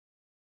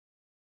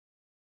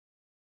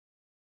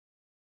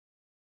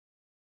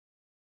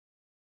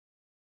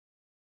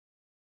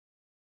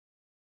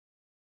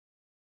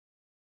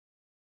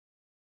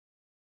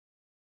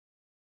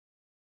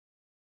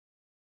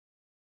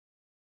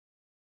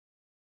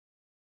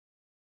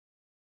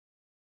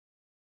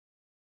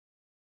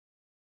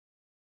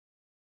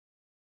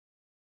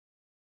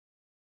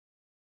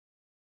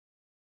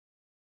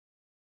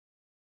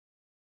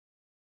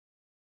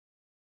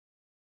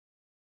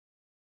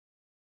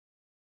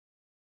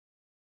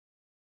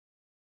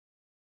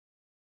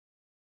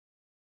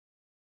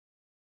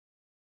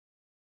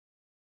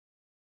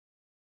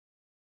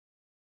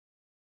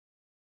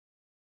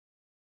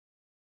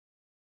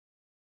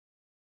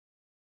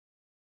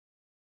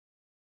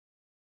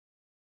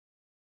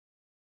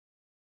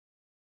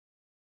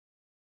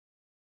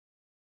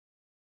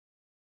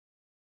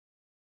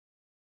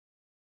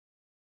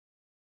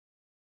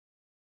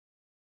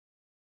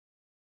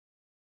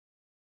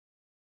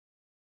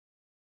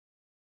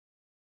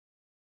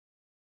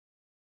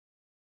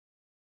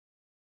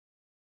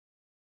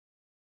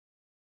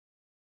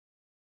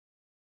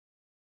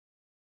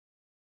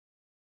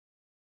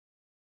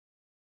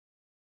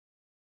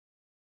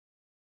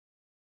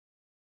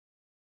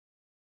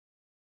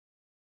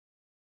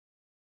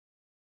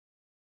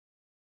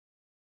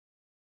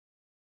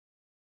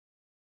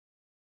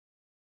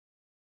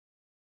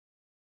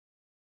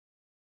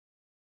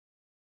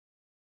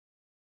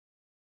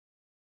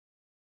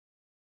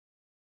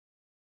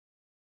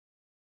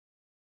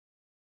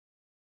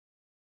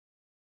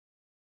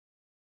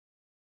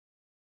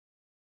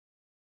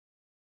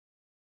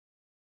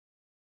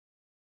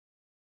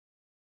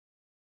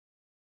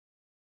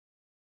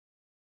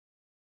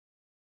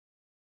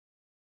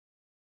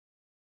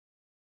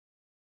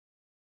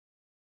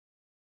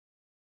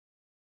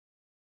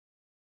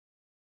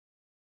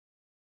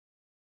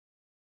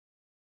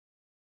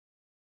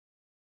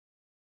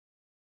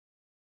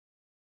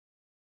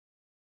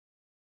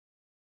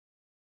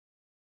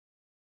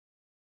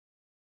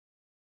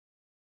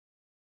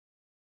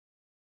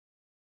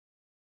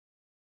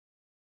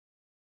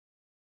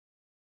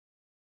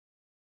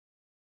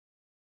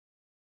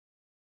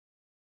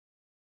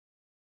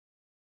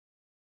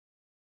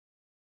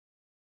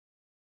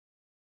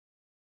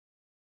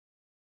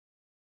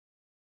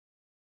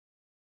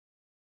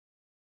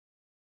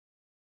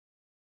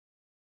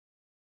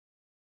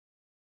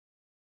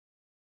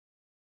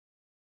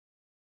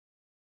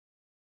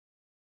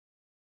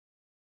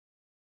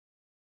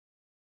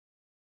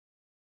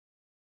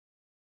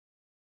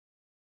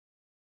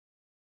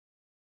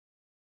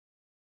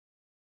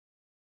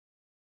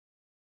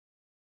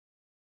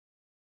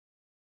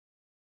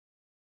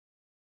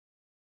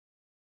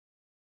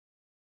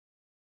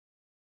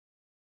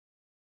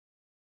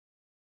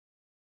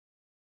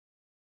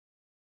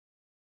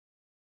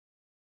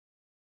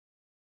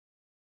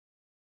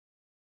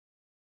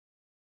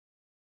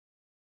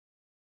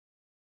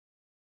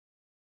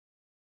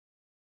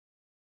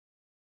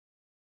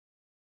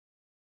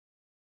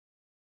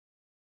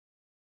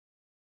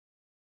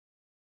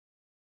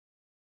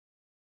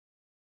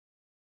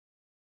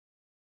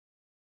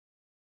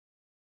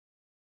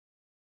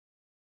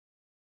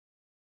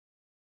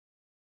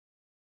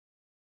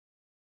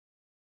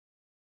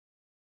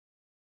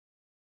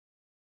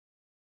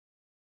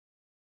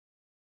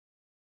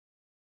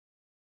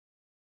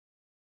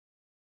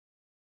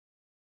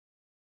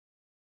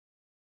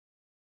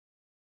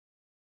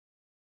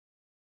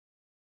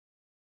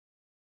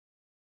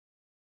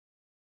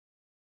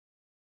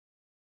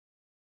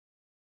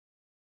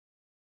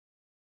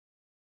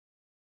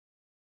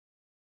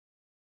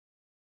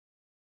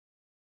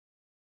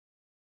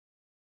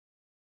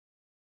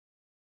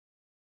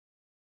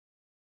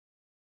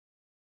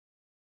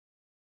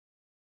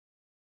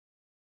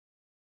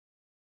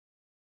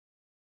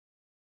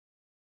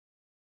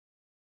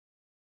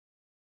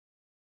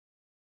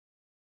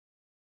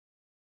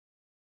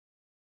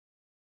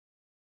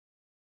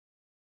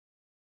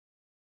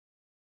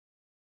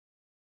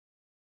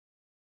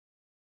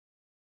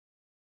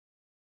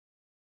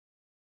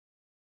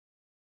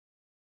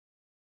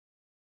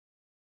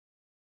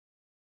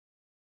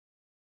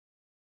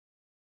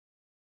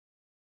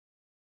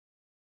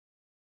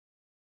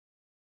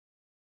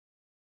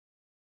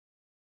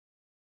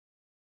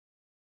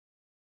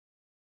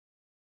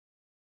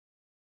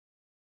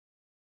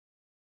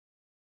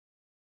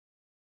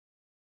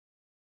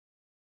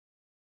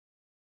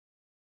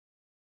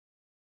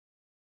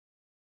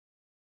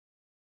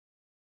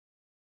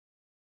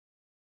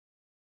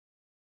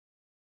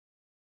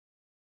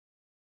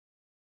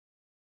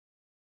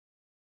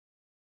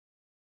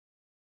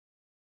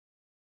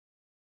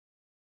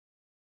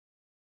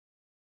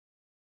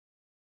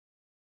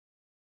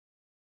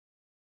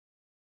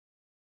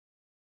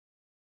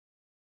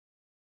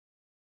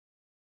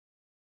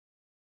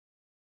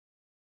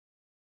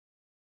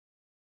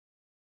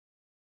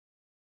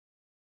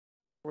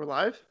We're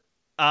live?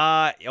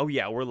 Oh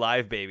yeah, we're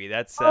live, baby.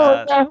 That's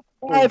Oh, yeah,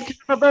 Oh, live.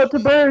 I'm about to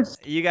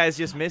burst. you guys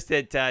just missed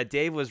it.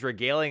 Dave was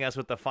regaling us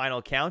with the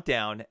final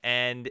countdown,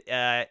 and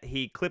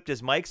he clipped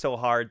his mic so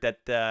hard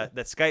that that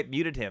Skype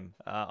muted him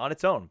on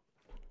its own.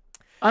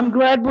 I'm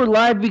glad we're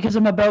live because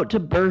I'm about to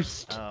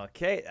burst.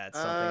 Okay, that's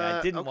something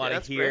I didn't okay, want to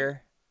that's great.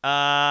 hear.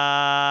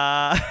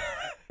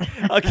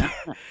 Okay,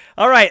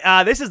 all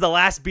right. This is the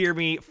last beer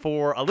me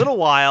for a little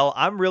while.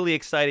 I'm really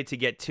excited to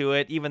get to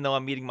it, even though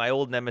I'm meeting my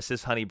old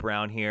nemesis, Honey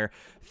Brown, here.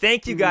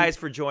 Thank you guys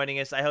for joining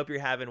us. I hope you're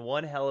having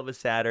one hell of a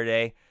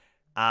Saturday.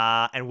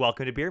 And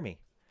welcome to Beer Me.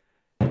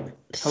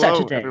 Such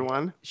Hello, a day.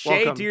 everyone. Shay,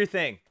 Welcome. do your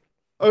thing.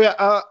 Oh,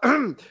 yeah.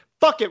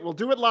 Fuck it. We'll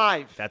do it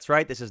live. That's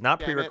right. This is not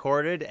Damn it.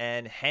 pre-recorded,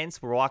 and hence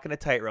we're walking a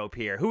tightrope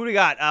here. Who do we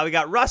got? We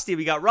got Rusty.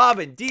 We got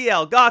Robin,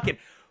 DL, Gawkin.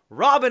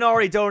 Robin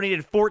already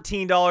donated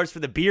 $14 for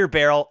the beer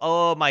barrel.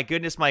 Oh, my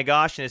goodness, my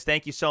goshness.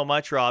 Thank you so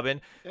much,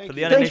 Robin. Thank For the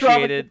you. Thanks, Robin.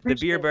 uninitiated, the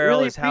beer Appreciate it. barrel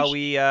Really is how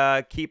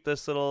we keep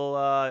this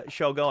little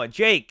show going.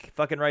 Jake,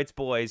 fucking rights,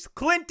 boys.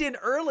 Clinton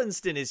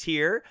Erlinston is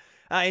here,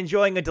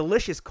 enjoying a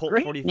delicious Colt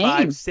Great 45,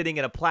 name. sitting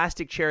in a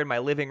plastic chair in my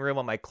living room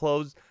on my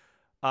clothes.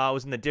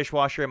 Was in the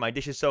dishwasher, and my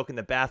dishes soak in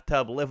the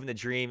bathtub, living the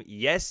dream.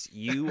 Yes,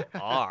 you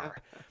are.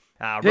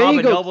 There you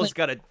Robin go, Noble's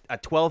got a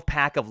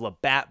 12-pack of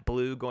Labatt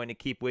Blue going to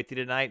keep with you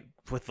tonight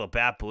with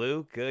Labatt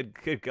Blue. Good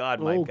God,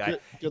 my Oh, guy.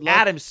 good luck.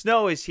 Adam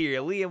Snow is here.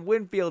 Liam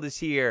Winfield is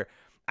here.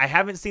 I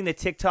haven't seen the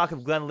TikTok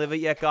of Glenlivet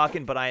yet,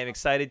 Gawkin, but I am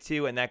excited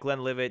to, and that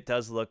Glenlivet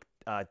does look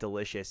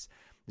delicious.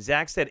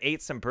 Zach said,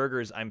 ate some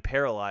burgers. I'm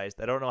paralyzed.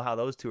 I don't know how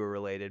those two are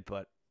related,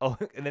 but... Oh,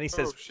 and then he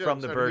says, shit, from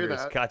I'm the sorry to hear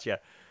burgers. that. Gotcha.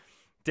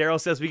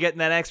 Daryl says we getting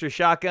that extra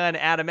shotgun.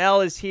 Adam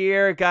L is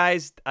here.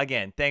 Guys,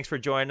 again, thanks for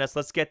joining us.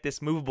 Let's get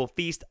this movable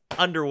feast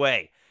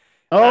underway.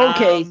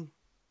 Okay.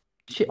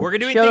 We're going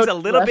to do Shout things out a to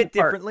little bit Jurassic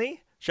Park.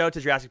 differently. Shout out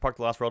to Jurassic Park: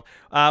 The Lost World.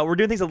 We're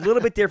doing things a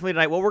little bit differently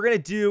tonight. What we're going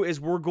to do is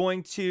we're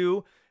going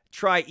to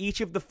try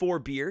each of the 4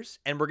 beers,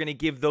 and we're going to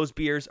give those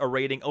beers a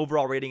rating,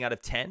 overall rating out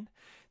of 10.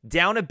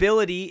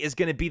 Downability is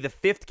going to be the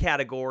 5th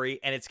category,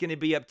 and it's going to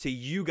be up to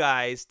you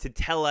guys to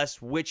tell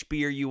us which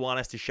beer you want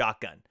us to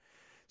shotgun.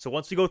 So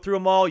once we go through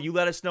them all, you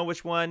let us know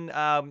which one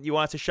you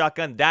want us to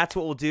shotgun. That's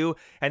what we'll do,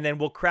 and then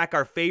we'll crack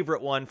our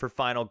favorite one for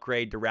final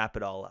grade to wrap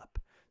it all up.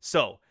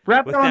 So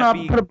Wrap with it on that up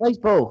being- and put a nice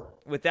bow.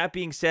 with that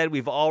being said,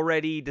 we've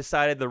already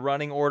decided the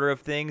running order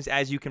of things,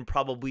 as you can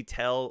probably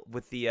tell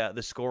with the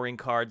scoring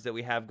cards that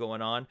we have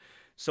going on.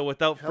 So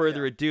without Hell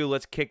further yeah. ado,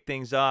 let's kick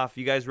things off.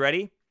 You guys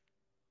ready?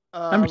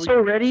 I'm Are we so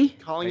ready.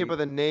 calling it by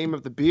the name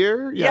of the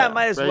beer? Yeah,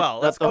 might as right?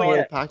 well. That's Let's the call whole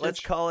it. package? Let's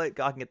call it.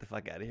 Gawkin, get the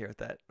fuck out of here with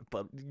that.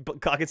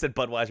 Gawkin said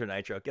Budweiser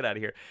Nitro. Get out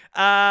of here.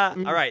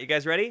 Mm. All right, you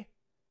guys ready?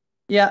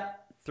 Yeah.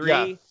 3,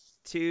 Yeah.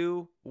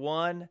 2,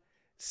 1.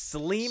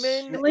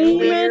 Sleeman Sleeman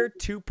Clear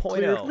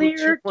 2.0.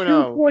 Clear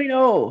 2.0.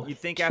 2.0. You'd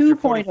think after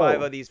 45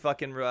 2.0. of these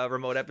fucking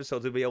remote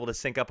episodes, we'd be able to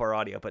sync up our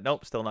audio, but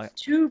nope, still not.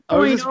 2.0. I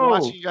was just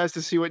watching you guys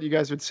to see what you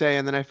guys would say,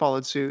 and then I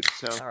followed suit.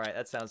 So All right,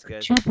 that sounds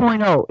good.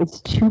 2.0.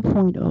 It's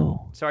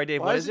 2.0. Sorry,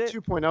 Dave, why what is is it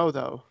it? 2.0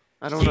 though?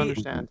 I don't See,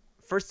 understand.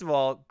 First of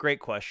all, great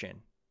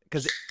question.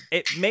 Because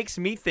it makes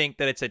me think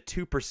that it's a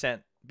 2%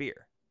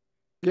 beer.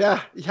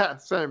 Yeah,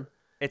 same.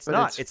 It's But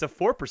not. it's- It's a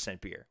 4%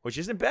 beer, which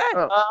isn't bad.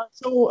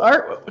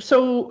 Oh.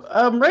 So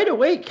right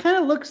away, it kind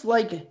of looks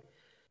like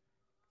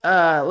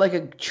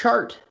a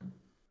chart.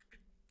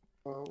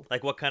 Oh.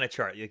 Like what kind of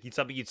chart? Like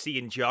something you'd see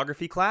in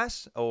geography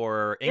class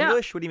or Yeah.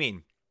 English? What do you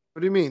mean?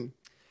 What do you mean?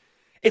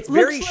 It's It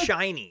looks very like-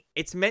 shiny.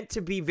 It's meant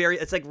to be very.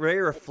 It's like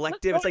very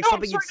reflective. It's like no,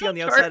 something you'd sorry, see on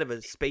the not outside chart. of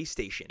a space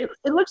station. It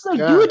looks like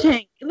Yeah.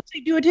 duotang. It looks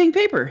like duotang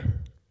paper.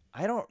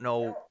 I don't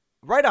know.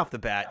 Right off the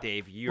bat,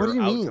 Dave, you're do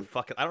you out to mean?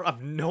 fucking. I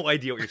have no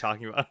idea what you're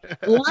talking about.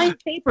 Lined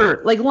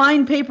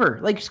paper,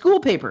 like school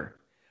paper.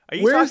 Are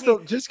you Where's talking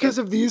the just because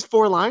of these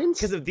 4 lines?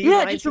 because of these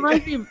Yeah, it lines just here?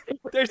 reminds me of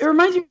There's- it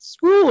reminds me of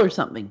school or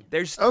something.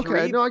 There's Okay,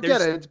 three, no, I get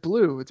there's- it. It's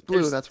blue. It's blue.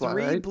 There's That's why,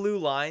 3 right? blue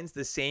lines,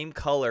 the same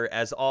color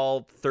as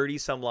all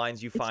 30-some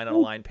lines you find on a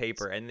cool. lined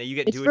paper, and then you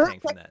get It's very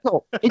duotang from that.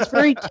 technical. It's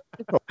very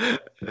technical.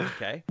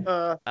 Okay.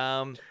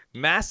 Uh,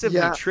 Massive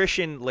Yeah.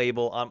 nutrition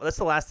label. That's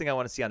the last thing I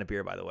want to see on a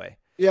beer, by the way.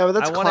 yeah, but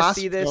that's I wanna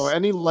classic. see this. Though.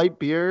 Any light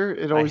beer,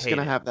 it's always hate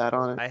gonna it. have that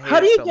on it. I hate How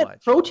do it you so get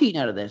much. protein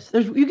out of this?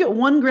 You get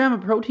 1 gram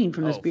of protein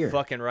from this Oh, beer.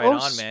 fucking right Oh,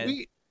 on, man.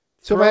 sweet.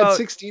 So if Throw I had out-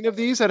 16 of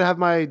these, I'd have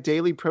my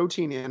daily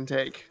protein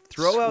intake.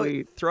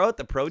 Sweet. Throw out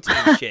the protein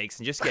shakes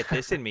and just get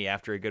this in me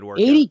after a good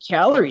workout. 80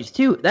 calories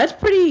too.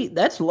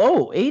 That's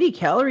low. 80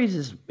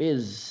 calories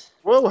is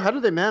Whoa, how do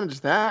they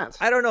manage that?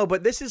 I don't know,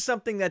 but this is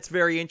something that's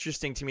very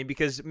interesting to me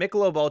because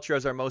Michelob Ultra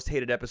is our most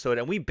hated episode,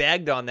 and we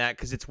bagged on that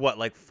because it's what,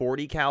 like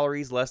 40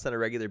 calories less than a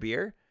regular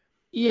beer?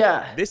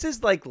 yeah. This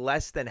is like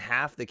less than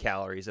half the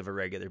calories of a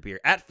regular beer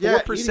at 4% Yeah,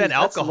 80, that's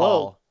alcohol.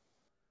 low.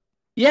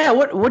 Yeah,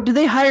 what do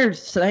they hire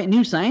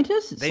new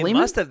scientists? They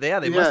Sleeman? must have, yeah,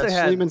 they Yeah, must have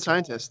had, Sleeman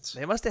scientists.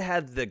 they must have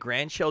had the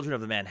grandchildren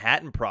of the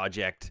Manhattan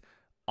Project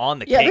on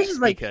the Yeah, this case is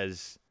like-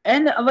 because.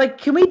 And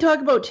can we talk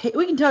about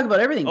we can talk about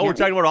everything. Oh, we're can't we?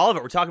 talking about all of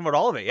it. We're talking about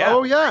all of it. Yeah.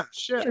 Oh yeah,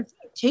 shit. It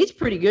tastes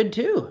pretty good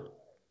too.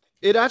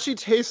 It actually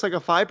tastes like a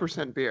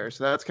 5% beer,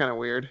 so that's kind of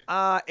weird.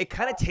 It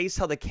kind of tastes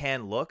how the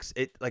can looks.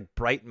 It like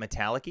bright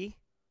metallic-y.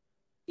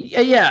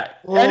 Yeah.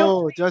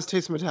 Oh, it does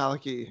taste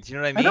metallic-y. Do you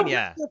know what I I mean? don't.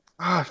 Yeah.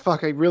 Ah,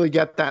 fuck, I really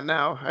get that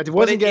now. I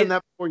wasn't getting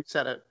that before you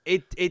said it.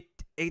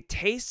 It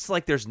tastes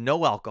like there's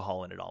no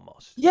alcohol in it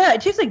almost. Yeah,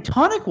 it tastes like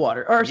tonic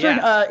water, or sorry,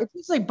 it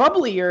tastes like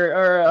bubbly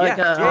or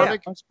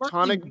like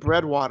Tonic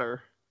bread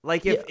water.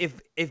 Like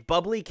if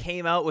bubbly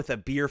came out with a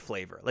beer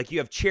flavor, like you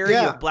have cherry, you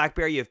have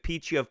blackberry, you have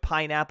peach, you have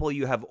pineapple,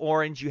 you have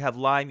orange, you have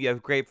lime, you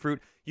have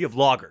grapefruit, you have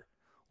lager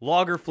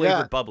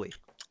flavored bubbly.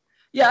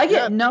 Yeah, I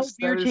get no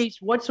beer taste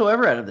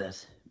whatsoever out of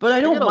this, but I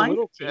don't mind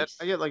the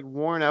taste. I get like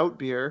worn out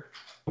beer.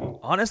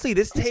 Honestly,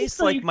 this tastes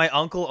like my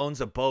uncle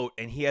owns a boat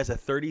and he has a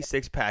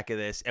 36 pack of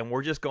this, and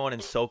we're just going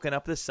and soaking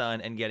up the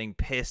sun and getting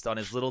pissed on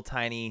his little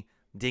tiny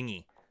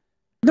dinghy.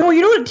 No,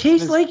 you know what it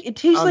tastes like? It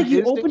tastes like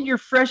you opened your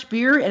fresh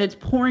beer and it's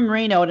pouring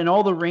rain out and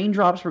all the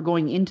raindrops were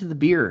going into the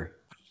beer.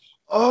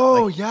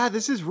 Oh, yeah,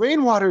 this is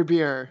rainwater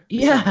beer.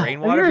 Yeah.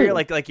 Rainwater beer?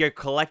 Like you're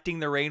collecting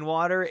the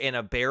rainwater in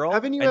a barrel?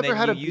 Haven't you ever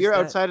had a beer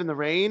outside in the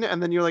rain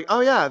and then you're like, oh,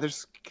 yeah,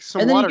 there's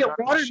some water. And then you get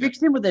water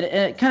mixed in with it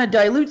and it kind of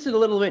dilutes it a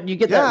little bit and you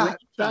get that.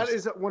 Yeah, that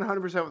is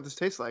 100% what this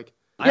tastes like.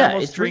 I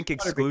almost drink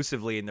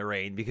exclusively in the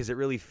rain because it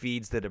really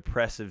feeds the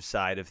depressive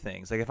side of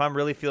things. Like if I'm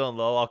really feeling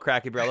low, I'll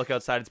crack a beer. I look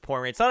outside, it's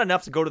pouring rain. It's not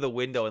enough to go to the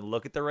window and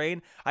look at the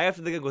rain. I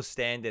have to go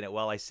stand in it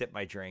while I sip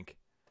my drink.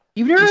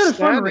 You've never had a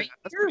fun rain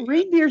beer?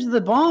 Rain beers are the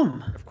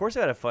bomb. Of course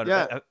I had a fun.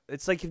 Yeah.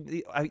 It's like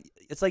you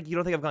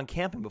don't think I've gone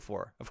camping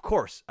before. Of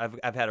course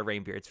I've had a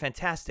rain beer. It's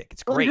fantastic.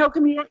 It's great. How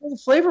come you don't know the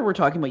flavor we're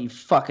talking about, you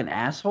fucking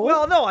asshole?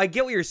 Well, no, I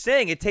get what you're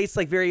saying. It tastes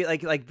like very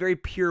very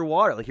pure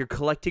water. Like you're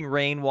collecting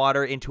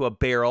rainwater into a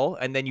barrel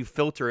and then you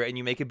filter it and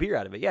you make a beer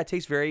out of it. Yeah, it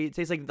tastes like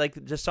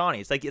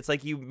Dasani. It's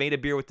like you made a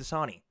beer with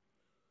Dasani.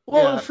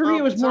 Well, for me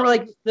it was more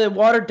like the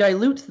water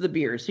dilutes the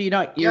beer, so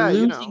you're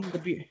losing the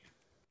beer.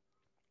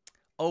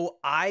 Oh,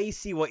 I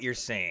see what you're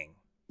saying.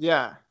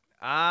 Yeah.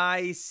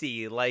 I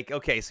see. Like,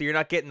 okay, so you're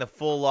not getting the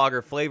full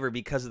lager flavor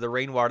because of the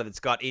rainwater that's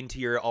got into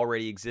your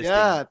already existing.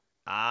 Yeah.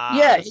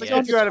 It's like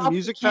if you're at a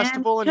music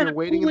festival and you're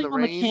waiting in the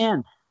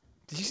rain.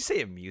 Did you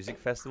say a music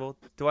festival?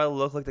 Do I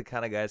look like the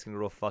kind of guy that's going to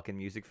go to a fucking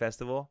music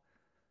festival?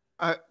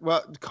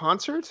 Well,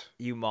 concert?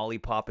 You molly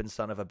poppin'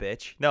 son of a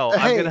bitch. No,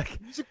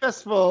 music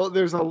festival,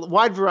 there's a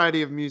wide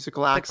variety of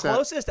musical acts. The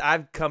closest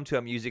I've come to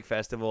a music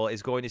festival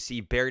is going to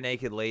see bare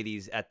naked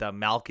ladies at the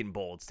Malkin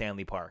Bowl at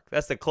Stanley Park.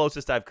 That's the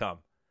closest I've come.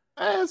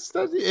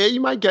 You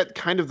might get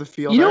kind of the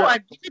feel. You know,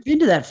 I've been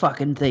to that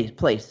fucking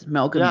place,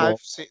 Malkin Bowl. I've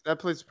seen, that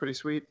place is pretty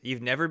sweet.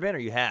 You've never been, or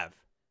you have?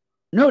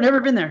 No, never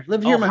been there.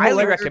 Lived here my whole life.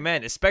 Highly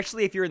recommend,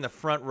 especially if you're in the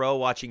front row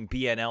watching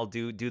BNL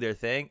do their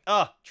thing.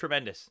 Oh,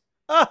 tremendous.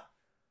 Oh.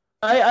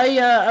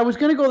 I was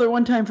gonna go there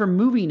one time for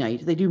movie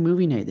night. They do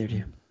movie night there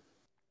too.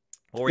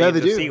 Or you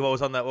to see what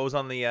was on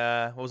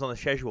the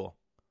schedule.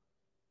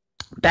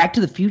 Back to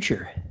the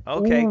Future.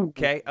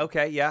 Okay,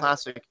 yeah.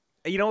 Classic.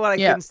 You know what I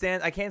couldn't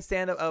stand? I can't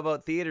stand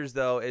about theaters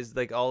though is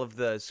like all of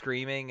the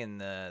screaming and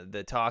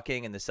the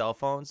talking and the cell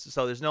phones.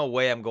 So there's no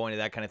way I'm going to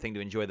that kind of thing to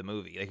enjoy the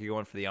movie. Like you're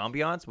going for the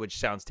ambiance, which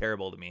sounds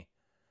terrible to me.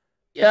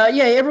 Yeah.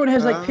 Everyone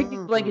has like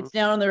picnic blankets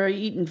down. They're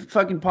eating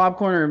fucking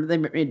popcorn, or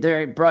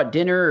they brought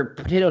dinner or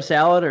potato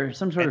salad or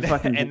some sort of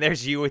fucking. And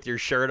there's you with your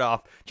shirt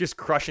off, just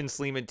crushing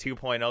Sleeman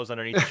 2.0s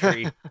underneath the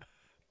tree.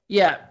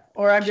 Yeah,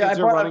 or I'm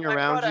running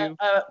around you.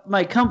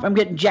 I'm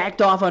getting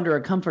jacked off under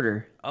a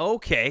comforter.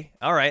 Okay,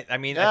 all right. I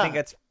mean, I think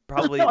that's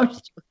probably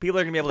people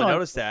are gonna be able to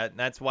notice that. And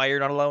that's why you're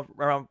not allowed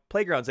around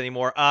playgrounds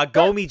anymore.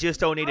 Gomi just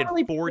donated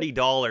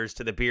 $40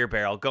 to the beer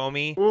barrel.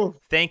 Gomi,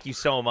 thank you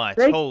so much.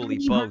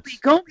 Holy boats.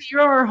 Gomi,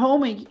 you're our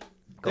homie.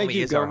 Gomi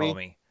is our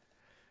homie.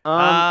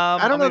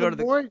 I don't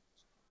know.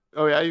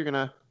 Oh yeah, you're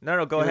gonna.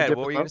 No, go ahead.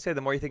 What were you gonna say?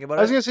 The more you think about it,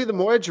 I was gonna say the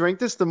more I drink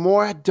this, the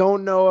more I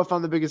don't know if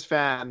I'm the biggest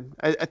fan.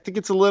 I think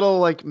it's a little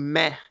like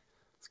meh.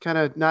 It's kind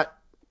of not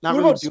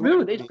really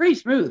smooth. It's pretty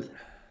smooth.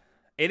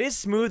 It is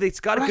smooth. It's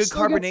got a good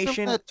carbonation. Get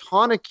some of that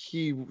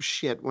tonic-y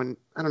shit. When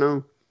I don't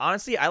know.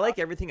 Honestly, I like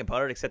everything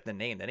about it except the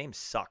name. The name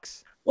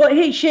sucks. Well,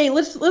 hey Shay,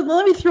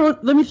 let me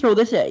throw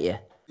this at you.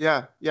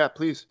 Yeah,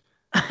 please.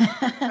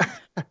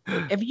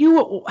 If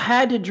you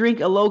had to drink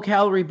a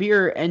low-calorie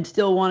beer and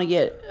still want to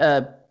get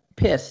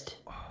pissed,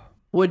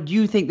 would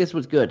you think this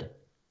was good?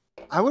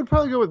 I would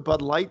probably go with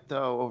Bud Light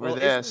though over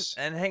this.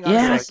 And hang on.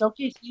 Yes,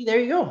 okay. See, there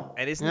you go.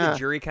 And isn't the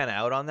jury kind of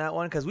out on that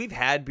one? Because we've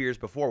had beers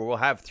before where we'll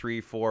have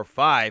 3, 4,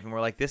 5, and we're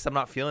like, "This, I'm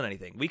not feeling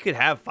anything." We could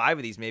have 5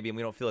 of these maybe, and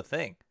we don't feel a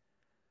thing.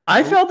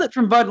 I felt it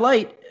from Bud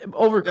Light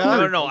over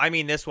Coors. No. I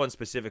mean this one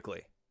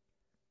specifically.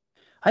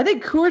 I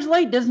think Coors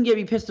Light doesn't get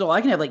me pissed at all. I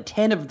can have like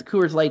 10 of the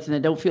Coors Lights and I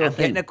don't feel a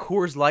thing. I'm getting a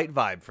Coors Light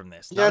vibe from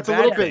this. Yeah, it's a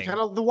little bit kind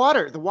of the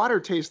water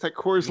taste that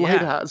Coors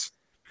Light has.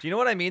 Do you know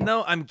what I mean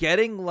though? I'm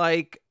getting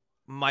like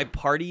my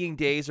partying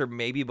days are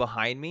maybe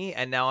behind me,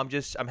 and now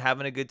I'm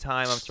having a good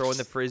time. I'm throwing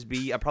the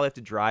frisbee. I probably have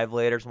to drive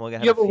later, so I'm only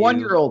gonna have You have a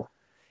 1-year-old.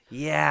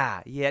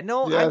 Yeah.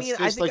 No, I mean,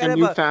 it's I think like I'd a have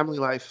new family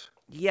life.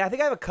 Yeah, I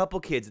think I have a couple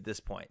kids at this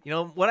point. You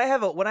know, when I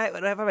have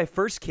my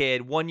first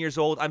kid, 1 year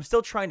old, I'm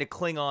still trying to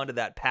cling on to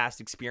that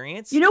past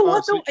experience. You know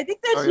what so- though? I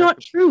think that's yeah,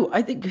 not true.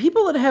 I think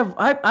people that have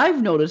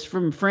I've noticed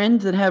from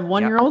friends that have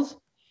 1 year olds,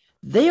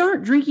 they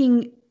aren't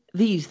drinking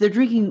these. They're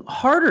drinking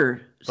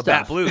harder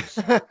Labatt stuff. Blues.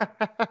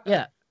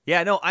 Yeah.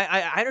 Yeah, no,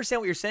 I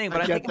understand what you're saying,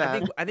 but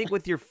I think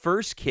with your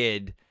first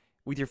kid.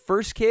 With your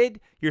first kid,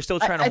 you're still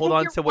trying to hold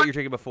on to what you're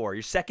drinking before.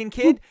 Your second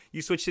kid,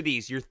 you switch to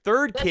these. Your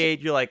third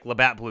kid, you're like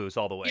Labatt Blues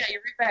all the way. Yeah,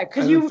 you're right back.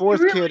 Because the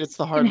fourth kid, it's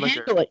the hard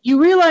liquor.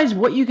 You realize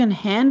what you can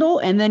handle,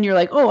 and then you're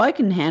like, oh, I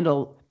can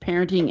handle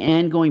parenting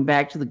and going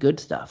back to the good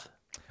stuff.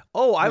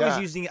 Oh, I was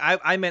using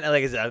I meant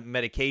like as a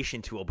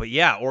medication tool, but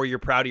yeah, or you're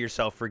proud of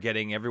yourself for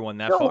getting everyone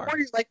that far. Or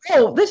you're like,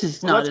 oh, this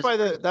is not.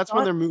 That's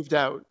when they're moved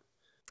out.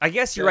 I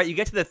guess you're right. You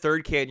get to the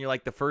third kid, and you're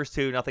like, the first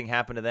two, nothing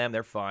happened to them.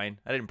 They're fine.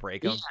 I didn't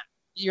break them. Yeah.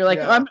 You're like,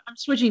 I'm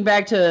switching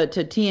back to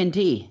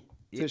TNT.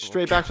 So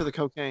straight back to the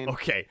cocaine.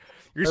 Okay.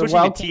 You're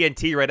switching to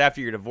TNT right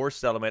after your divorce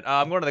settlement.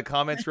 I'm going to the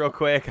comments real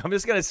quick. I'm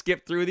just going to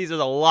skip through these.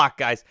 There's a lot,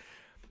 guys.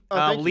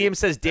 Liam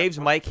says Dave's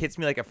mic hits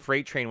me like a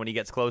freight train when he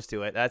gets close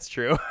to it. That's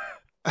true.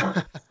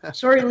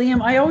 Sorry,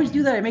 Liam. I always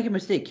do that. I make a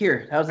mistake.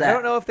 Here, how's that? I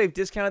don't know if they've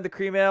discounted the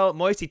cream ale.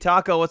 Moisty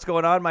Taco, what's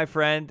going on, my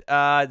friend?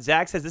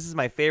 Zach says this is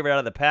my favorite out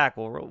of the pack.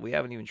 Well, we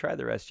haven't even tried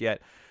the rest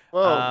yet.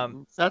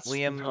 That's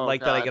Liam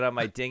that I get on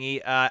my dinghy.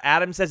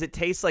 Adam says it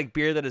tastes like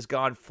beer that has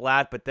gone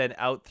flat, but then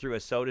out through a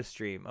soda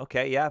stream.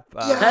 Okay, yeah.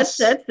 That's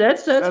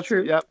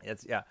true. Yep.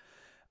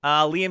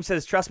 Liam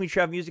says, trust me,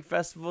 Trev, music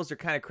festivals are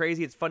kind of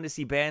crazy. It's fun to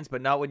see bands,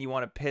 but not when you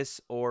want to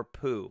piss or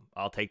poo.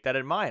 I'll take that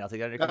in mind. I'll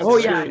take that into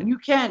consideration. Oh yeah, you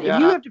can. Yeah.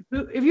 If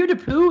you have to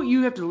poo,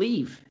 you have to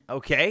leave.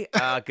 Okay,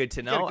 good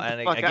to know.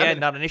 And again,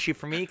 not an issue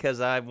for me because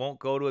I won't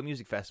go to a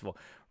music festival.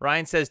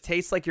 Ryan says,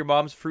 tastes like your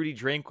mom's fruity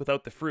drink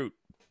without the fruit.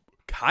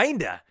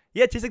 Kinda.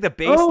 Yeah, it tastes like the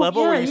base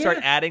level where you start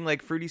adding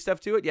like fruity stuff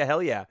to it. Yeah,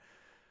 hell yeah.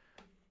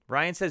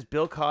 Ryan says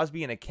Bill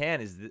Cosby in a can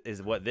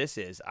is what this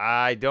is.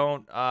 I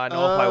don't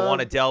know if I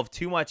want to delve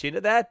too much into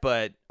that,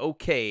 but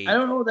okay. I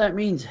don't know what that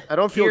means. I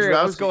don't feel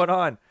drowsy. What's going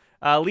on?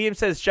 Liam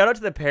says, shout out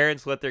to the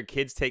parents who let their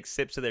kids take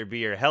sips of their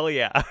beer. Hell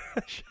yeah.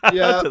 Shout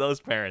out to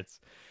those parents.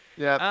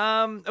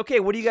 Yeah.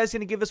 Okay, what are you guys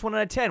going to give this 1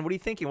 out of 10? What are you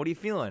thinking? What are you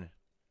feeling?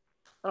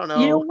 I don't know.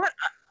 You know what?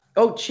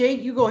 Oh,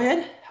 Shane, you go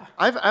ahead.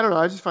 I don't know.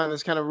 I just find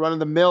this kind of run of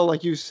the mill,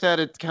 like you said.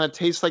 It kind of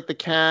tastes like the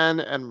can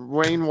and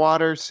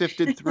rainwater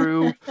sifted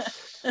through.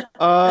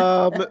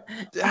 I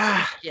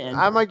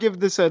might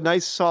give this a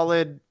nice,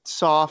 solid,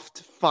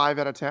 soft 5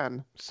 out of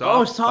 10.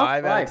 Soft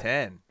 5 out of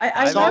 10.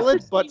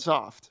 Solid but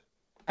soft.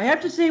 I have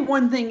to say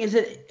one thing is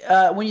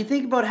that when you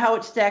think about how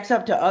it stacks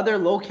up to other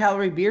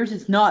low-calorie beers,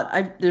 it's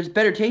not. There's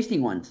better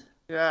tasting ones.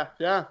 Yeah.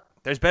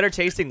 There's better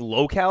tasting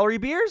low-calorie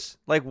beers?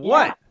 Like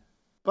what? Yeah.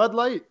 Bud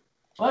Light.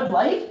 Bud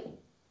Light?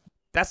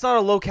 That's not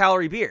a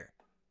low-calorie beer.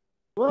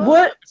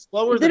 What? It's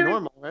lower than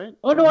normal, right?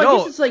 Oh no, I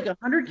guess it's like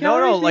 100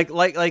 calories. No,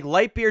 like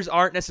light beers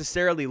aren't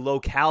necessarily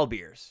low-cal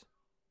beers.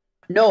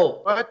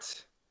 No.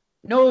 What?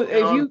 No,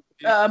 if you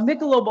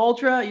Michelob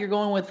Ultra, you're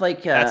going with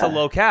like that's a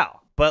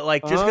low-cal. But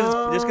like just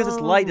because it's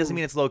light doesn't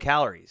mean it's low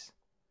calories.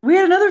 We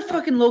had another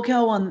fucking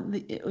low-cal one.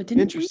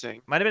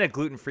 Interesting. Might have been a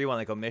gluten-free one,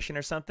 like Omission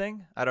or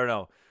something. I don't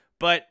know.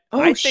 But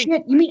I think,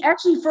 shit! You mean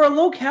actually for a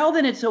low-cal,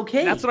 then it's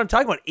okay. That's what I'm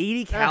talking about.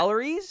 80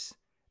 calories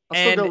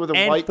and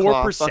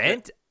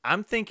 4%.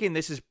 I'm thinking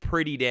this is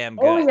pretty damn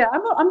good. Oh yeah,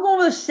 I'm going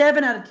with a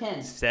 7 out of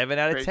 10. 7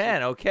 out of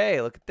 10.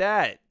 Okay, look at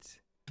that.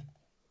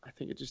 I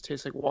think it just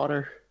tastes like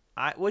water.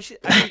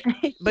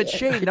 But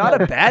Shane,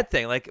 not a bad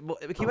thing. Like,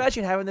 can you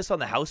imagine having this on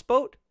the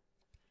houseboat?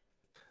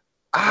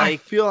 I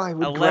feel I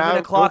would 11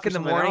 o'clock in the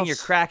morning, you're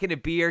cracking a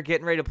beer,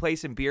 getting ready to play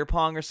some beer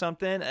pong or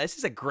something. This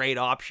is a great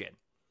option.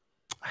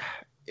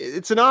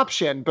 It's an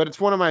option, but it's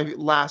one of my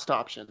last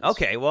options.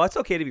 Okay, well, it's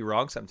okay to be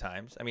wrong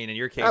sometimes. I mean, in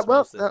your case,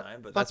 most of the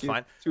time, but that's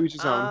fine. To each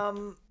his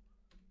own.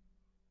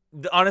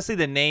 Honestly,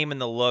 the name and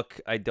the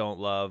look, I don't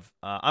love.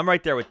 I'm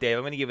right there with Dave.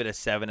 I'm going to give it a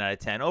 7 out of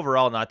 10.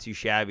 Overall, not too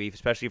shabby,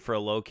 especially for a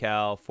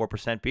low-cal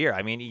 4% beer.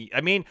 I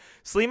mean,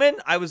 Sleeman,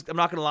 I'm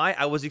not going to lie,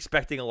 I was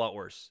expecting a lot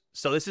worse.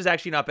 So this is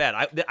actually not bad.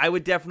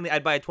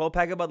 I'd buy a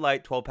 12-pack of Bud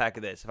Light, 12-pack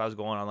of this if I was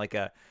going on like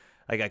a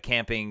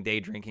camping day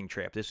drinking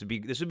trip. This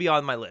would be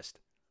on my list.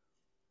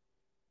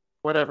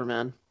 Whatever,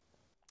 man.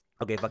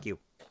 Okay, fuck you.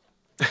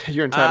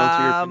 You're entitled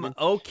to your opinion.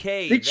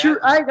 Okay.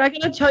 I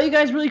gotta tell you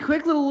guys really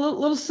quick,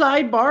 little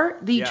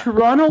sidebar. The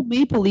Toronto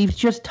Maple Leafs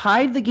just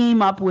tied the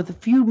game up with a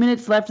few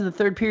minutes left in the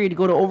third period to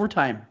go to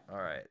overtime. All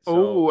right.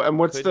 So and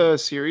what's the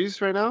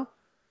series right now?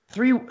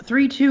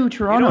 3-2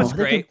 Toronto. You know what's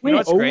great?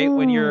 Great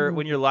when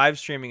you're live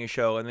streaming a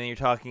show and then you're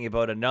talking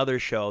about another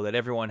show that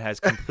everyone has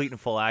complete and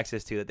full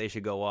access to that they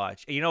should go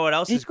watch. You know what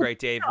else is great,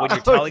 Dave? When you're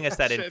telling us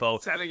that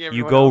info,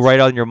 you go right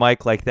on your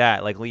mic like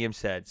that, like Liam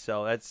said.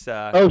 So that's.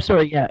 Oh,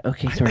 sorry. Yeah.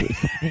 Okay. Sorry.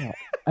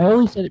 I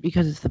only said it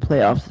because it's the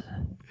playoffs.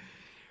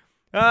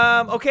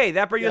 Okay,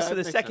 that brings us to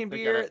the second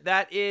beer.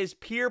 That is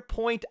Pier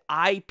Point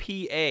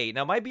IPA.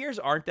 Now, my beers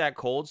aren't that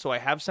cold, so I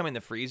have some in the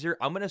freezer.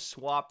 I'm going to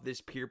swap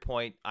this Pier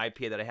Point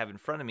IPA that I have in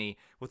front of me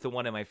with the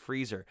one in my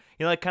freezer.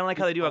 You know, kind of like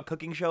how they do on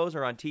cooking shows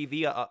or on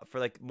TV for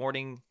like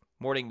morning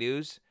morning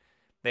news.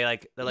 They're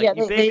like, Yeah,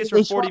 you bake they this for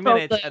they 40 swap out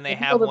minutes, the and they the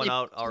have meal that one they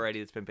out put. already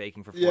that's been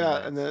baking for 40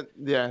 Yeah, minutes.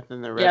 and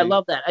then they're ready. Yeah, I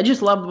love that. I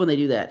just love when they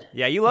do that.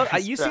 Yeah, you love.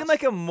 It's You seem best.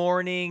 like a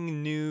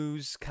morning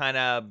news kind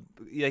of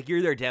like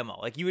you're their demo.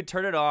 Like you would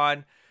turn it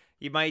on,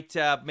 you might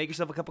make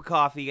yourself a cup of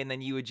coffee, and then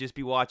you would just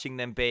be watching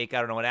them bake. I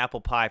don't know, an apple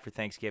pie for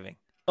Thanksgiving.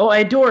 Oh, I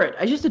adore it.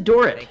 I just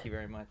adore it. Thank you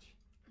very much.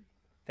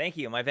 Thank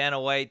you. My Vanna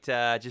White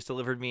just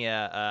delivered me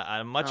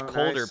a much Oh,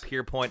 colder nice.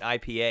 Pure Point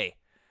IPA.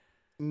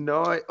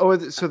 No,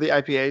 so the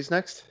IPA is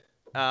next.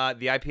 The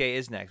IPA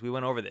is next. We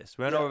went over this.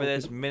 We went over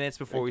this okay. minutes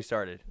before we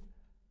started.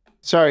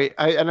 Sorry,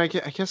 I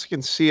guess I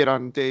can see it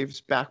on Dave's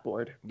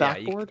backboard.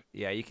 Backboard?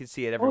 You can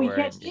see it Oh, you everywhere.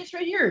 can't see it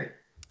right here.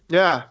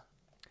 Yeah.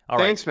 All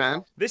right. Thanks,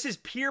 man. This is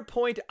Pure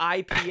Point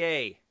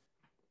IPA.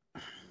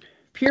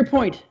 Pure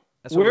Point.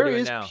 That's what Where we're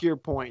doing is now. Pure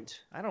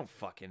Point? I don't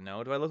fucking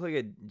know. Do I look like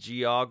a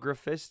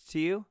geographist to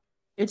you?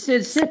 It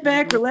says, sit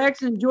back,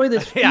 relax, and enjoy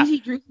this Yeah, easy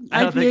drinking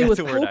I don't think IPA with that's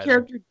a word full either.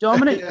 character,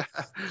 dominant Yeah.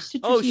 citrusy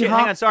Oh shit! Hang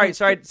hop. on.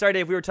 Sorry,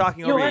 Dave. We were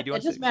talking You know over you. what? Do you It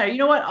want to? doesn't matter. You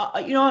know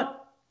what? You know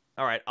what?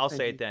 All right, I'll Thank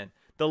say you. it then.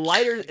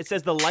 It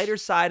says the lighter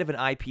side of an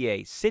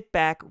IPA. Sit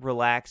back,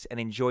 relax, and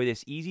enjoy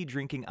this easy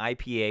drinking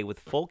IPA with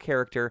full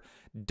character,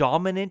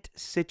 dominant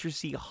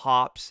citrusy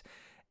hops,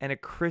 and a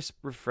crisp,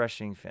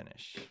 refreshing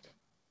finish.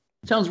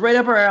 Sounds right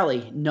up our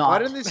alley. Not. Why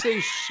didn't they say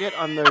shit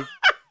on the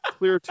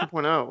Clear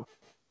 2.0?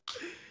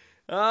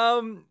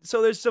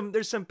 So there's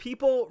some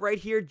people right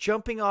here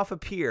jumping off a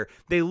pier.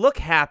 They look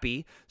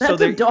happy. That's so a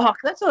they're dock.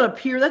 That's not a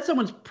pier. That's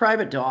someone's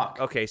private dock.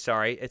 Okay,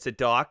 sorry. It's a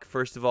dock.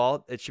 First of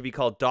all, it should be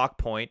called Dock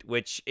Point,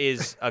 which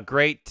is a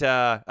great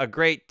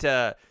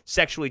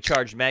sexually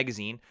charged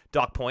magazine.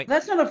 Dock Point,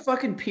 That's not a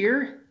fucking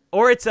pier.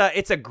 or it's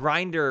a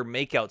grinder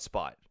makeout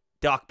spot.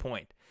 Dock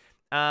Point.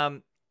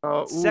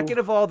 Second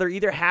of all, they're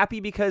either happy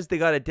because they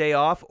got a day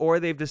off, or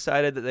they've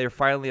decided that they're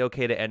finally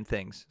okay to end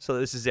things. So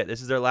this is it.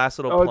 This is their last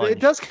little plunge. It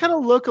does kind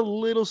of look a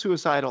little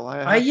suicidal.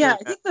 Yeah,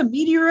 I think the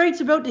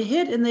meteorite's about to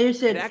hit, and they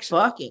said,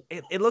 "Fuck it."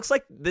 It looks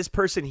like this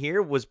person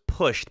here was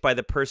pushed by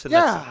the person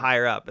that's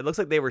higher up. It looks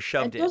like they were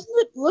shoved in. Doesn't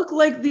it look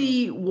like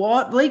the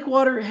lake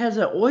water has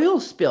an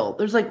oil spill?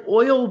 There's like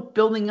oil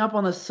building up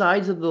on the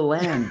sides of the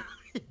land.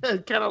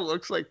 It kind of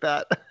looks like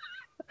that.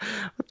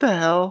 What the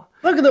hell?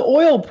 Look at the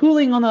oil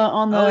pooling on the.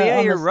 Oh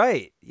yeah, you're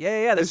right.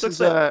 Yeah. This looks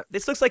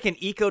this like an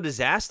eco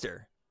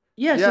disaster.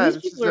 Yeah, Yeah, so this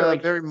these is, people are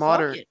like very "Fuck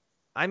modern. it."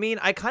 I mean,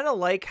 I kind of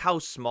like how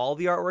small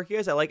the artwork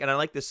is. I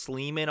like the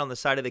Sleeman on the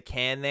side of the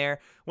can there.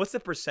 What's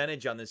the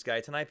percentage on this guy?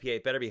 It's an IPA.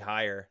 It better be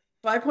higher.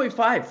 5.5.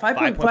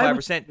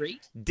 5.5%.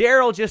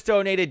 Daryl just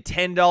donated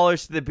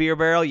 $10 to the beer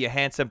barrel. You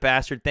handsome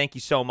bastard. Thank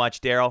you so much,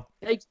 Daryl.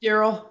 Thanks,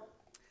 Daryl.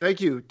 Thank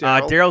you,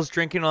 Daryl. Daryl's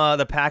drinking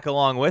the pack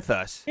along with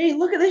us. Hey,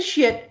 look at this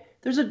shit.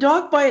 There's a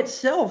dock by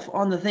itself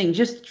on the thing,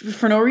 just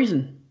for no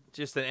reason.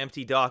 Just an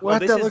empty dock. What?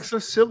 That looks so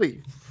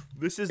silly.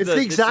 This is It's the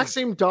exact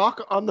same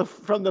dock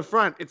from the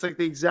front. It's like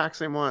the exact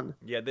same one.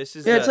 Yeah, this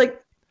is. Yeah, it's like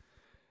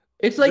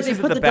this they is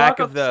put at the back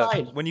dock of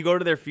outside. when you go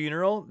to their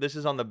funeral. This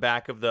is on the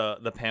back of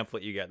the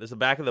pamphlet you get. This is the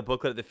back of the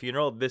booklet at the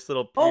funeral. This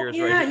little pier is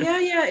right here.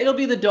 Yeah. It'll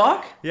be the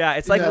dock. Yeah,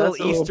 it's like a little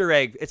that's a little- Easter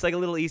egg. It's like a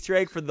little Easter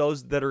egg for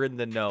those that are in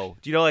the know.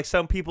 Do you know, like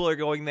some people are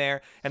going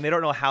there and they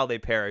don't know how they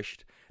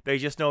perished. They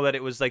just know that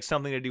it was like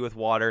something to do with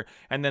water,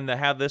 and then they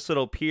have this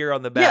little pier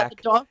on the back.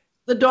 Yeah,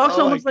 the dock's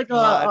Oh, almost my like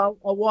God.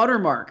 a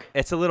watermark.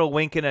 It's a little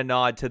wink and a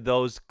nod to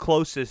those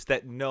closest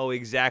that know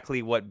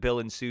exactly what Bill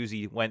and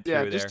Susie went through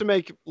Yeah, there. just to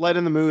make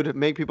lighten the mood,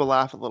 make people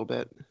laugh a little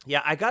bit.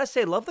 Yeah, I gotta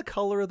say, love the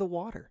color of the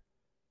water.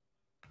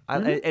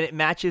 And it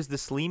matches the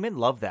Sleeman.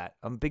 Love that.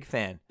 I'm a big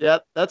fan. Yeah,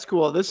 that's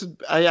cool. This is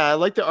I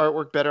like the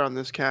artwork better on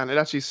this can. It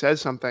actually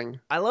says something.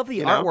 I love the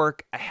You know?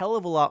 artwork a hell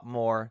of a lot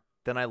more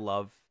than I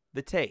love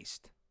the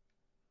taste.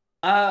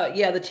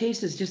 Yeah, the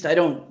taste is just I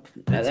don't.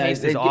 The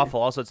taste is awful.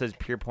 Also, it says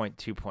Pure Point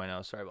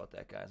 2.0. Sorry about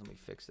that, guys. Let me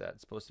fix that.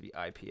 It's supposed to be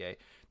IPA.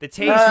 The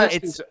taste,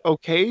 it's.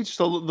 okay.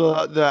 So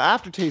the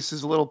aftertaste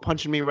is a little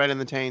punching me right in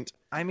the taint.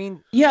 I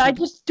mean, Yeah, I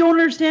just don't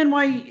understand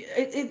why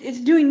it's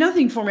doing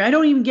nothing for me. I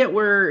don't even get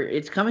where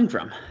it's coming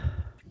from.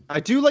 I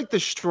do like the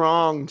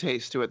strong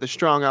taste to it, the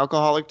strong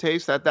alcoholic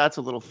taste. That's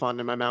a little fun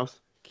in my mouth.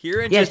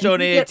 Kieran Yeah, just so you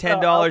donated get,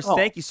 $10. alcohol.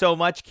 Thank you so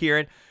much,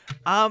 Kieran.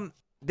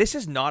 This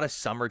is not a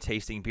summer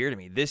tasting beer to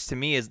me. This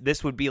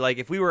would be like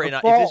if we were in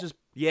if this was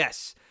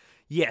yes.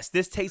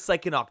 This tastes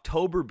like an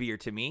October beer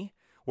to me,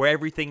 where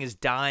everything is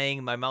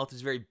dying. My mouth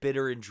is very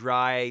bitter and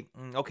dry.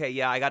 Okay,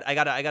 yeah, I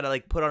gotta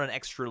like put on an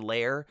extra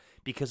layer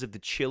because of the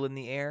chill in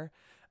the air.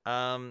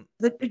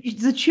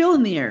 The chill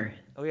in the air.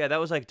 Oh yeah, that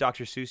was like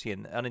Dr.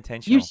 Seussian,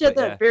 unintentional. You said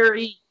but that yeah.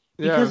 very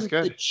Yeah, it because was of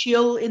good. the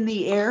chill in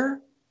the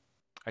air.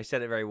 I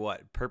said it very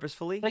what?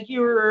 Purposefully? Like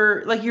you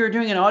were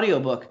doing an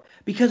audiobook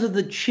because of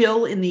the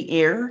chill in the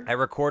air. I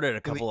recorded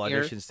a couple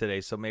ear? auditions today,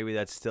 so maybe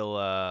that's still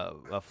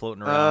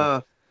floating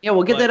around. Yeah,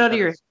 well, get But- that out of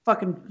your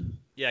fucking.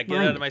 Yeah,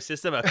 get it out of my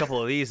system. A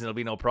couple of these, and it'll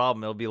be no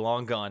problem. It'll be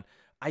long gone.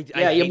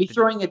 Yeah, you'll be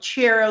throwing a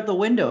chair out the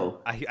window.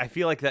 I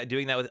feel like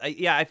doing that with.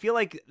 I feel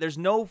like there's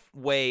no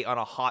way on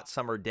a hot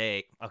summer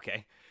day.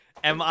 Okay,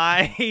 am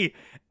I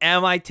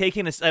Am I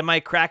cracking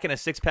a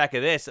 6-pack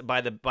of this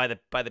by the Not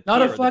pier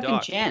a or the fucking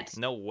dock? chance.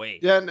 No way.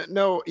 Yeah,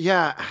 no,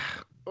 yeah.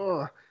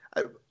 Ugh.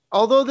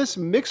 Although this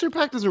mixer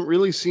pack doesn't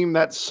really seem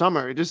that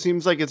summer. It just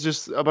seems like it's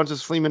just a bunch of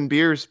Sleeman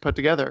beers put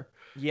together.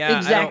 Yeah,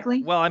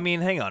 Exactly. Well, I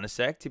mean, hang on a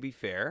sec. To be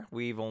fair,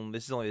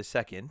 this is only the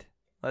second.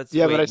 Let's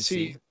Yeah, wait but and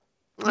see.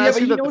 I Yeah, see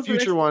but you that know the what the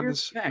rest future of the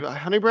beers ones, pack.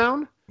 Honey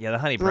Brown. Yeah, the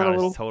honey Isn't that a brown is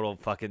little- total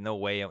fucking no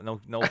way, no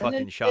And fucking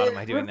then shot am the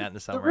I doing River- that in the the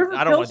summer. River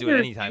I don't want to do it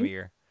Pilsner any time of thing.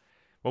 year.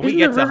 When Isn't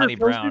we the get to River honey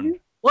Pilsner brown, good?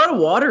 A lot of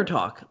water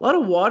talk. A lot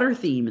of water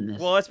theme in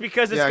this. well, that's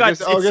because it's Yeah,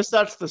 got. I guess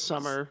that's the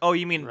summer. Oh,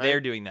 you mean right? they're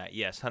doing that?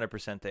 Yes,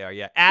 100% they are.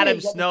 Yeah, Adam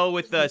you got Snow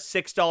with the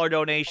 $6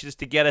 donations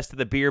to get us to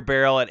the beer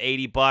barrel at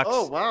 $80.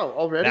 Oh wow,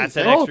 already. That's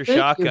an Thank- extra thank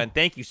you. shotgun.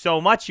 Thank you so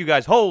much, you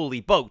guys.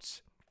 Holy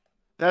boats.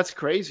 That's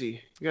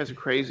crazy. You guys are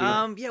crazy.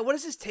 Yeah, what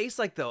does this taste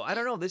like though? I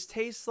don't know. This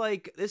tastes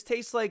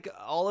like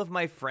all of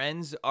my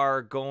friends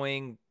are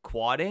going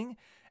quadding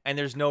and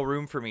there's no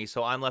room for me,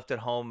 so I'm left at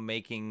home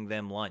making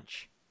them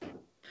lunch.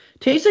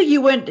 Tastes like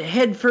you went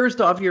head first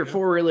off your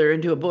four-wheeler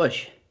into a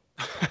bush.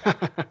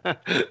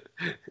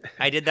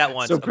 I did that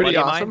once. So A pretty buddy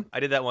of awesome. mine. I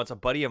did that once. A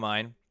buddy of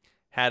mine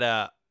had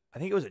I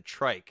think it was a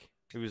trike.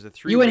 It was a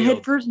 3 You went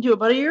head first into a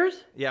buddy of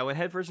yours? Yeah, I went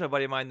head first into a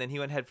buddy of mine, then he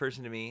went head first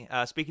into me.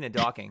 Speaking of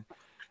docking.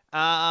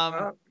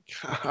 God.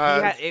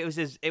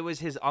 It was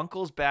his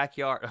uncle's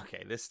backyard.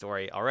 Okay, this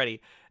story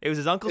already. It was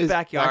his uncle's His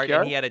backyard,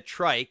 backyard? and he had a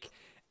trike.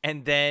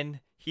 And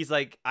then he's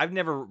like, "I've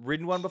never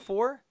ridden one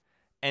before,"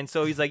 and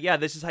so he's like, "Yeah,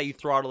 this is how you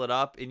throttle it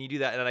up, and you do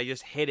that." And I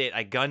just hit it,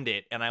 I gunned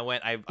it, and I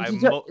went.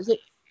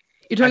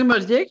 You're talking about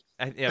his dick?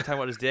 I'm talking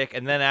about his dick.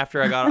 And then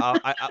after I got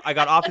off, I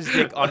got off his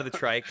dick onto the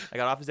trike. I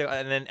got off his dick,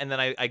 and then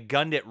I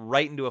gunned it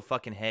right into a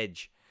fucking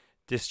hedge,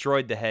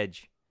 destroyed the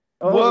hedge.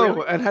 Oh, Whoa!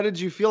 really? And how did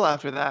you feel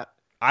after that?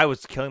 I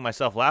was killing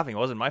myself laughing. It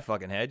wasn't my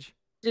fucking hedge.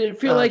 Did it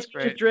feel Oh, like that's you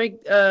great. just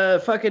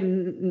drank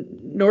fucking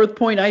North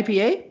Point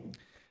IPA?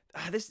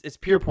 This is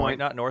Pure Pure Point, Point.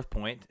 not North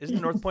Point. Isn't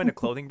North Point a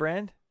clothing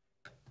brand?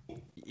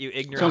 You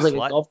ignorant Sounds like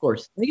slut. a golf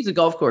course. I think it's a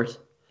golf course.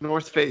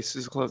 North Face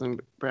is a clothing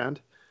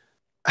brand.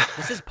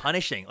 This is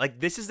punishing. Like,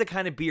 this is the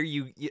kind of beer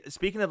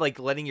speaking of like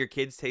letting your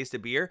kids taste a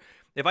beer,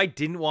 if I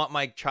didn't want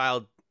my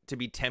child to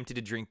be tempted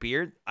to drink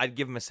beer, I'd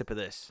give him a sip of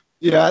this.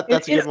 Yeah,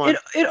 that's a good one.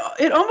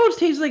 It almost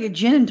tastes like a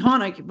gin and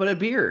tonic, but a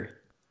beer.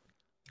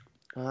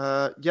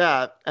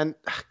 Yeah, and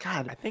I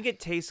God, think it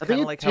tastes I think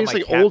kind of it like how tastes my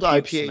like cat old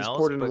puke IPAs smells,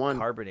 poured in but one.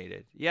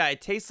 carbonated. Yeah,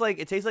 it tastes like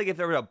if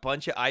there were a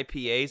bunch of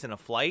IPAs in a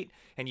flight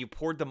and you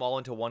poured them all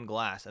into one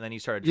glass and then you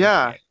started drinking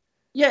Yeah. it.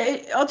 Yeah,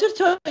 I'll just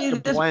tell you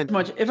The this blend.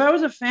 much. If I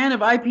was a fan of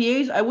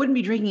IPAs, I wouldn't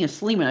be drinking a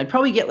Sleeman. I'd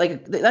probably get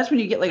that's when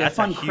you get like That's a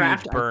fun a huge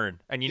craft. burn.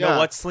 And you know Yeah.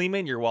 what,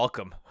 Sleeman? You're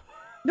welcome.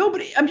 No,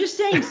 but I'm just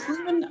saying,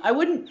 Sleeman, I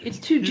wouldn't. It's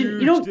too. You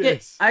Huge don't get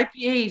diss.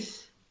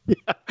 IPAs.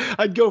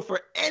 I'd go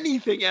for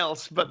anything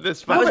else but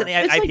this. If I was an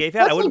It's like- IPA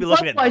fan, I that's wouldn't be like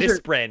looking at this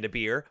Budweiser. brand of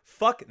beer.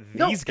 Fuck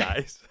No. these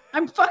guys.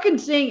 I'm fucking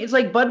saying it's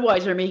like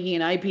Budweiser making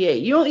an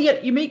IPA. You only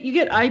get you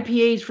get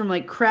IPAs from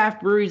like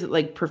craft breweries that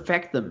like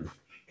perfect them.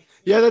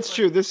 Yeah, that's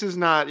true. This is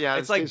not. Yeah,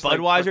 It's this like tastes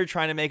Budweiser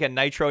trying to make a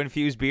nitro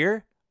infused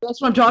beer. That's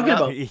what I'm talking Yeah.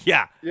 about.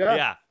 Yeah. Yeah.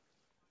 Yeah.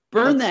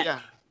 Burn That's- that. Yeah.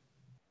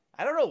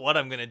 I don't know what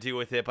I'm gonna do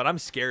with it, but I'm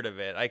scared of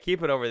it. I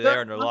keep it over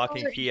there under lock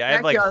and Budweiser key. I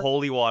have like backyard.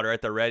 holy water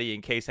at the ready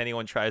in case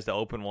anyone tries to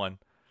open one.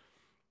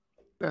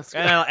 That's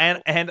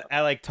And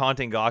I like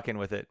taunting Gawkin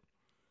with it.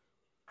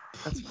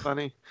 that's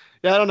funny.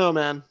 Yeah, I don't know,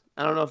 man.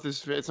 I don't know if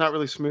it's not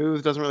really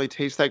smooth. Doesn't really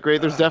taste that great.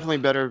 There's definitely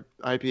better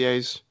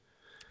IPAs.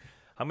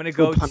 I'm gonna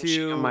Feel go punchy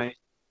to on my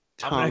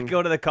I'm gonna tongue.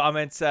 go to the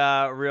comments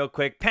real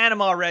quick.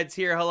 Panama Reds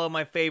here. Hello,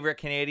 my favorite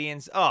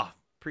Canadians. Oh,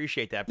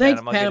 appreciate that, Thanks,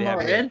 Panama. Good to Panama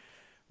have you here. Red.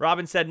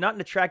 Robin said, not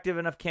an attractive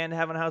enough can to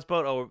have on a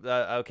houseboat. Oh,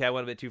 okay, I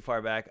went a bit too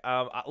far back.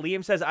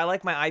 Liam says, I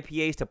like my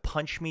IPAs to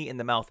punch me in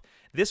the mouth.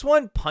 This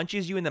one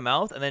punches you in the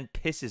mouth and then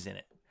pisses in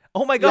it.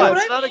 Oh my Yeah, God.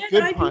 it's I've not a had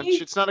good IPAs. punch.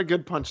 It's not a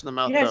good punch in the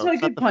mouth. Yeah, it's though. not a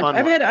good the punch. fun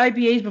I've one. had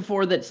IPAs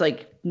before that's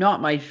like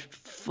not my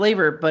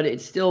flavor, but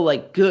it's still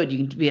like good.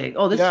 You can be like,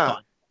 oh, this Yeah. is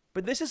fun.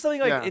 But this is something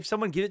like, Yeah. if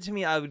someone give it to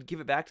me, I would give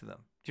it back to them.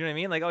 Do you know what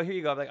I mean? Like, oh, here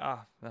you go. I'm like, oh,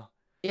 no.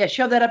 Yeah,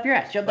 shove that up your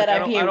ass. Shove Like, that I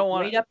don't IPA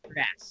wanna- right up your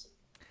ass.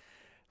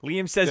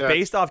 Liam says, Yeah.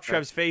 based off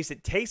Trev's face,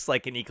 it tastes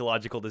like an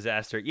ecological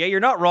disaster. Yeah, you're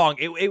not wrong.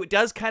 It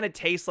does kind of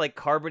taste like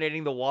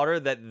carbonating the water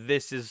that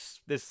this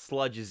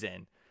sludge is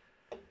in.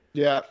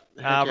 Yeah.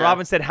 Heck yeah.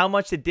 Robin said, how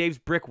much did Dave's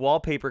brick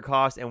wallpaper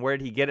cost and where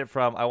did he get it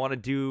from? I want to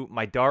do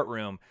my dart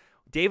room.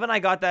 Dave and I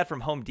got that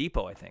from Home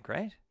Depot, I think,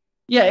 right?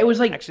 Yeah, it was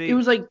like Actually-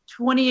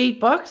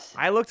 $28.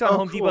 I looked on Oh,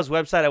 Home cool. Depot's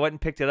website. I went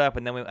and picked it up,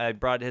 and then I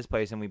brought it to his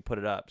place and we put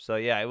it up. So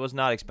yeah, it was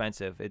not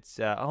expensive. It's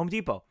Home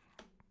Depot.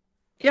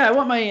 Yeah, I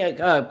want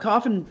my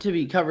coffin to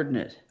be covered in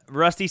it.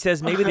 Rusty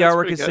says, maybe the That's artwork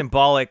pretty is good.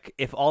 symbolic.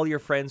 If all your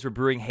friends were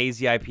brewing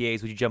hazy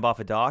IPAs, would you jump off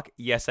a dock?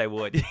 Yes, I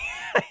would.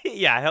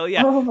 Yeah, hell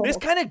yeah. Oh. This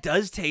kind of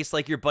does taste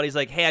like your buddy's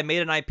like, hey, I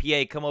made an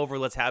IPA. Come over,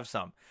 let's have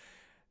some.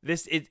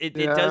 It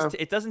does.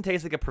 It doesn't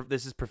taste like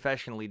this is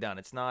professionally done.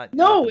 It's not.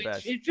 No, not the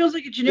best. it feels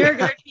like a generic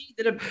IPA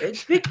that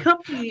a big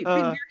company, big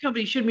Uh. beer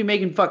company shouldn't be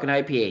making fucking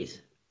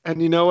IPAs.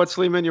 And you know what,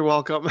 Sleeman? You're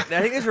welcome. I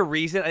think there's a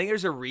reason. I think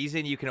there's a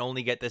reason you can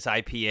only get this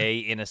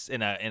IPA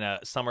in a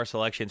summer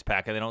selections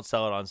pack, and they don't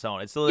sell it on its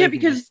own. It's literally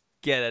because just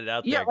get it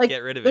out there, like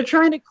get rid of they're it.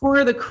 trying to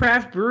corner the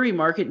craft brewery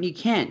market, and you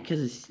can't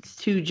because it's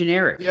too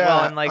generic. Yeah.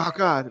 Well, and like, oh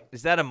God.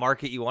 is that a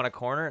market you want to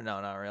corner?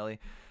 No, not really.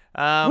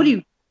 What do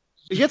you?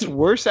 It gets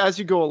worse as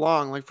you go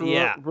along. Like for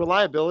Yeah.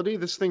 reliability,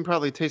 this thing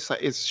probably tastes like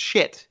it's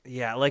shit.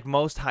 Yeah, like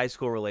most high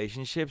school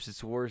relationships,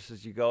 it's worse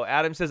as you go.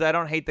 Adam says, "I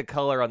don't hate the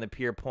color on the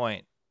Pier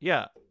Point."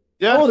 Yeah.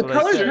 Yeah. Oh, the That's what I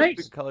color's said.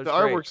 nice. The color's The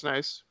great. artwork's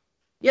nice.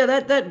 Yeah,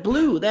 that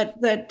blue,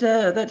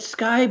 that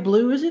sky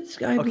blue, is it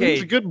sky blue? Okay.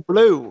 It's a good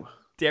blue.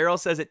 Daryl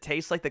says it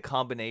tastes like the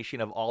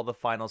combination of all the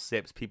final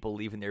sips people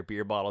leave in their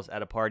beer bottles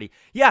at a party.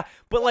 Yeah,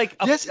 but like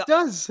Yes, it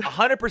does.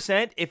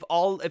 100%.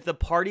 If the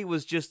party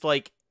was just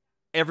like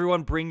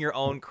everyone bring your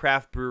own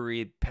craft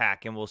brewery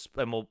pack and we'll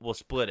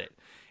split it,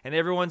 and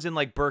everyone's in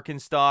like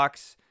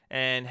Birkenstocks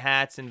and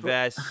hats and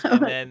vests,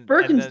 and then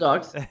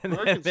Birkenstocks. and then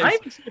I there's-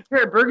 haven't seen a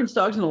pair of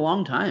Birkenstocks in a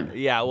long time.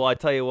 yeah, well, I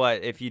tell you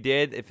what, if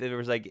there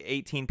was like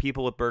 18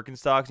 people with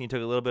Birkenstocks and you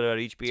took a little bit out of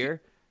each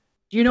beer,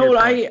 Do you know Pier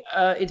what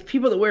Point. it's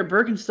people that wear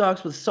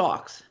Birkenstocks with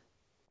socks.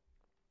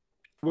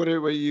 What you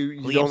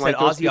Liam don't said like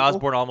those Ozzy people?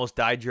 Osbourne almost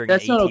died during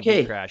That's an not ATV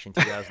okay. crash in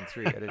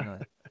 2003. I didn't know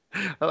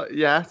that.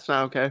 Yeah, it's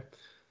not okay.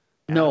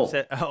 No.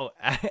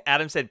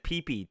 Adam said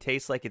pee-pee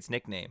tastes like its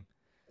nickname.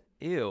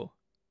 Ew.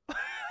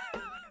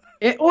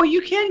 Or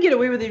you can get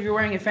away with it if you're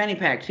wearing a fanny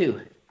pack too.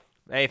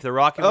 Hey, if the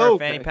Rock can wear a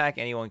fanny Okay. pack,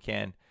 anyone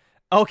can.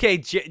 Okay,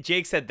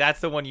 Jake said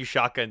that's the one you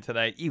shotgun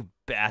tonight. You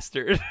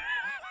bastard.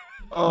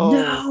 Oh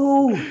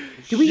No.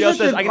 Did we Gio used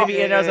says, to- I'm going to be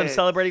in as I'm Okay.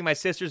 celebrating my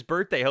sister's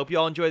birthday. Hope you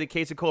all enjoy the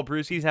case of cold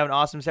brewskis. Have an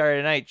awesome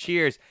Saturday night.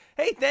 Cheers.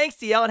 Hey, thanks,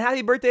 DL, and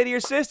happy birthday to your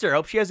sister.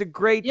 Hope she has a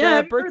great Yeah,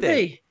 happy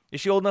birthday.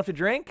 Is she old enough to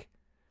drink?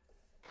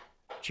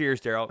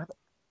 Cheers, Daryl.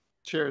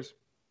 Cheers.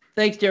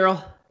 Thanks,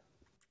 Daryl.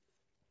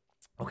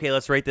 Okay,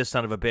 let's rate this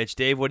son of a bitch.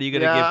 Dave, what are you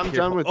going to Yeah, give? I'm Pure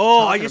done Po- with Oh,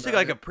 I talking just took about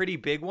like it. a pretty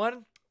big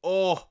one.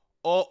 Oh.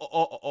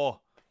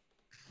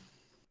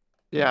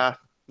 Yeah,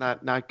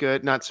 not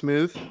good, not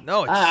smooth.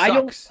 No, it I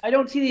sucks.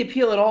 don't see the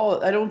appeal at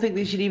all. I don't think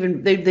they should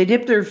even. They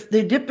dip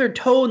their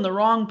toe in the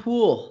wrong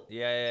pool.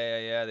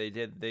 Yeah. They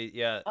did.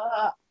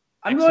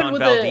 I'm Exxon going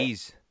with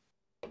Valdez.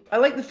 I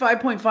like the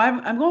 5.5.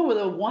 I'm going with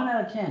a 1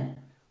 out of 10.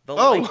 The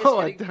Oh, light is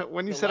whoa, hitting-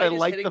 when you the said I light is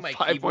like hitting the my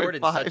keyboard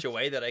in 5.5. such a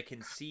way that I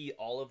can see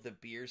all of the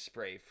beer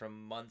spray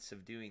from months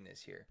of doing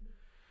this here.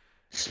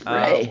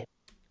 Spray.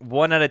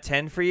 1 out of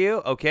 10 for you.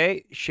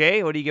 Okay,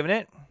 Shay, what are you giving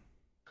it?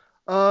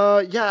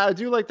 Yeah, I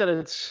do like that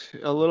it's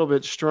a little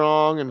bit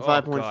strong and Oh,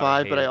 God, 5.5,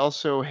 I but hate I it.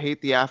 also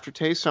hate the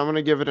aftertaste, so I'm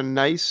gonna give it a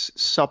nice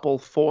supple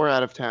 4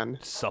 out of 10.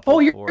 Supple. Oh,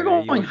 you're four.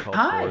 going You would call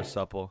high. 4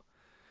 supple.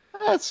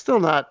 That's still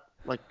not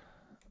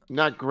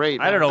great.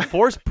 I don't man. know.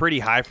 4's pretty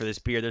high for this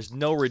beer. There's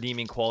no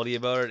redeeming quality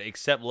about it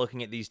except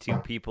looking at these two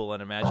people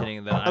and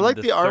imagining that I'm like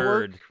the the artwork.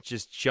 third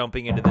just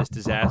jumping into this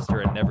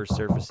disaster and never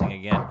surfacing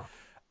again.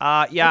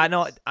 No,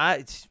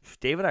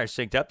 Dave and I are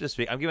synced up this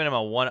week. I'm giving him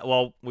a 1.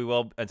 Well, we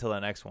will until the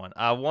next one.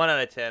 1 out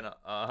of 10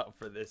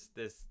 for this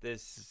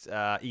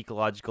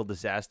ecological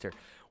disaster.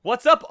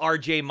 What's up,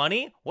 RJ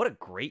Money? What a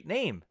great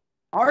name.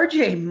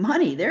 RJ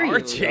Money. There you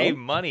RJ go.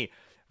 Money.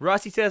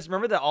 Rossi says,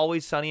 remember the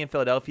Always Sunny in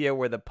Philadelphia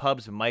where the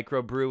pub's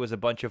microbrew was a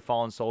bunch of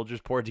fallen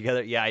soldiers poured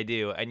together? Yeah, I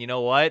do. And you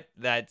know what?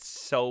 That's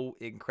so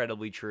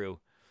incredibly true.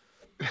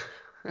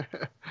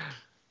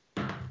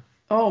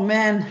 Oh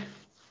man.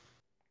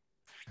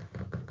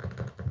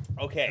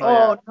 Okay.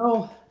 Oh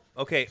no.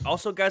 Okay.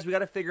 Also, guys, we got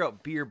to figure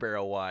out beer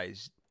barrel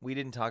wise. We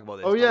didn't talk about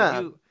this. Oh,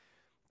 yeah.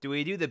 Do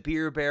we do the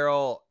beer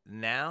barrel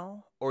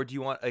now, or do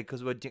you want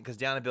because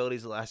downability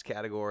is the last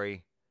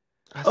category?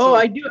 That's Oh, so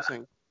I do.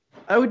 confusing.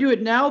 I would do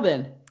it now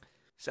then.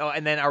 So,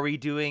 and then are we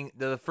doing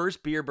the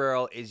first beer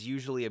barrel is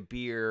usually a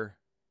beer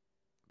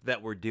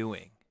that we're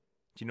doing.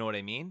 Do you know what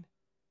I mean?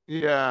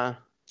 Yeah.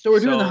 So we're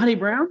doing the So- honey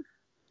brown?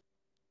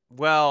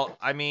 Well,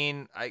 I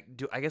mean, I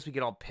guess we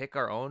can all pick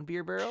our own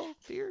beer barrel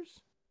beers.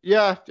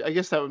 Yeah, I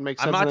guess that would make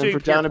sense. I'm not And then doing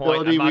for Pure Point.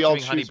 downability, I'm not we all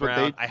doing Honey choose what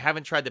Brown. they. I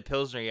haven't tried the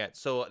Pilsner yet,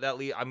 so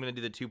I'm going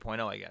to do the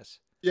 2.0, I guess.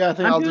 Yeah, I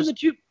think I'm I'll doing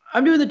just. the 2.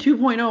 I'm doing the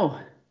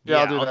 2.0. Yeah,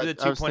 I'll do I'll that. do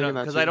the I was thinking 2.0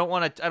 that because too. I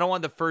don't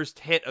want the first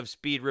hit of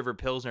Speed River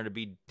Pilsner to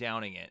be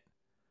downing it.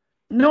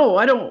 No,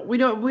 I don't.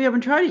 We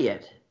haven't tried it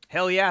yet.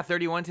 Hell yeah,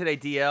 31 today,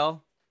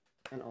 DL.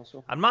 And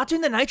also. I'm not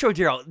doing the Nitro,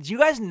 Daryl. Do you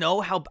guys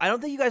know how? I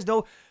don't think you guys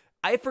know.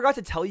 I forgot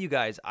to tell you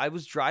guys. I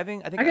was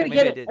driving. I think I gotta maybe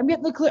get I it. did. I'm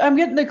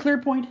getting the clear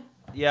point.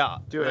 Yeah,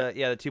 Do it.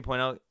 Yeah, the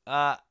 2.0.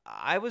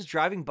 I was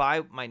driving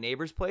by my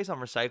neighbor's place on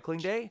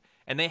recycling day,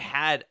 and they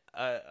had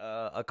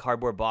a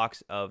cardboard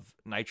box of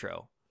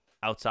Nitro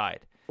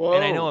outside,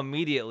 and I know Whoa.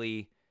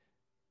 immediately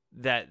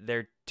that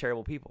they're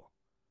terrible people.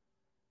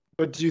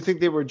 But do you think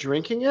they were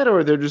drinking it,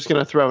 or they're just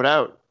gonna throw it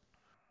out?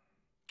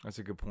 That's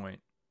a good point.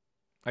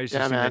 I just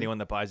Yeah, assume man. anyone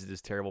that buys it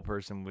is terrible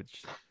person,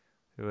 which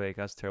like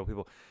us terrible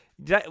people.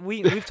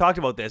 We've talked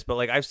about this, but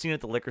like I've seen it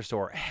at the liquor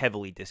store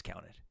heavily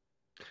discounted.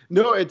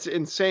 No, it's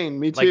insane.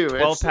 Me Like too.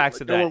 12 It's, packs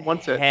like, of no that one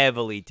wants it.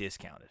 heavily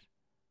discounted.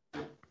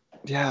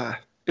 Yeah.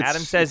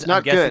 Adam says, it's not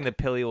I'm guessing good. the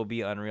Pilly will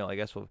be unreal. I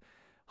guess we'll.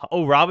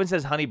 Oh, Robin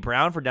says honey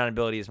brown for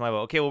downability is my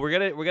vote. Okay, well we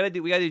gotta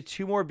do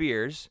 2 more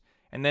beers,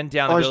 and then I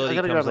downability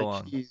gotta comes grab my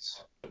along.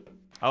 keys.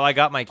 Oh, I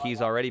got my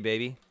keys already,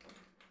 baby.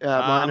 Yeah,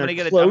 mine I'm are gonna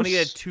get close. I'm gonna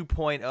get a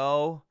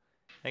 2.0.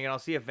 Hang on, I'll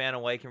see if Vanna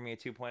White can bring me a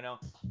 2.0.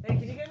 Hey,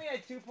 can you get me a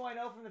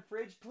 2.0 from the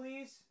fridge,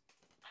 please?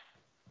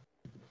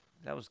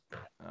 That was,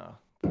 oh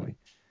boy.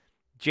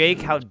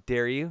 Jake, how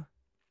dare you?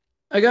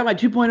 I got my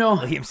 2.0.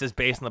 Liam says,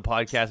 based on the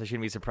podcast, I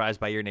shouldn't be surprised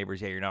by your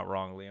neighbors. Yeah, you're not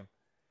wrong, Liam.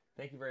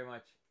 Thank you very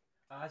much.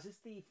 Is this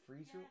the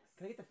freezer? Yes.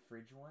 Can I get the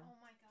fridge one? Oh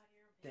my god,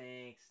 you're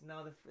Thanks.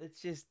 No,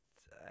 it's just,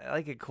 I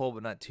like it cold,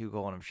 but not too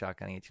cold when I'm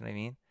shotgunning it. You know what I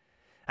mean?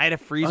 I had a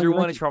freezer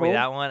one. It's probably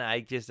that one.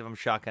 If I'm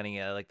shotgunning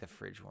it, I like the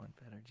fridge one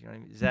better. Do you know what I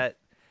mean?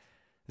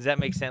 Does that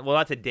make sense? Well,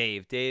 not to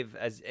Dave. Dave,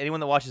 as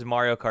anyone that watches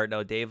Mario Kart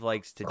knows, Dave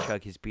likes to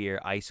chug his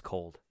beer ice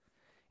cold.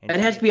 And it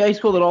has to be ice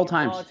cold at all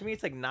times. To me,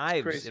 it's like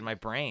knives in my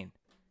brain.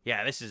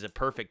 Yeah, this is a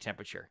perfect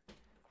temperature.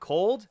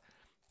 Cold,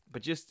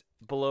 but just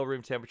below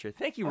room temperature.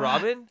 Thank you,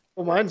 Robin.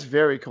 Well, mine's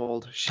very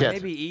cold. Shit.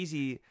 Maybe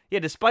easy. Yeah,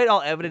 despite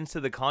all evidence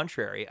to the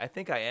contrary, I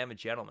think I am a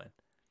gentleman.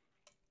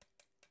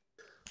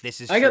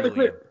 This is I got the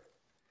clear. Liam.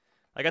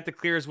 I got the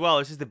clear as well.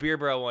 This is the beer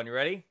barrel one. You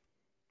ready?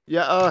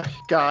 Yeah,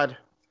 God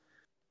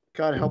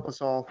help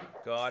us all.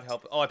 God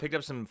help. Oh, I picked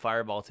up some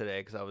Fireball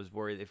today because I was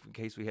worried in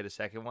case we hit a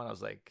second one. I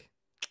was like,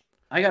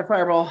 I got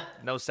Fireball.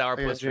 no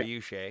sourpuss for you,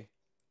 Shay.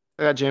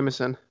 I got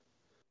Jameson.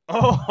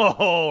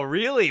 Oh,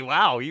 really?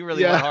 Wow, you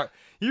really went hard.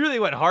 You really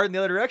went hard in the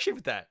other direction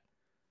with that.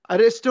 I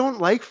just don't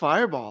like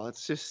Fireball.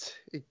 It's just,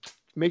 it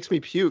makes me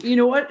puke. You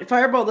know what?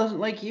 Fireball doesn't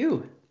like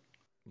you.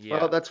 Yeah.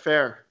 Well, that's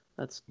fair.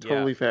 That's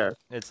totally fair.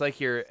 It's like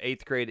your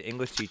 8th grade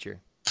English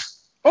teacher.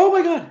 Oh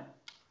my god.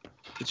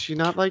 Did she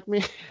not like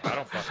me? I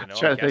don't fucking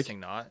know. I'm guessing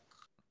not.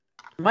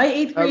 My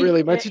 8th grade. Not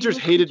really. My teachers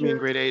English hated teacher, me in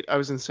grade 8. I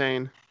was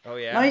insane. Oh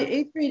yeah. My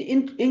 8th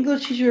grade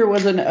English teacher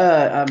was a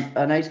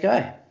nice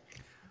guy.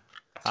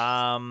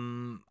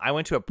 I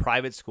went to a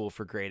private school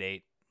for grade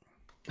 8.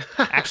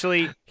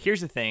 Actually,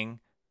 here's the thing.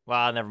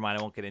 Well, never mind.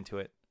 I won't get into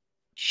it.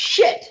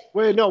 Shit.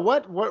 Wait, no.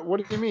 What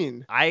do you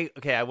mean? I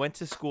went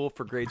to school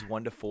for grades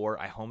 1 to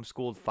 4. I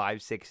homeschooled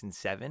 5, 6, and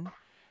 7.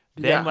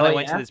 Then when I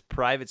went to this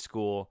private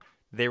school,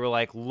 they were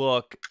like,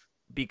 look,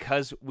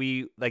 because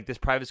this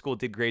private school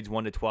did grades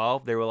 1 to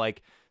 12, they were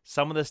like,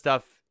 some of the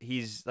stuff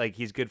he's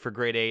good for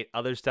grade 8,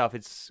 other stuff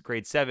it's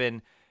grade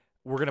 7.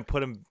 We're gonna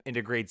put him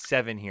into grade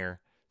 7 here.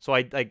 So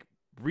I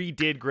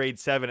redid grade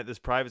 7 at this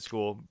private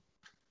school.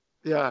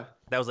 Yeah.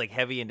 That was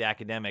heavy into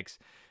academics.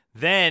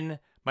 Then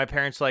my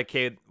parents were like,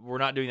 hey, we're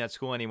not doing that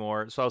school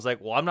anymore. So I was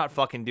like, well, I'm not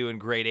fucking doing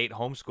grade 8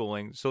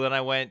 homeschooling. So then I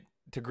went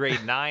to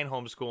grade 9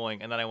 homeschooling,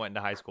 and then I went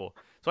into high school.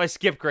 So I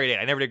skipped grade 8.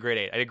 I never did grade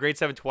 8. I did grade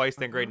 7 twice,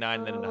 then grade 9,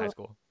 and then into high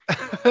school.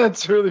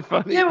 That's really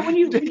funny. Yeah, but when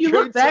you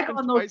look back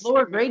on those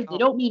lower grades, they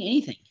don't mean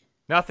anything.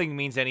 Nothing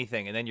means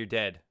anything, and then you're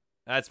dead.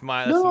 But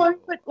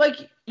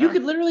you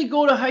could literally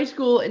go to high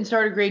school and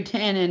start at grade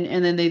 10,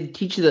 and then they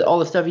teach you all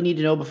the stuff you need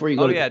to know before you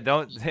go.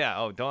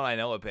 Don't I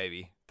know it,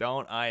 baby?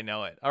 Don't I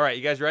know it? All right,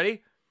 you guys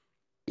ready?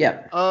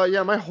 Yeah.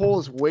 Yeah, my hole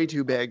is way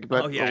too big.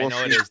 But I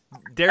know it is.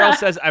 Daryl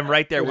says I'm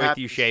right there with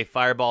you, Shay.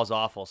 Fireball's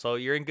awful, so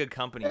you're in good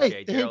company,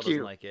 Shay. Daryl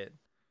doesn't like it.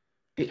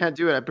 I can't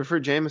do it. I prefer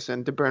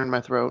Jameson to burn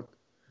my throat.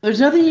 There's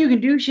nothing you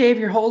can do, Shay, if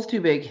your hole's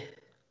too big.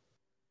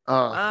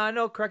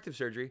 No corrective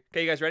surgery.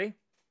 Okay, you guys ready?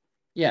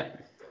 Yeah.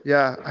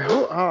 Yeah. I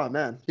hope. Oh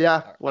man.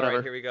 Yeah. Whatever. All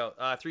right, here we go.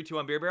 3, 2,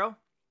 1, beer barrel.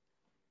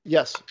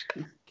 Yes.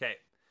 Okay.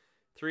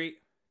 3,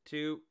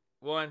 2,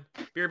 1,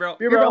 beer barrel.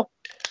 Beer barrel.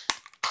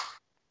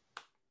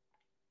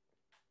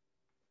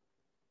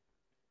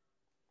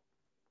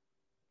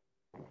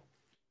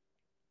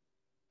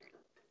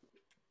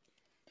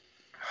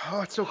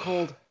 Oh, it's so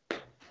cold.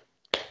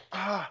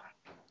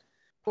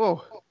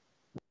 Whoa.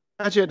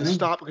 I actually had to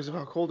stop because of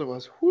how cold it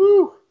was.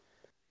 Woo.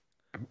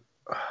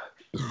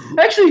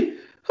 Actually,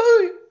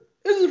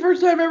 this is the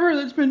first time ever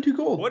that's been too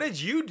cold. What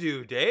did you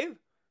do, Dave?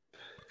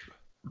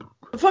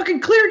 A fucking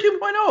clear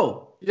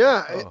 2.0.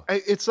 Yeah,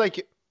 it's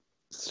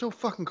so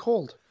fucking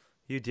cold.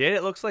 You did?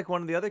 It looks like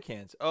one of the other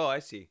cans. Oh, I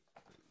see.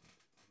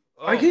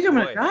 Oh, I think I'm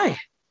gonna die.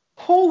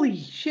 Holy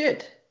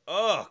shit.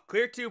 Oh,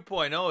 clear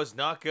 2.0 is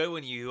not good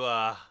when you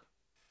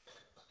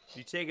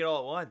take it all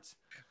at once.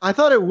 I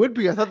thought it would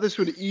be. I thought this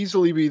would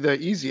easily be the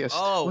easiest.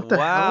 Oh, wow.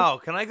 Hell?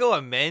 Can I go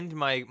amend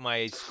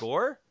my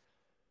score?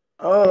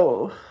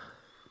 Oh.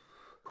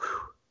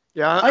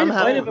 Yeah, I'm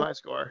happy with my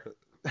score.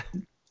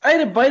 I had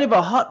a bite of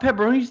a hot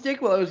pepperoni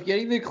stick while I was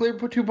getting the clear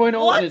 2.0.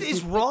 What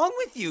is wrong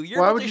with you? You're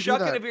about to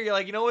shuck in a beer. You're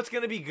like, you know what's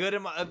going to be good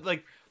in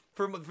my,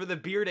 for the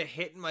beer to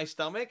hit in my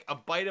stomach? A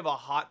bite of a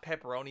hot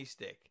pepperoni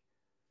stick.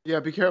 Yeah,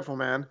 be careful,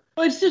 man.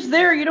 Well, it's just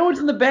there. You know what's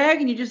in the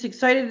bag, and you're just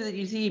excited that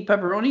you see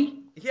pepperoni?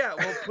 Yeah,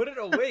 well, put it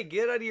away.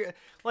 Get out of your...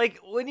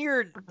 when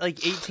you're,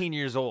 18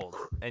 years old,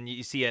 and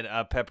you see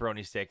a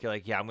pepperoni stick, you're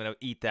like, yeah, I'm going to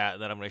eat that,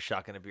 and then I'm going to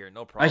shuck in a beer.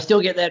 No problem. I still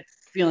get that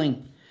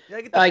feeling. Yeah,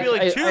 I get the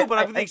feeling, too, but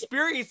I have the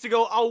experience to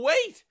go, I'll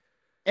wait.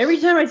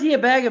 Every time I see a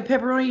bag of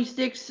pepperoni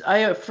sticks,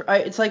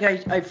 it's like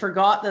I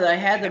forgot that I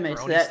had them.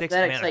 It's that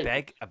man,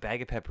 exciting. a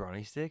bag of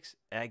pepperoni sticks?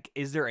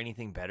 Is there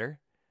anything better?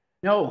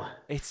 No.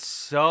 It's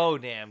so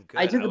damn good.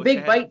 I took a wish I big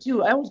had bite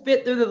too. I almost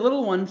bit. They're the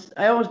little ones.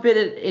 I almost bit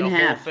it in the whole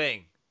half.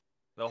 thing.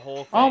 The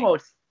whole thing.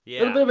 Almost. A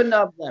little Yeah. bit of a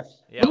nub left.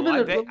 Yeah, well,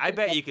 Little bit I of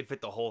bet you could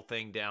fit the whole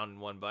thing down in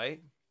one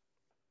bite.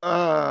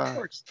 Of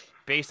course.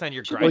 Based on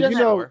your Should've Well, grinding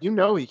done that. score. you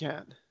know he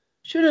can.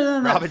 Should have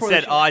done that Robin before the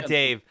said, show "Aw, started.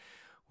 Dave,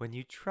 when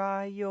you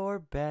try your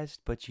best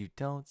but you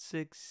don't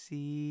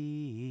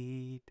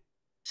succeed."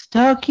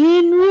 Stuck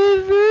in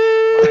river.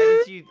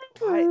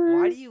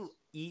 Why do you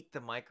eat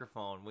the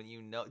microphone when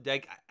you know?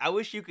 Like, I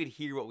wish you could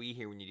hear what we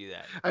hear when you do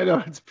that. I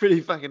know, it's pretty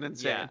fucking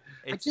insane. Yeah,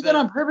 I it's did that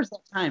on purpose that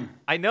time.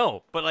 I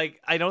know, but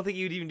like, I don't think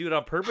you'd even do it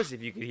on purpose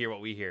if you could hear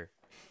what we hear.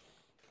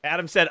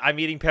 Adam said, "I'm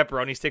eating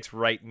pepperoni sticks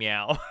right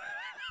meow."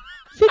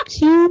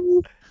 Fix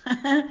you.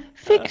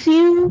 Fix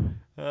you.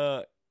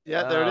 Yeah,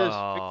 there it is.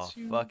 Oh, Fix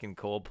you. fucking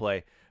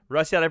Coldplay.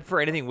 Russ said, "I prefer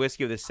anything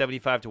whiskey with a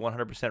 75 to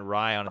 100%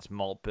 rye on its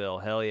malt bill."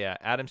 Hell yeah.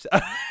 Adam said,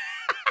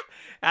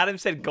 Adam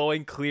said,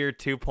 "Going Clear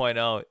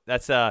 2.0."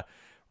 That's a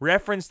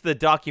reference to the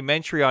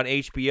documentary on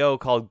HBO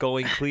called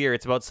Going Clear.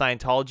 It's about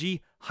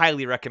Scientology.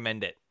 Highly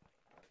recommend it.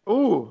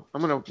 Ooh,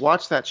 I'm gonna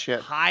watch that shit.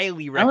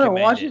 Highly I'm recommend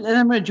gonna watch it. it, and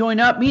I'm gonna join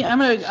up. I'm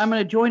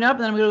gonna join up,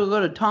 and then I'm gonna go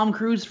to Tom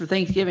Cruise for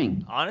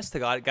Thanksgiving. Honest to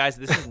God, guys,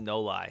 this is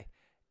no lie.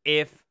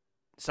 If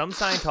some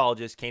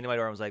Scientologist came to my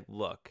door and was like,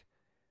 "Look,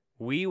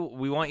 we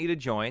want you to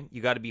join.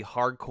 You got to be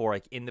hardcore,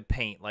 like in the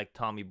paint, like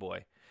Tommy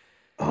Boy,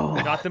 Oh,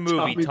 not the movie,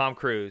 Tommy- Tom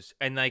Cruise,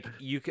 and like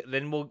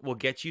then we'll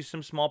get you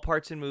some small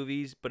parts in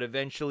movies, but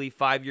eventually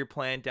 5-year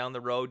plan down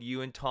the road,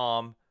 you and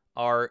Tom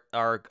are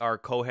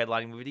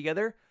co-headlining movie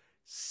together.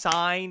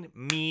 Sign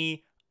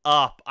me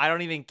up. I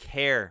don't even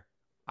care.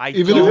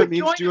 Even don't- if it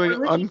means Join a doing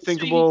religion so you can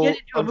unthinkable, get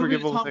into a movie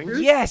with unforgivable Tom things.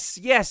 Cruise?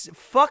 Yes.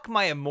 Fuck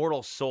my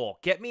immortal soul.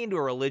 Get me into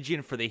a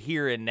religion for the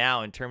here and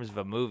now in terms of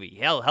a movie.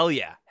 Hell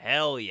yeah.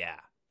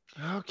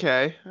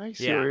 Okay, I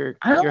see Yeah. where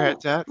I don't your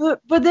head's at.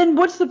 But then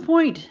what's the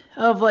point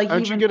of like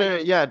Aren't even you gonna?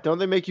 Yeah, don't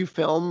they make you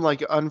film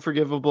like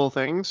unforgivable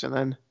things and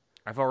then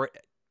I've already.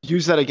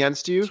 use that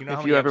against you Do you know how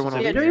if many you ever episodes want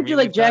of Yeah, to? don't you have to, Premium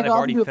like, we've done? jack I've off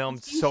already into a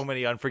filmed briefcase? so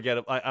many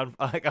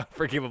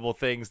unforgivable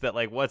things that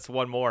like, what's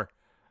one more?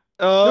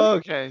 Oh,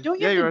 okay. Don't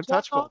you Yeah, have you're to jack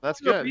untouchable. off That's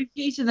into a good.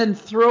 briefcase and then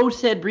throw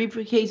said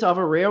briefcase off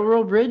a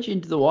railroad bridge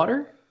into the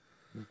water?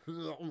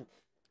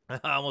 I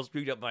almost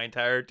puked up my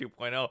entire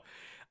 2.0.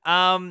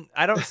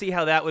 I don't see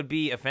how that would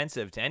be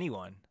offensive to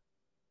anyone.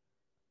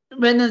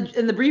 And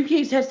the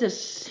briefcase has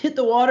to hit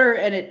the water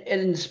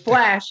and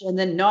splash and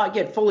then not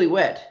get fully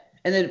wet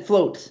and then it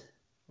floats.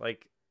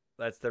 Like,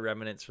 that's the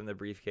remnants from the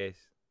briefcase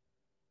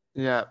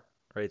Yeah,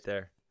 right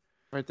there.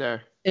 right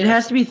there. It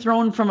has to be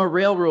thrown from a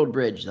railroad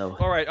bridge, though.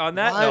 All right, on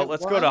that Why- note,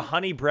 let's go to why?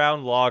 Honey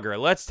Brown Lager.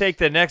 Let's take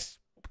the next.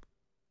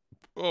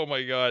 Oh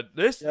my God,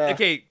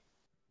 okay.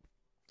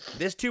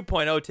 This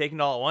 2.0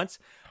 taken all at once.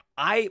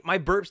 My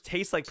burps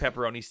taste like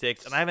pepperoni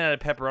sticks, and I haven't had a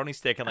pepperoni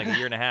stick in like a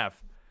year and a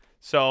half.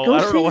 So Go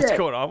I don't know see what's it.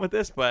 going on with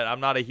this, but I'm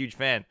not a huge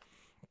fan.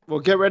 Well,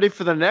 get ready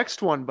for the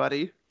next one,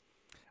 buddy.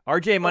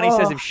 RJ Money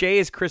says Oh. if Shay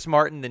is Chris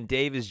Martin, then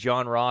Dave is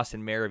John Ross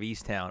in Mayor of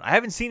Easttown. I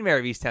haven't seen Mayor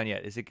of Easttown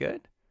yet. Is it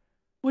good?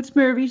 What's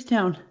Mayor of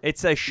Easttown?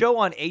 It's a show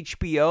on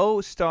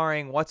HBO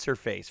starring what's her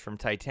face from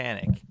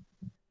Titanic,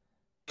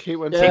 Kate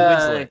Winslet. Kate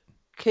Winslet.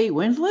 Kate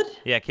Winslet?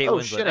 Yeah, Kate Oh,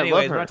 Winslet. shit, I love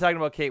Anyways, we're her. not talking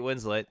about Kate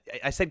Winslet.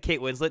 I said Kate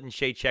Winslet, and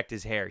Shay checked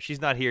his hair. She's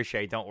not here,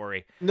 Shay. Don't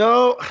worry.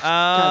 No.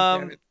 God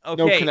damn it. No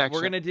Okay, connection.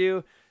 we're gonna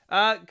do. Can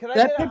I That get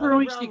a Honey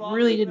pepperoni Brown stick Lager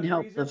really from didn't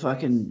help freezer, the please?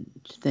 fucking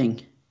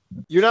thing.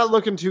 You're not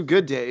looking too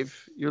good,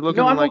 Dave. You're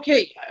looking No, I'm like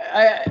okay.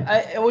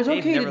 I was Dave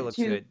okay never to, looks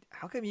to good.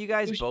 How come you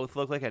guys There's- both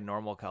look like a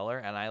normal color,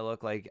 and I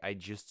look like I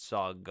just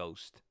saw a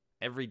ghost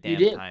every You damn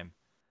did. time?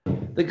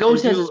 the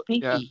ghost You has do- his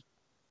pinky.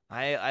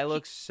 yeah. I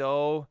look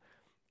so.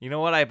 You know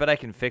what? I bet I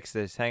can fix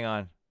this. Hang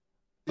on.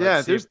 yeah.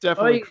 Let's see There's if-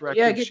 definitely Oh, corrective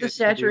yeah, get shit the you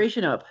can do.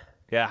 saturation up.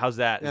 Yeah, how's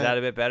that? Is Yeah. that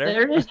a bit better?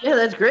 There it is. Yeah,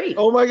 that's great.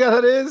 Oh my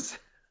God, it is.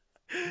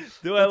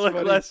 Do I That's look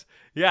funny. less?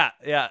 Yeah.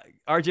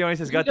 RJ always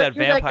has got You're that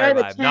you're that vampire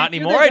guy that vibe. Not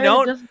tan- you're anymore. that I guy that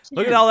don't. doesn't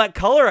Look at tan. all that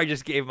color I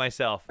just gave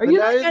myself. Are But you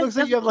now that it guy looks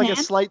that like you have like a doesn't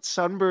tan? slight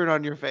sunburn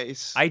on your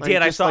face. I Like, did.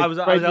 I just, saw. like, I was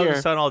right out in the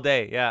here. sun all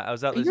day. Yeah, I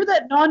was out. You're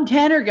that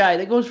non-tanner guy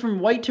that goes from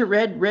white to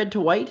red, red to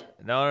white.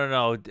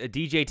 No. A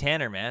DJ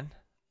Tanner, man.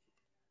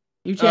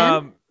 You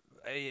tan?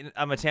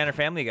 I'm a Tanner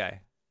family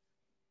guy.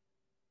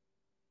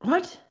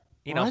 What?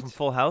 You know, What? from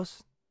Full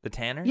House, the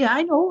Tanner. Yeah,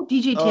 I know.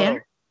 DJ Oh.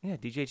 Tanner. Yeah,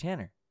 DJ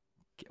Tanner.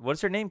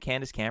 What's her name?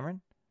 Candace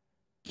Cameron.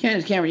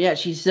 Candace Cameron. Yeah,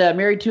 she's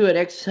married to an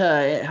ex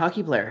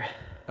hockey player.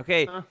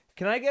 Okay. Huh.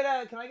 Can I get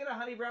a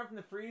honey brown from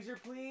the freezer,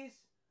 please?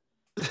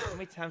 How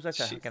many times do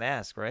I have to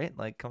ask, right?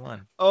 Like, come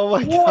on. Oh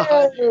my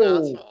God, you Whoa.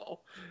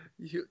 asshole.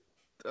 You,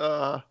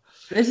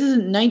 This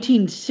isn't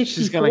 1964.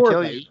 she's gonna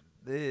kill buddy. you.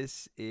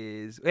 This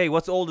is. Hey,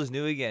 what's old is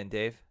new again,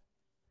 Dave?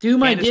 Do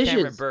my Candace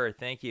Cameron dishes. Burr.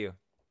 Thank you.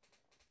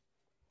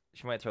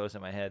 She might throw this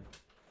in my head.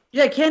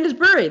 Yeah, Candace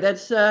Burry.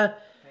 That's Thank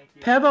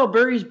you. Pavel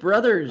Burry's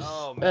brother's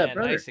Oh man,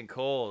 brother. nice and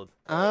cold.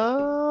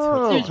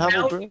 Oh, There's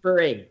Pavel Pavel Bur-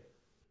 Burry.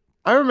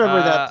 I remember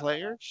Uh, that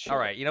player. Shit. All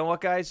right, you know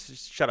what, guys?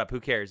 Just shut up. Who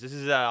cares? This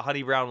is a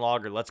honey brown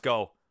lager. Let's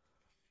go.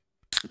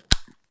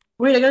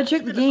 Wait, I gotta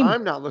check the game.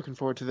 I'm not looking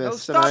forward to No,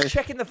 this. stop and I-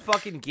 checking the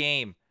fucking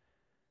game.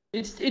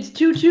 It's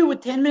 2-2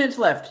 with 10 minutes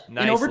left in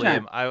Nice,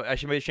 overtime. Liam. I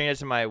should maybe change it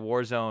to my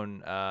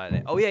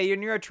Warzone. Oh yeah,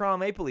 you're a Toronto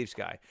Maple Leafs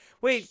guy.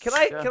 Wait, can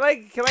I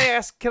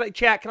ask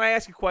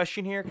a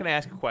question here? Can I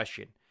ask a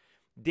question?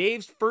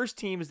 Dave's first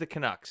team is the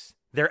Canucks.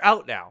 They're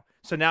out now,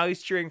 so now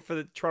he's cheering for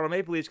the Toronto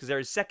Maple Leafs because they're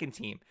his second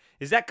team.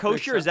 Is that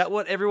kosher? Is that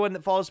what everyone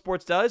that follows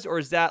sports does, or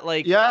is that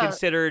like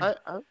considered?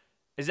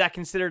 Is that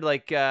considered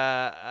like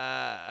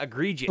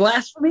egregious?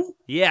 Blasphemy?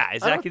 Yeah,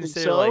 is that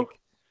considered like?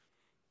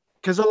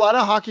 Because a lot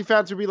of hockey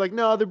fans would be like,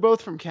 no, they're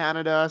both from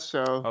Canada,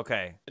 so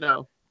okay.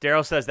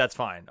 Daryl says that's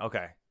fine.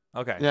 Okay.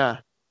 Yeah.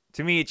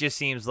 To me, it just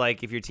seems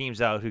like if your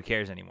team's out, who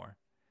cares anymore?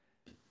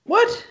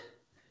 What?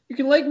 You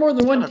can like more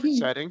than one team.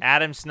 Exciting.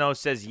 Adam Snow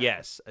says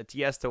yes.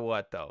 Yes to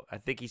what, though? I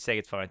think he's saying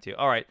it's fine, too.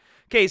 All right.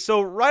 Okay,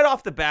 so right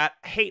off the bat,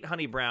 hate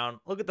Honey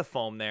Brown. Look at the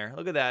foam there.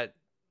 Look at that.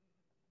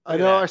 I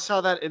know. I saw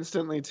that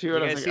instantly, too.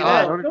 And I was like,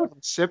 I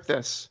don't sip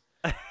this.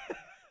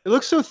 It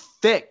looks so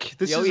thick.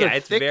 This is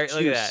it's thick very. juice.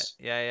 Look at that.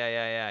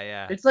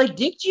 Yeah. It's like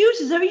dick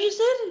juice. Is that what you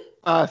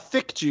said?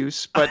 Thick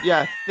juice, but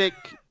yeah, thick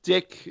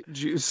dick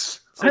juice.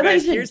 So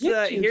guys, here's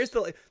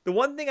the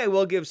one thing I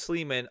will give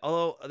Sleeman,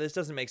 although this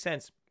doesn't make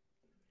sense.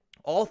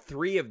 All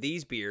three of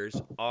these beers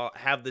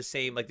have the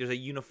same, like there's a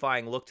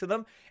unifying look to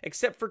them,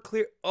 except for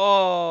Clear.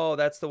 Oh,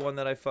 that's the one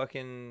that I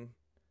fucking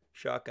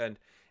shotgunned.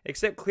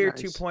 Except Clear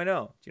 2.0. Do you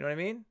know what I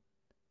mean?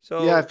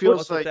 So yeah, it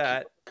feels like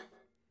that.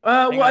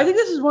 Well, I think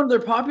this is one of their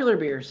popular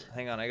beers.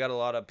 Hang on, I got a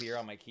lot of beer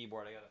on my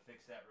keyboard. I gotta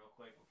fix that real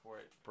quick before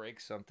it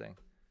breaks something.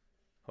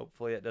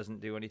 Hopefully it doesn't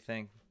do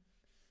anything.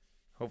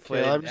 Hopefully,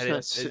 are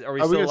we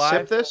still live?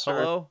 Sip this,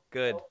 hello,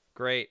 good,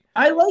 great.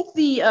 I like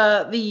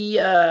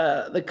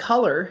the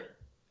color.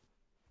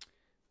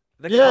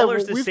 The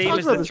color's the same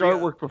as the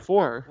artwork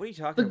before. What are you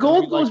talking about? The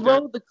gold goes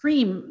well with the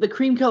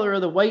cream color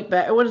of the white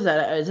back. What is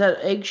that? Is that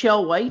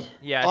eggshell white?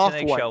 Yeah, it's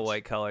an eggshell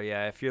white color.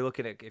 Yeah, if you're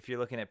looking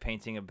at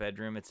painting a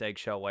bedroom, it's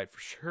eggshell white for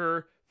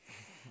sure.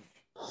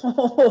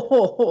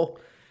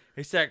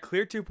 It's that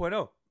Clear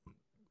 2.0.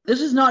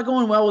 This is not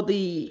going well with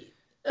the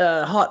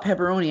hot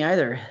pepperoni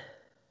either.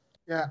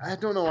 Yeah, I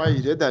don't know why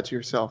you did that to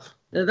yourself.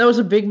 That was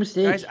a big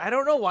mistake. Guys, I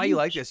don't know why you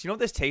like this. You know what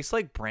this tastes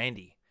like?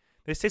 Brandy.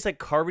 This tastes like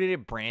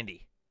carbonated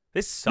brandy.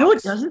 This sucks. No,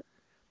 it doesn't.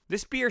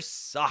 This beer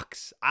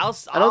sucks. I don't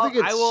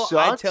think it sucks.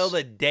 Until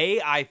the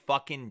day I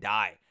fucking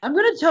die. I'm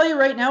gonna tell you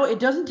right now, it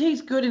doesn't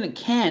taste good in a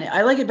can.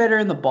 I like it better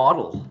in the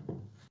bottle.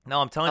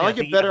 No, I'm telling you, I like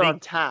it better on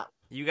tap.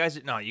 You guys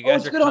are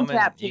coming.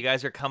 You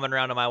guys are coming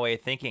around to my way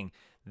of thinking.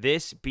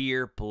 This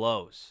beer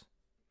blows.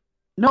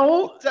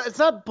 No, it's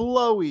not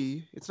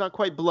blowy. It's not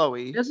quite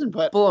blowy. It doesn't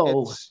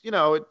blow.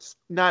 It's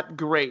not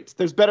great.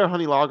 There's better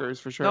honey lagers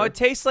for sure. No, it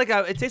tastes like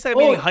I'm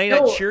eating Honey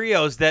Nut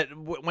Cheerios that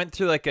went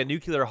through like a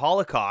nuclear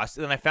holocaust,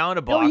 and then I found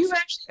a box,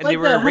 and they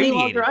were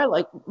irradiated. I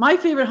like my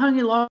favorite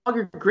honey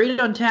lager,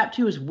 graded on tap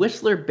too, is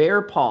Whistler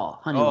Bear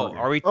Paw honey lager.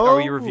 Are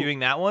we reviewing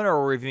that one, or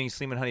are we reviewing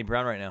Sleeman Honey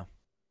Brown right now?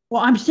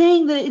 Well, I'm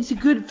saying that it's a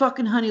good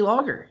fucking honey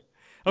lager.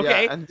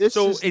 Okay, yeah,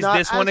 so is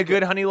this one a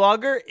good honey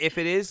lager? If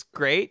it is,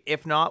 great.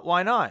 If not,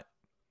 why not?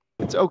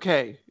 It's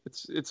okay.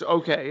 It's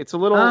okay. It's a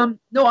little.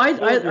 No,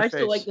 I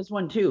still like this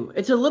one too.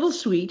 It's a little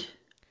sweet.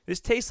 This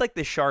tastes like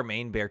the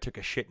Charmaine bear took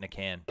a shit in a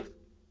can.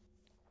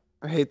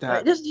 I hate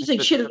that. It doesn't taste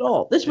like shit at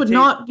all. This would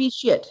not be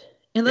shit.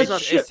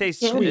 It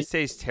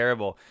tastes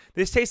terrible.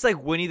 This tastes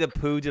like Winnie the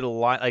Pooh did a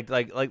line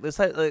like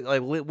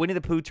Winnie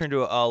the Pooh turned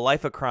to a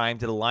life of crime,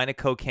 did a line of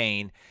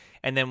cocaine,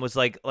 and then was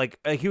like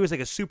he was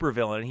like a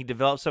supervillain, and he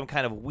developed some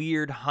kind of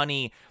weird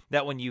honey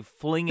that when you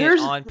fling it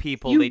on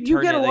people, they get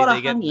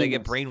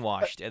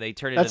brainwashed and they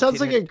turn it. That sounds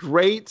like a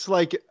great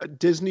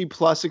Disney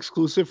Plus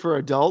exclusive for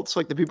adults,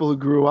 like the people who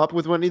grew up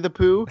with Winnie the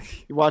Pooh.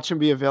 You watch him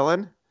be a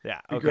villain. Yeah.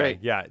 Okay. Great.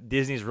 Yeah.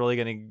 Disney's really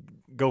gonna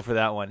go for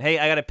that one. Hey,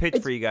 I got a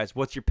pitch for you guys.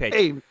 What's your pitch?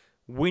 Hey,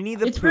 Winnie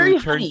the Pooh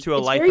turns to a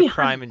life of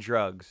crime and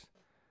drugs.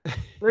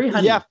 Very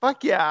honey. Yeah.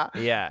 Fuck yeah.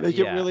 Yeah. Make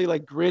it really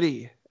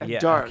gritty. And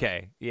dark.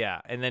 Okay.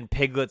 Yeah. And then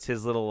Piglet's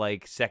his little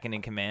second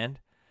in command.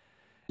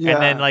 Yeah.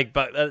 And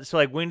then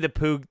so Winnie the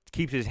Pooh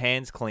keeps his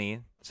hands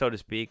clean, so to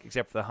speak,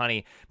 except for the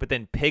honey. But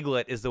then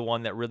Piglet is the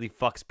one that really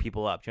fucks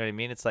people up. Do you know what I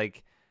mean? It's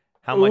like,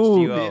 how much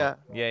do you owe?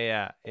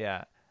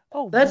 Yeah.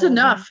 Oh, that's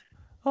enough.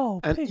 Oh,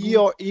 and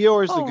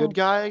Eeyore's the good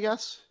guy, I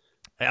guess.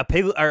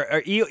 Piglet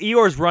or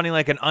Eeyore's running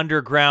like an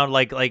underground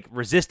like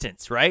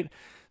resistance, right?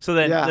 So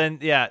then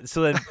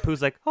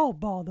Pooh's like, oh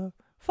bother,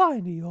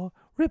 find Eeyore.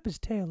 Rip his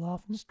tail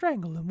off and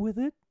strangle him with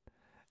it.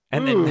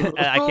 And then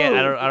I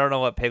don't know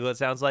what Piglet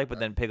sounds like, but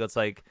then Piglet's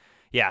like,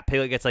 yeah,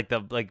 Piglet gets like the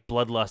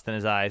bloodlust in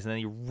his eyes, and then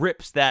he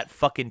rips that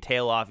fucking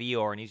tail off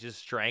Eeyore, and he's just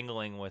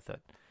strangling with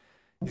it.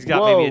 He's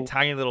got maybe a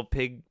tiny little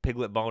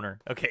piglet boner.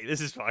 Okay,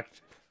 this is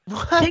fucked.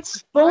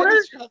 What? Boner?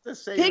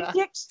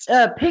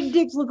 Pig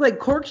dicks look like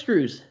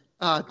corkscrews.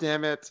 Ah,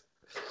 damn it.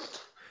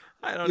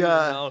 I don't even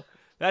know.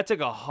 That took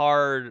a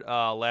hard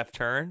left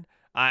turn.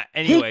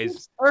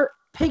 Anyways.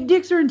 Pig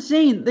dicks are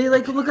insane. They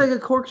look like a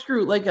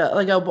corkscrew, like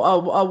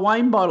a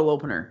wine bottle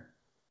opener.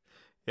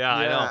 Yeah,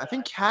 I know. I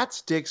think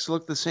cats' dicks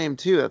look the same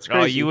too. That's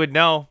crazy. Oh, you would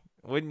know,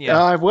 wouldn't you?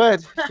 I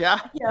would. Yeah.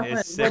 Yeah,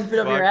 one fit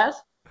up your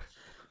ass.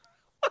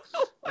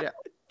 Yeah.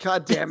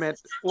 God damn it.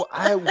 Well,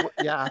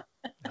 yeah.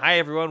 Hi,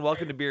 everyone.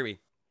 Welcome to Beer Me.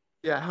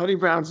 Yeah, Honey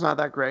Brown's not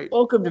that great.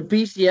 Welcome to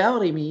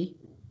bestiality, me.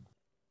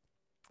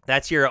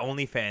 That's your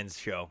OnlyFans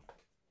show.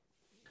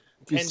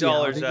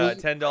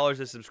 $10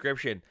 a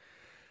subscription.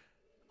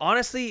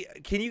 Honestly,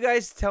 can you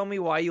guys tell me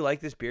why you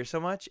like this beer so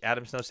much?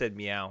 Adam Snow said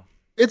meow.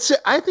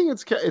 I think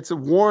it's a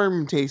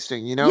warm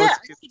tasting, you know? Yeah,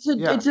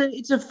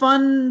 it's a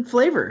fun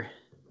flavor.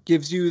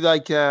 Gives you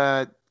like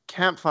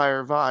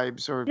campfire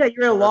vibes or yeah,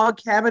 you're in a log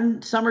cabin,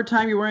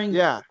 summertime, you're wearing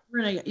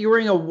you're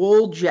wearing a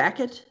wool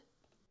jacket.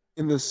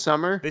 In the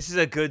summer? This is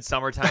a good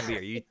summertime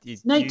beer.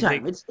 It's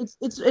nighttime. It's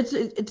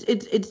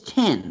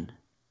 10.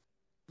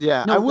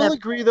 Yeah, I will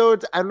agree though.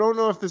 I don't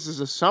know if this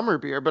is a summer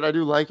beer, but I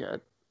do like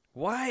it.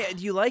 Why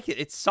do you like it?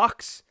 It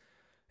sucks.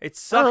 It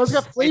sucks. No, it's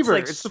got flavor.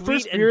 It's the sweet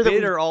first beer and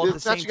bitter all at the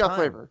same time. It's actually got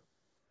flavor.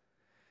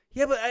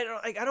 Yeah, but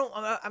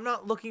I'm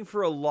not looking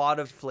for a lot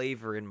of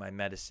flavor in my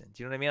medicine.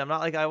 Do you know what I mean? I'm not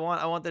like I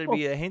want there to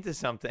be a hint of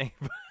something.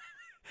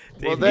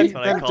 Well, then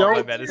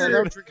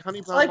don't drink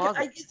Honey Brown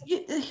lager.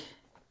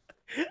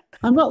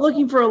 I'm not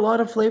looking for a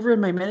lot of flavor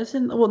in my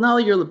medicine. Well, now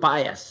you're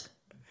biased.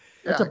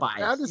 That's a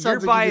bias. You're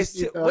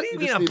biased. What do you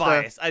mean I'm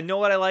biased? I know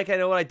what I like. I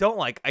know what I don't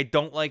like. I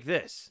don't like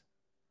this.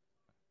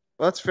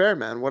 Well, that's fair,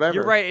 man. Whatever.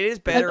 You're right. It is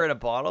better in a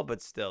bottle,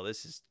 but still,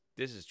 this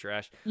is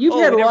trash. You've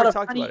had a lot of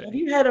honey. Have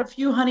you had a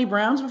few Honey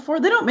Browns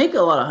before? They don't make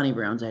a lot of Honey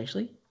Browns,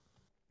 actually.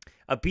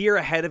 A beer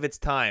ahead of its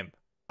time.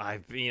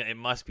 It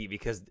must be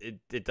because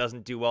it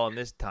doesn't do well in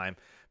this time.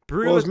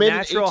 Brewed with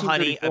natural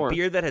honey, a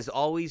beer that has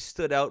always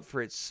stood out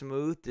for its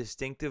smooth,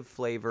 distinctive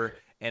flavor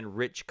and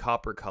rich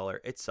copper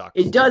color. It sucks.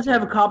 It does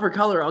have a copper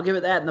color. I'll give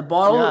it that. In the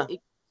bottle,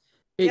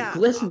 it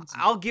glistens.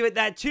 I'll give it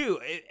that too.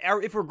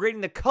 If we're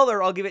grading the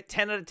color, I'll give it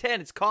 10 out of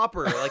 10. It's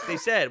copper, like they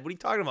said. What are you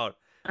talking about?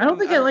 I don't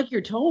think I like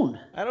your tone.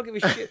 I don't give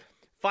a shit.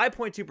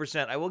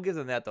 5.2%. I will give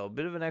them that though. A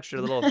bit of an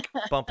extra little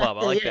bump up.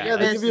 I like that. Yeah,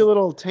 they give you a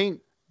little taint.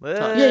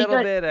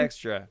 Little bit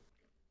extra.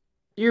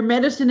 Your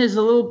medicine is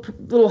a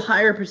little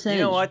higher percentage.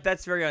 You know what?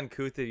 That's very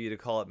uncouth of you to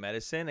call it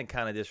medicine and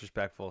kind of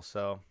disrespectful.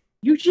 So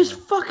you just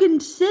fucking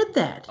said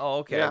that. Oh,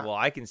 okay. Yeah. Well,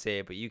 I can say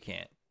it, but you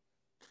can't.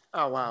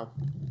 Oh, wow.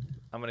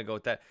 I'm gonna go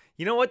with that.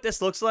 You know what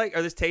this looks like,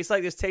 or this tastes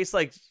like? This tastes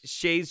like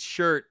Shay's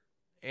shirt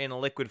in a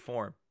liquid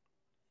form.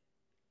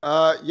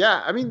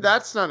 Yeah. I mean,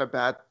 that's not a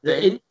bad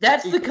thing.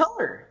 That's the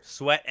color.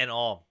 Sweat and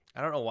all.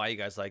 I don't know why you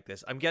guys like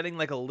this. I'm getting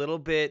like a little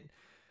bit.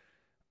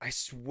 I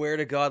swear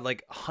to God,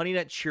 like Honey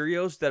Nut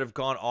Cheerios that have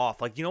gone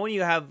off. Like, you know when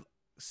you have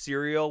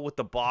cereal with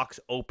the box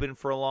open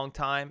for a long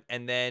time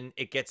and then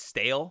it gets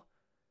stale?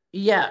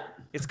 Yeah.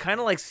 It's kind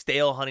of like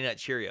stale Honey Nut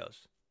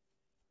Cheerios.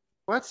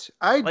 What?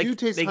 I do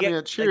taste Honey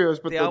Nut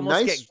Cheerios, but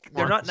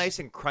they're not nice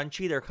and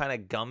crunchy. They're kind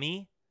of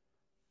gummy.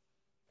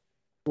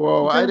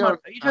 Whoa, I don't.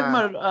 Are you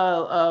talking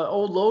about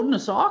old load in a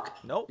sock?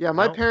 Nope. Yeah,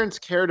 my parents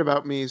cared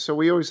about me, so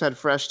we always had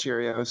fresh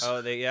Cheerios.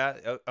 Oh,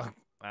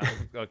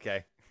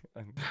 okay.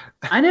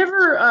 I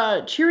never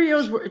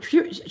Cheerios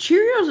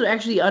are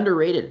actually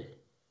underrated.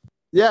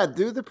 Yeah,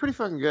 dude, they're pretty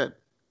fucking good.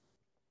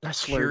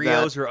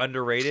 Cheerios are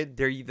underrated.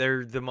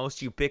 They're the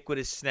most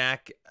ubiquitous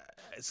snack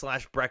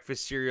 /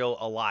 breakfast cereal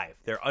alive.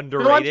 They're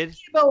underrated.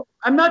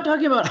 I'm not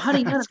talking about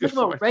Honey Nut. I'm talking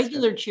about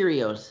regular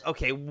Cheerios.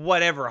 Okay,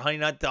 whatever. Honey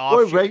Nut,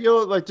 the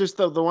regular, like just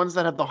the ones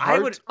that have the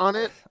heart on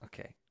it.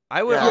 Okay.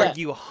 I would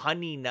argue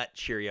Honey Nut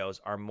Cheerios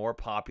are more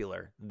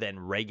popular than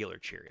regular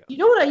Cheerios. You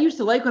know what I used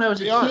to like when I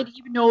was a kid,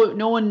 even though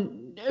no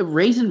one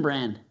Raisin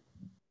Bran.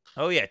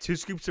 Oh yeah, 2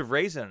 scoops of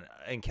raisin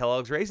in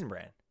Kellogg's Raisin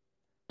Bran.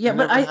 Yeah,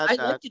 but I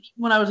liked it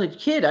when I was a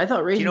kid. I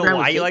thought Raisin Bran was You know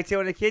why you liked it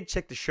when a kid?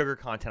 Check the sugar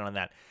content on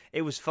that.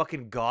 It was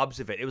fucking gobs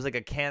of it. It was like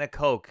a can of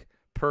Coke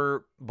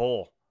per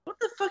bowl. What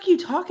the fuck are you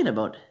talking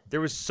about?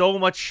 There was so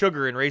much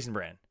sugar in Raisin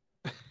Bran.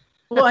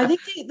 Well, I think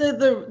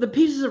the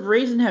pieces of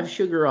raisin have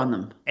sugar on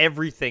them.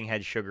 Everything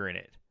had sugar in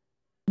it.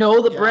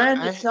 No, the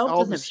brand itself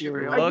doesn't have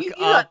sugar. You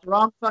got the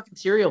wrong fucking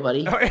cereal,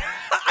 buddy.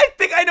 I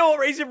think I know what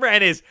Raisin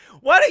Bran is.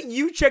 Why don't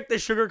you check the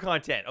sugar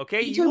content,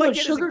 okay? You like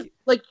sugar,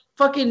 like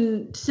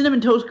fucking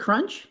Cinnamon Toast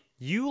Crunch?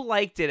 You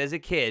liked it as a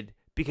kid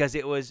because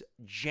it was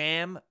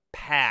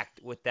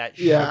jam-packed with that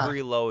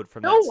sugary load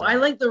from that No, I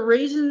like the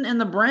raisin and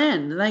the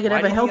bran. And I could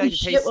have a healthy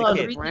shit while I was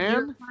reading the New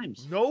York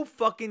Times. No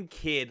fucking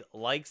kid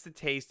likes the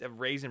taste of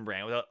Raisin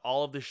Bran without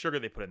all of the sugar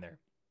they put in there.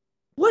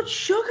 What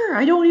sugar?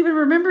 I don't even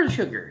remember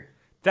sugar.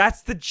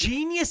 That's the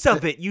genius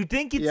of it. You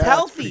think it's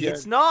healthy.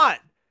 It's not.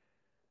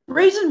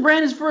 Raisin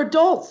Bran is for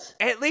adults.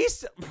 At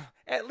least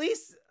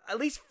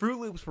Fruit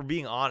Loops were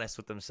being honest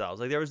with themselves.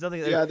 Like there was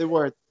nothing. Yeah, they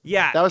were.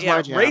 Yeah, that was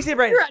my jam. Raisin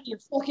Bran. You're out of your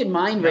fucking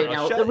mind right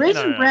now. The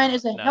Raisin Bran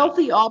is a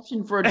healthy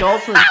option for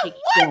adults.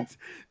 What?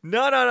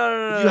 No.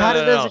 You had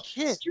it as a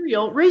kid.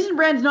 Cereal. Raisin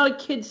Bran's not a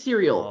kid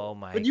cereal. Oh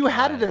my! But you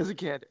had it as a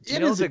kid. You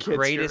know the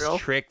greatest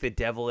trick the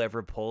devil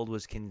ever pulled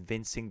was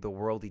convincing the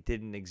world he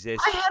didn't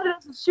exist. I had it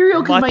as a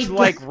cereal. Much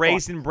like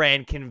Raisin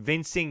Bran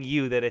convincing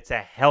you that it's a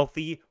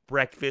healthy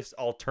breakfast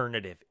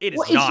alternative. It is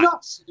not. It's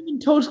not Cinnamon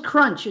Toast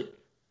Crunch.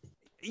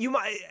 You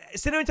might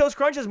Cinnamon Toast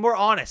Crunch is more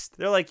honest.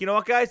 They're like, you know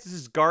what, guys, this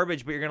is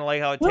garbage, but you're gonna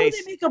like how it Why would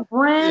tastes. they make a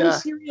brand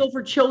cereal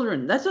for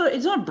children?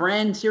 It's not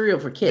brand cereal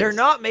for kids. They're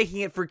not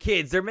making it for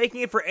kids. They're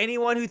making it for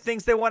anyone who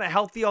thinks they want a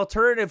healthy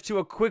alternative to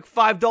a quick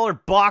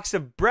 $5 box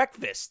of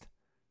breakfast.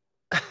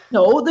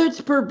 No, that's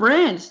per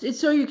brand. It's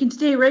so you can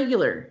stay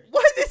regular.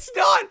 What? It's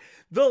not.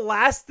 The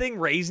last thing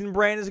Raisin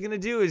Bran is going to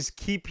do is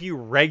keep you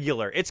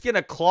regular. It's going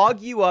to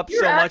clog you up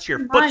so much your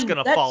foot's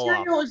going to fall off. That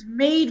cereal is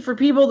made for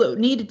people that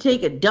need to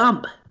take a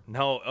dump.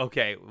 No,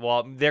 okay.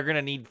 Well, they're going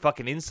to need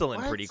fucking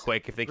insulin pretty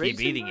quick if they keep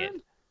eating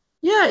it.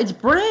 Yeah, it's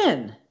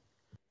bran.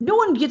 No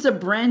one gets a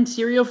bran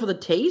cereal for the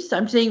taste.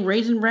 I'm saying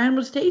Raisin Bran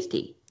was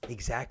tasty.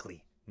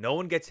 Exactly. No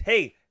one gets,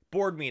 hey,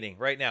 board meeting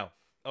right now.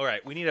 All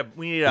right, we need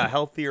a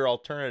healthier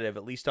alternative,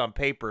 at least on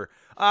paper.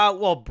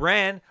 Well,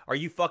 bran, are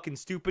you fucking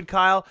stupid,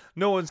 Kyle?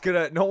 No one's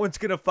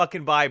gonna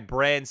fucking buy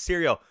bran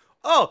cereal.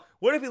 Oh,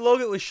 what if we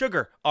load it with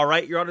sugar? All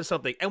right, you're onto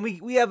something. And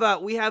we have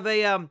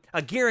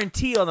a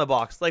guarantee on the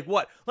box. Like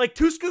what? Like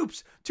 2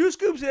 scoops. 2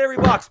 scoops in every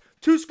box.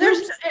 2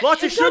 scoops.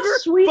 Lots of sugar.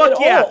 Sweet Fuck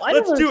yeah,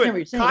 let's do it.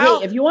 it. Kyle,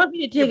 hey, if you want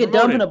me to take a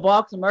dump in a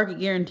box and market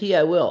guarantee,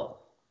 I will.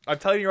 I'm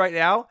telling you right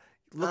now.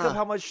 Look up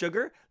how much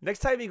sugar. Next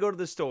time you go to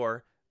the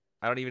store,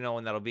 I don't even know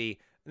when that'll be.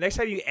 Next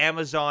time you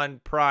Amazon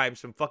Prime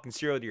some fucking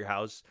cereal to your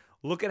house,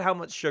 look at how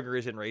much sugar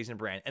is in Raisin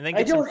Bran, and then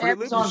get some Fruit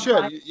Loops. You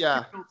should,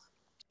 yeah.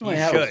 You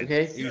should.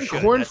 Okay? You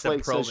should.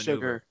 Cornflakes has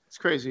sugar. It's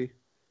crazy.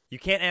 You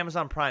can't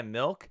Amazon Prime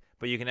milk,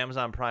 but you can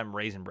Amazon Prime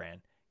Raisin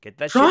Bran. Get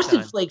that Frosted shit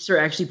done. Flakes are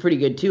actually pretty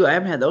good too. I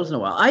haven't had those in a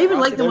while. I even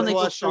like them when they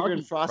go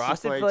soggy.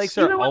 Frosted Flakes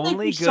are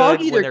only good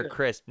when they're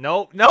crisp.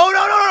 No.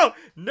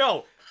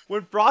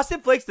 When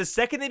Frosted Flakes, the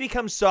second they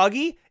become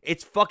soggy,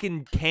 it's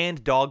fucking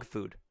canned dog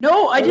food.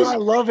 No, I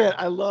love it.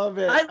 I love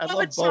it. I love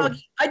it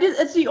soggy.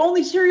 It's the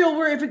only cereal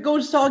where if it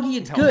goes soggy,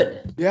 it's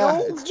good. Yeah,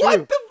 it's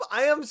true.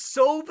 I am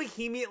so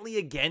vehemently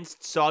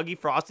against soggy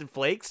Frosted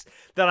Flakes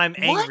that I'm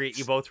angry at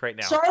you both right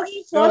now.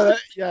 Soggy Frosted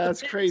Flakes? Yeah,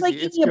 that's crazy. It's like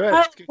it's eating a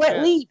pile of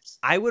wet leaves.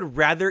 I would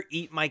rather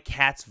eat my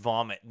cat's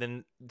vomit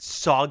than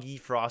soggy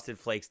Frosted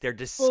Flakes. They're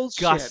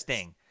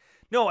disgusting. Bullshit.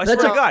 No, I swear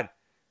to God.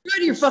 You're out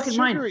of your fucking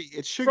mind.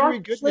 It's sugary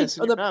goodness.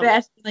 Are the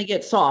best when they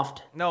get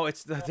soft. No,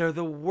 they're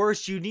the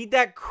worst. You need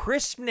that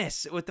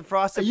crispness with the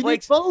Frosted you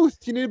Flakes. Need both.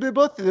 You need a bit of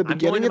both. At the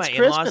beginning, I'm going to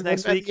my in-laws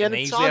next week, and and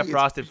they usually have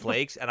Frosted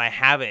Flakes, and I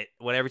have it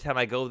every time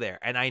I go there.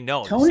 And I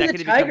know Tony the second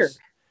the Tiger. it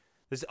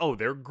becomes,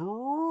 they're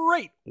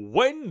great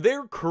when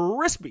they're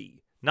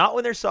crispy, not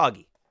when they're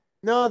soggy.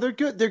 No, they're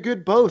good. They're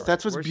good both.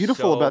 That's what's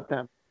beautiful about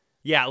them.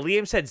 Yeah,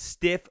 Liam said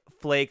stiff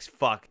flakes.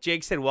 Fuck.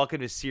 Jake said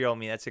welcome to cereal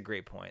me. That's a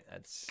great point.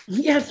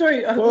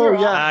 Sorry.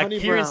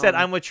 Kieran said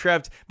I'm with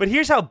Trev. But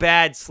here's how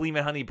bad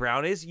Sleeman Honey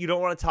Brown is. You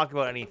don't want to talk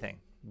about anything,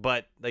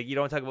 but you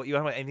don't want to talk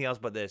about anything else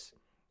but this.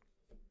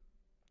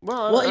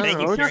 Well,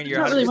 thank you, Kieran.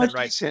 You're 100%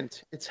 right.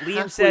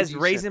 Liam says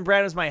Raisin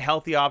Bran is my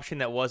healthy option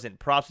that wasn't.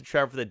 Props to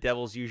Trevor for the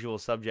Devil's Usual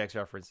Subjects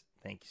reference.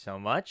 Thank you so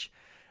much.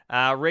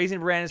 Raisin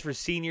Bran is for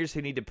seniors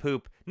who need to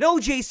poop. No,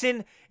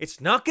 Jason,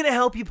 it's not going to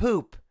help you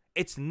poop.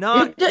 It's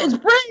not. It's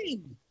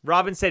brain.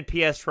 Robin said,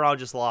 P.S. Toronto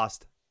just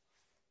lost.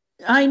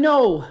 I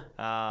know.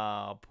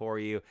 Oh, poor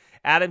you.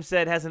 Adam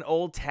said, has an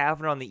old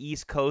tavern on the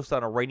East Coast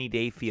on a rainy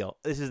day feel.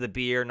 This is the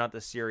beer, not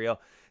the cereal.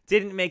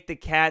 Didn't make the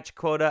catch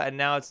quota, and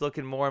now it's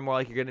looking more and more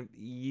like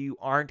you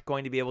aren't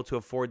going to be able to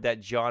afford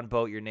that John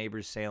boat your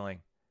neighbor's sailing.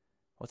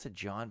 What's a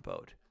John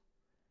boat?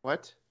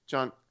 What?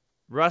 John.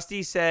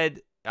 Rusty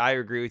said, I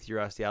agree with you,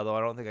 Rusty, although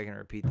I don't think I can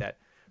repeat that.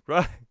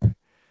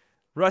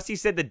 Rusty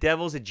said the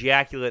devil's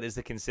ejaculate is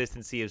the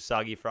consistency of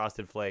soggy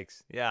Frosted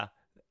Flakes. Yeah.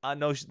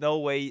 No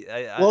way.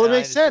 It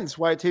makes sense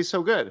why it tastes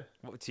so good.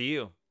 To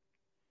you.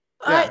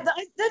 Yeah.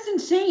 That's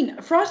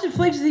insane. Frosted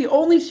Flakes is the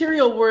only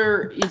cereal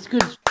where it's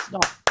good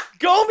stuff.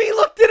 Gomi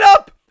looked it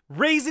up.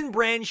 Raisin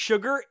Bran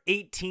sugar,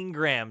 18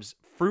 grams.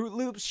 Fruit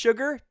Loops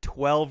sugar,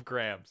 12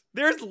 grams.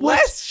 There's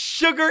less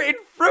sugar in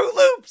Fruit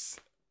Loops.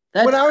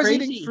 That's when I was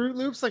crazy. eating Fruit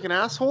Loops like an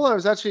asshole,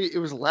 it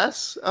was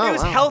less. Oh, it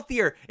was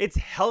healthier. It's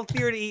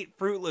healthier to eat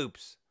Fruit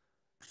Loops.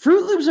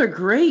 Fruit Loops are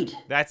great.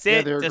 That's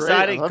it.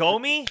 Decided.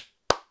 Gomi.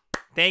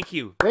 Thank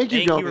you. Thank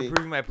you for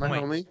proving my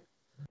point. My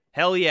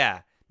Hell yeah.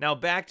 Now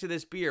back to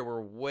this beer.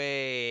 We're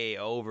way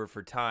over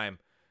for time.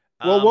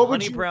 Well, what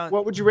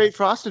would you rate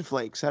Frosted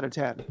Flakes out of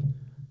 10?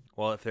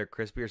 Well, if they're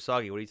crispy or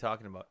soggy, what are you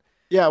talking about?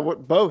 Yeah,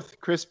 both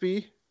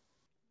crispy.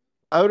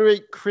 I would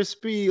rate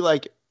crispy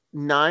like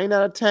 9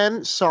 out of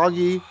 10,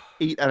 soggy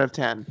 8 out of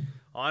 10.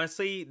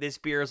 Honestly, this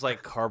beer is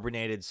like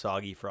carbonated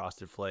soggy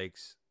Frosted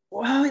Flakes.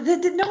 Wow,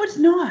 no, it's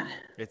not.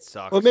 It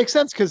sucks. Well, it makes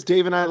sense because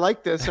Dave and I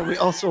like this, and we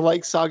also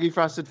like soggy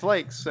Frosted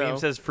Flakes. So. Liam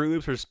says Fruit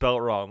Loops are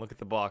spelt wrong. Look at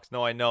the box.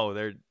 No, I know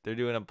they're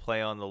doing a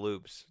play on the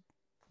loops.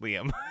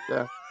 Liam.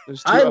 Yeah,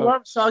 I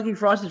love soggy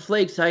Frosted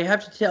Flakes. I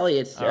have to tell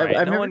you,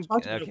 I've never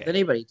talked about it with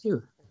anybody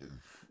too.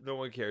 No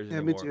one cares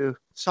anymore. Me too.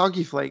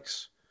 Soggy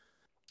Flakes.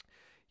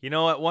 You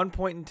know, at one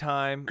point in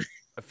time,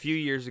 a few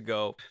years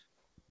ago,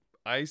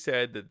 I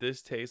said that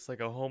this tastes like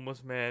a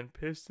homeless man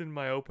pissed in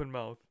my open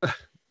mouth.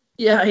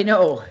 Yeah, I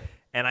know.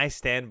 And I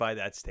stand by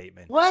that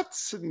statement. What?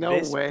 No way.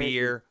 This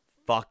beer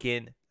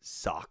fucking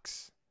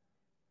sucks.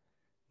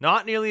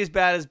 Not nearly as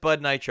bad as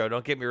Bud Nitro,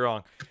 don't get me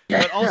wrong.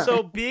 But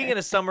also being in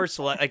a summer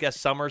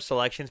summer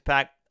selections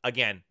pack,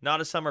 again,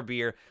 not a summer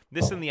beer.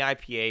 This in the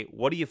IPA,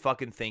 what are you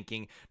fucking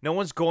thinking? No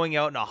one's going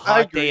out on a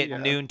hot day at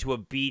noon to a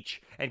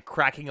beach and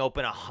cracking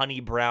open a honey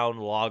brown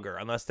lager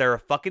unless they're a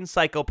fucking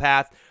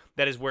psychopath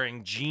that is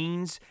wearing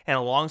jeans and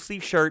a long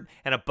sleeve shirt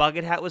and a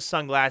bucket hat with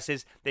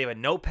sunglasses. They have a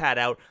notepad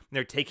out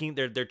and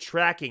they're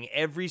tracking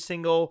every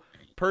single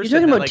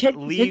person that like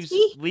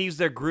leaves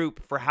their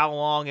group for how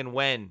long and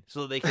when,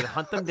 so that they can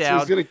hunt them down,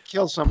 so he's gonna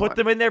kill someone. Put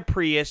them in their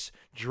Prius,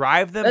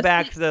 drive them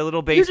back to the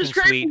little basement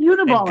suite,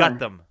 and gut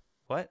them.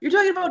 What? You're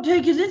talking about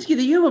Ted Kaczynski,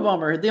 the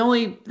Unabomber. The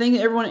only thing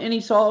any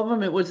saw of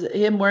him, it was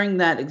him wearing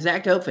that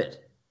exact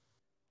outfit.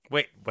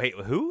 Wait,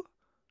 who?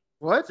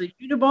 What? The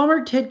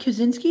Unabomber, Ted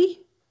Kaczynski?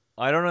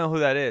 I don't know who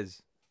that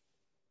is.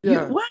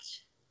 Yeah. What?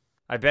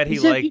 I bet he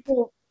liked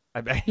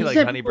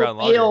honey brown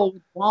lager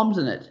with bombs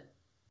in it.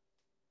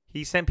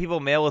 He sent people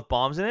mail with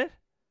bombs in it?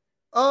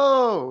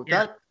 Oh,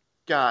 that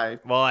guy.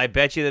 Well, I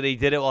bet you that he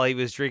did it while he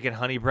was drinking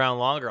honey brown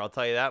lager. I'll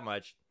tell you that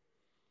much.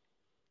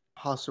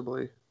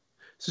 Possibly.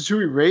 So should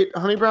we rate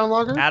honey brown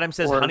lager? Adam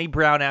says honey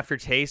brown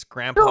aftertaste,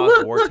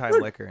 grandpa's wartime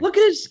liquor. Look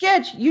at his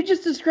sketch. You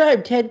just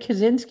described Ted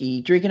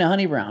Kaczynski drinking a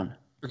honey brown.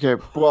 Okay,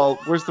 well,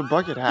 where's the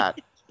bucket hat?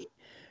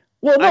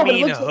 Well, no, I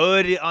mean,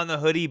 hood on the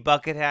hoodie,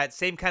 bucket hat,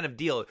 same kind of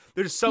deal.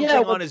 There's something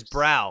on his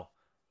brow.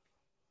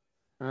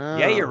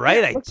 Yeah, you're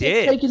right. I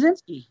did. Ted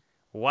Kaczynski.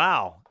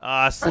 Wow.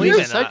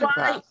 Sleeman.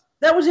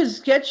 That was his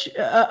sketch.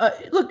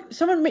 Look,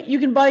 you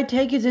can buy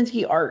Ted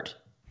Kaczynski art.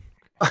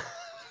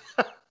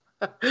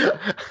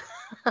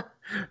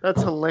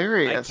 That's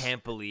hilarious. I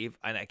can't believe,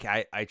 and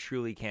I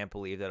truly can't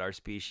believe that our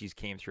species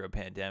came through a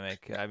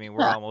pandemic. I mean,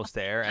 we're almost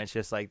there, and it's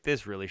just like,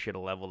 this really should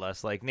have leveled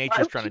us. Like,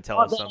 nature's trying to tell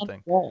us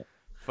something.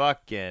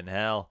 Fucking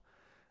hell.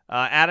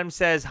 Adam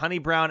says honey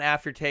brown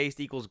aftertaste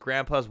equals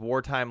grandpa's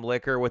wartime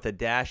liquor with a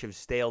dash of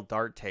stale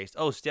dart taste.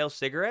 Oh, stale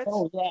cigarettes?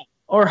 Oh, yeah.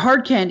 Or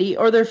hard candy,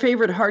 or their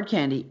favorite hard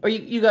candy. Or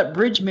you got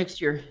bridge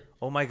mixture.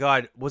 Oh, my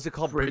God. Was it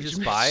called Bridge of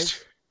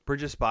Spies?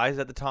 Bridge of Spies? Is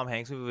that the Tom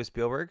Hanks movie with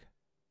Spielberg?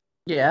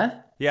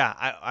 Yeah. Yeah,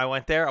 I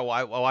went there. I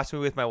watched the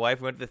movie with my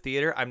wife. We went to the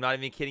theater. I'm not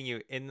even kidding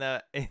you. In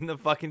the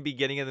fucking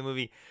beginning of the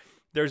movie,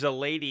 there's a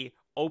lady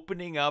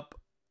opening up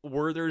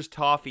Werther's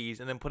Toffees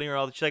and then putting her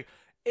all. She's like,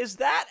 "Is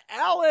that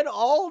Alan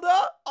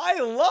Alda? I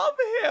love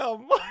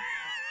him."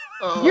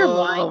 Oh, you're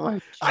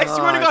lying. I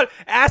swear to God.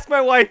 Ask my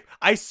wife.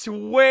 I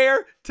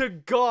swear to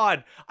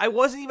God. I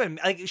wasn't even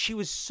like, she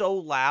was so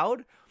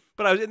loud,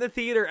 but I was in the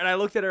theater and I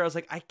looked at her. I was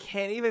like, I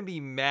can't even be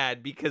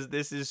mad because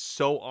this is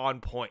so on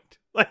point.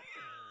 Like.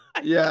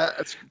 Yeah,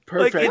 that's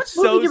perfect. Like,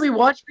 what movie did we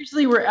watch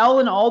recently where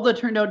Alan Alda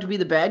turned out to be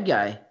the bad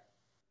guy?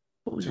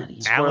 What was that?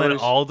 Alan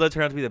Alda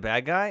turned out to be the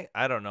bad guy?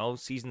 I don't know.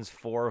 Seasons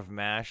 4 of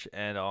MASH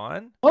and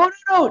on?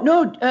 Oh,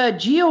 no.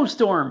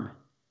 Geostorm.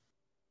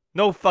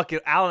 No,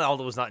 fucking Alan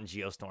Alda was not in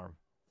Geostorm.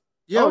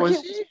 Yeah,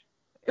 was he?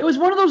 It was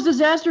one of those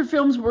disaster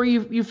films where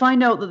you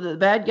find out that the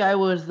bad guy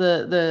was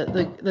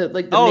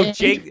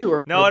Jake.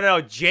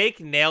 No, Jake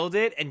nailed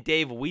it, and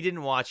Dave, we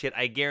didn't watch it.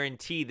 I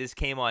guarantee this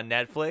came on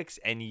Netflix,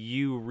 and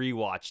you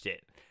rewatched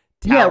it.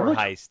 Tower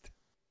Heist.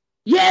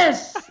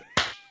 Yes.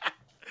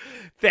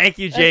 Thank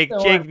you, Jake.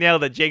 Jake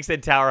nailed it. Jake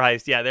said Tower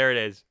Heist. Yeah, there it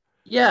is.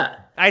 Yeah.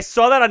 I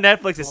saw that on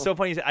Netflix. It's so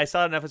funny. I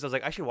saw it on Netflix. I was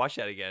like, I should watch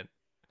that again.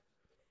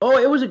 Oh,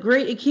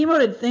 it came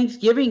out at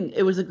Thanksgiving.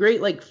 It was a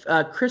great,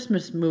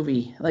 Christmas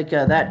movie,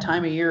 that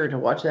time of year to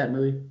watch that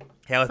movie.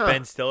 Yeah, with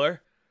Ben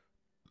Stiller?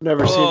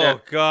 Never seen that.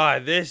 Oh,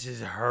 God, this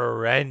is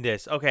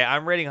horrendous. Okay,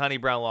 I'm rating Honey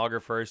Brown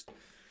Lager first.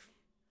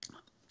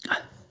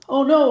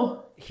 Oh,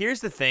 no. Here's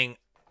the thing.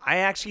 I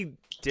actually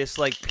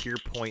dislike Pure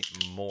Point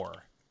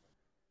more.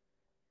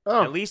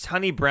 Oh. At least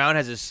Honey Brown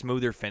has a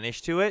smoother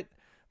finish to it.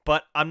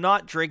 But I'm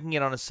not drinking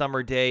it on a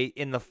summer day.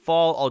 In the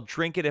fall, I'll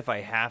drink it if I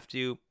have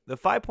to. The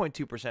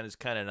 5.2% is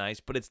kind of nice,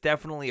 but it's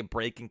definitely a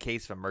break in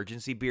case of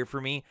emergency beer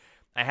for me.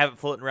 I have it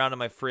floating around in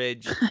my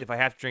fridge. If I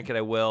have to drink it,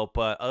 I will.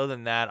 But other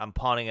than that, I'm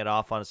pawning it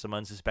off on some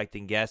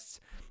unsuspecting guests,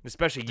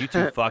 especially you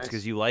two fucks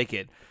because you like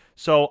it.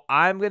 So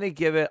I'm going to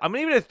give it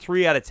a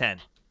 3 out of 10.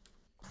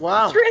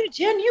 Wow. 3 out of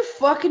 10? You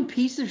fucking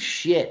piece of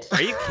shit.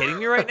 Are you kidding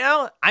me right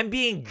now? I'm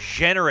being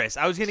generous.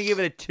 I was going to give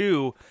it a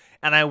 2.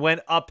 And I went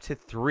up to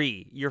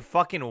 3. You're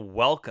fucking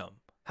welcome.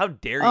 How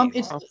dare you?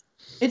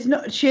 It's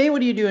no Shay.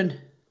 What are you doing?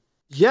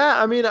 Yeah,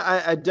 I mean,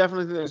 I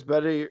definitely think there's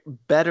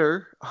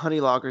better honey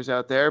lagers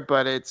out there,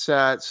 but it's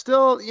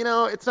still,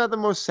 it's not the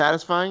most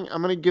satisfying.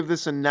 I'm gonna give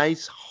this a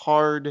nice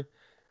hard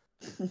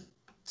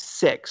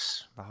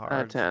 6 out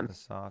of 10.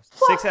 6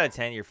 out of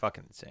 10. You're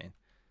fucking insane.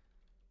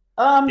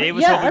 Dave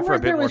was hoping for a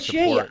bit more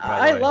support.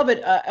 I love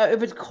it.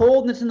 If it's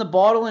cold and it's in the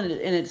bottle and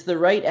it's the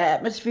right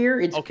atmosphere,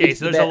 it's okay.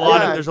 So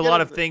there's a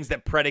lot of things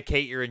that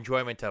predicate your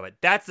enjoyment of it.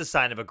 That's the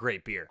sign of a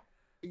great beer.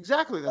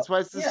 Exactly. That's why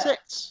it's the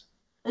 6.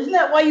 Isn't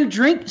that why you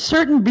drink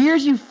certain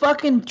beers? You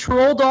fucking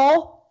troll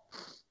doll.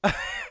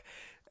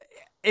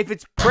 If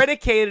it's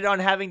predicated on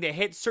having to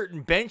hit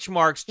certain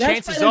benchmarks,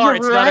 chances are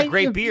it's not a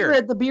great beer.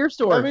 At the beer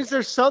store. That means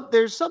there's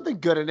something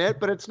good in it,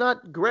 but it's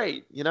not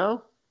great. 6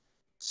 out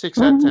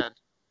of 10.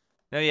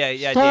 No, yeah,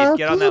 Dave,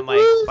 get on that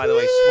mic. By the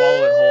way,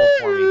 swallow it whole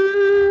for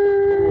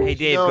me. Hey,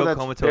 Dave, go that's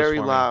comatose very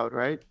for me. loud,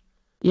 right?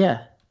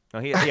 Yeah. No,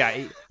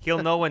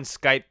 he'll know when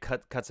Skype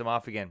cuts him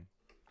off again.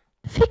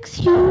 Fix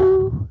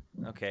you.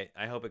 Okay,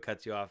 I hope it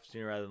cuts you off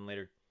sooner rather than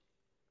later.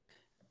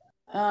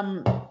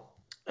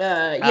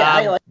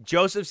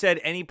 Joseph said,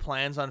 any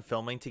plans on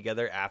filming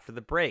together after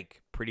the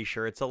break? Pretty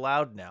sure it's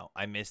allowed now.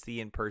 I miss the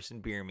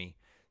in-person beer me.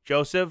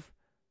 Joseph,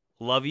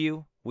 love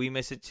you. We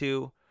miss it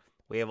too.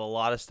 We have a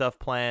lot of stuff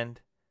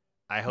planned.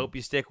 I hope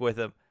you stick with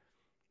him.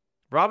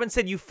 Robin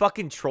said, you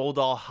fucking troll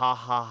doll. Ha,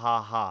 ha,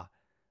 ha, ha.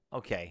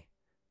 Okay.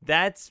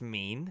 That's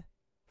mean.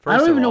 I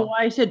don't even know why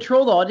I said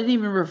troll doll. I didn't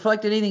even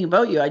reflect anything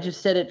about you. I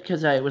just said it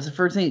because it was the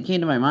first thing that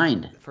came to my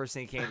mind. The first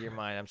thing that came to your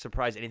mind. I'm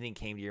surprised anything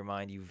came to your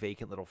mind, you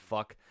vacant little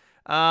fuck.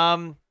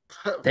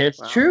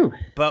 That's true.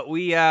 But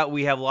we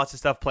have lots of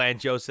stuff planned,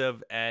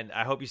 Joseph, and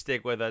I hope you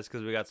stick with us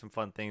because we got some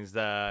fun things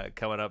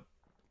coming up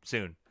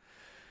soon.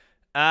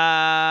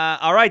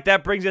 All right,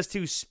 that brings us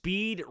to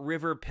Speed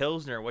River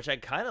Pilsner, which I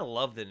kind of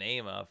love the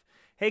name of.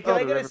 Hey, can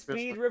I get a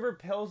Speed River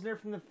Pilsner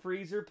from the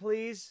freezer,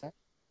 please?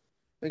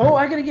 I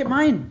gotta get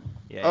mine.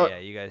 Yeah,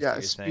 you guys. Yeah,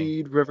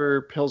 Speed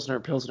River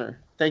Pilsner.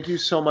 Thank you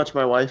so much,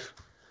 my wife.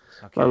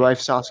 Okay. My wife,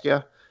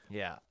 Saskia.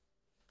 Yeah.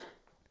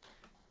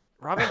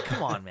 Robin,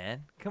 come on,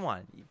 man. Come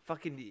on. You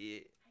fucking... I can hear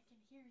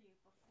you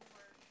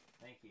before.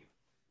 Thank you.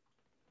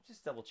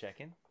 Just double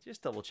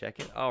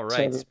checking. All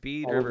right,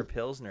 Speed River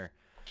Pilsner.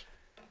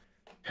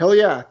 Hell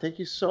yeah. Thank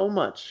you so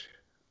much,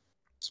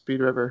 Speed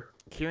River.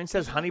 Kieran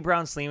says Honey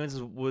Brown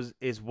Sleeman's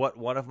is what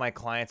one of my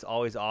clients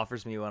always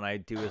offers me when I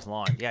do his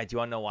lawn. Yeah, do you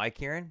want to know why,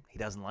 Kieran? He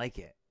doesn't like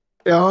it.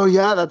 Oh,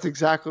 yeah, that's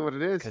exactly what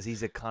it is. Because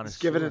he's a connoisseur. He's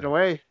giving it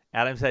away.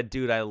 Adam said,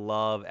 dude, I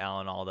love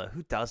Alan Alda.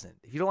 Who doesn't?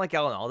 If you don't like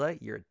Alan Alda,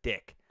 you're a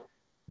dick.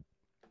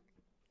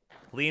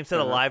 Liam said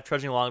a live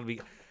trudging along would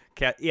be...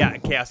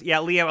 Chaos. Yeah,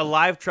 Liam, a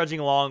live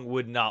trudging along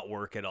would not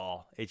work at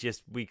all.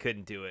 We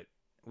couldn't do it.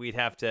 We'd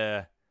have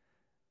to...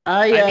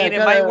 I mean, it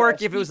might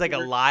work if it was like a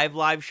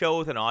live show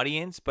with an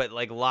audience, but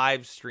like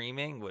live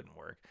streaming wouldn't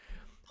work.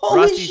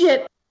 Holy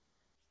shit!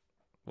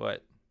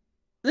 What?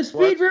 The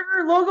Speed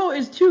River logo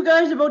is two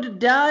guys about to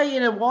die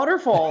in a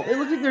waterfall. It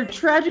looks like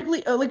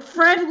they're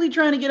frantically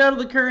trying to get out of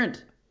the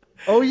current.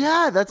 Oh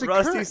yeah, that's a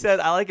Rusty current. said,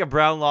 I like a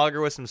brown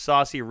lager with some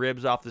saucy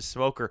ribs off the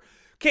smoker.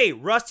 Okay,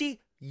 Rusty,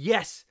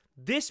 yes.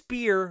 This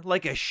beer,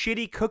 like a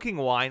shitty cooking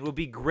wine, would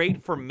be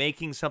great for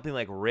making something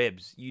like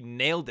ribs. You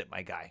nailed it,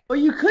 my guy. Well,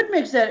 you could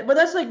mix that, but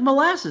that's like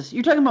molasses.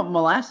 You're talking about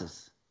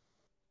molasses.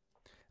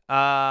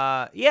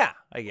 Yeah,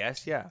 I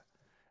guess, yeah.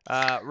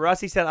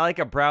 Rusty said, I like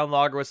a brown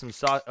lager with some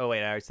sauce. Oh,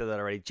 wait, I already said that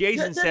already.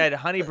 Jason said,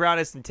 Honey Brown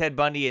has some Ted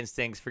Bundy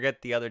instincts. Forget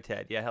the other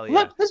Ted. Yeah, hell yeah.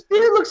 Look, this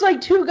beer looks like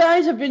two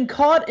guys have been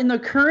caught in the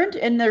current,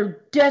 and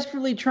they're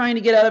desperately trying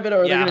to get out of it,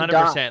 or they're going to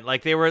die. 100%.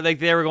 Like they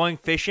were going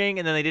fishing,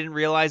 and then they didn't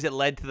realize it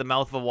led to the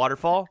mouth of a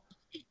waterfall.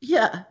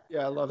 Yeah.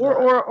 Yeah, I love that.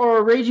 Or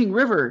a raging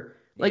river.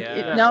 Like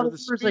now the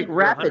river's like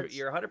rapids.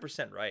 You're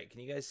 100% right.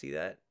 Can you guys see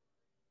that?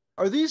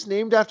 Are these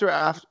named after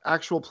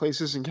actual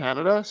places in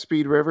Canada?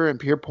 Speed River and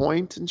Pier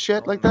Point and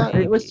shit like that?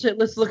 Hey, let's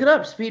look it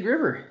up. Speed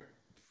River.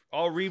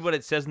 I'll read what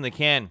it says in the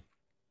can.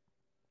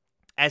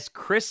 As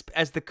crisp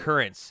as the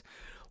currents,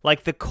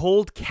 like the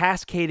cold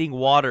cascading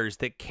waters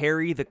that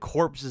carry the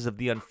corpses of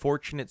the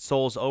unfortunate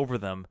souls over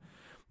them,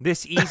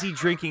 this easy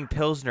drinking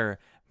Pilsner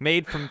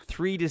made from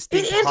 3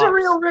 distinct hops. It is a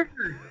real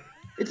river.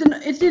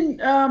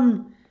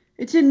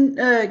 It's in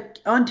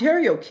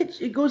Ontario.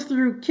 It goes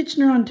through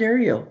Kitchener,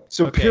 Ontario.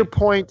 So Pier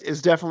Point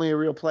is definitely a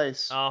real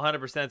place. Oh,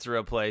 100% it's a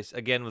real place.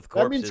 Again, with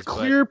corpses. That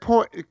means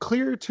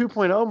Clear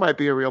 2.0 might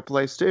be a real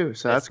place too.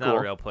 So that's cool. Not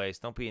a real place.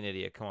 Don't be an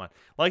idiot. Come on.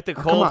 Like the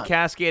cold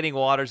cascading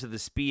waters of the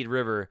Speed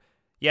River.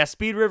 Yeah,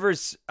 Speed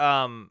River's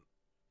capitalized,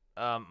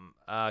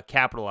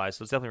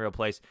 so it's definitely a real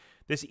place.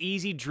 This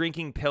easy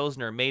drinking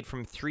Pilsner made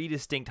from 3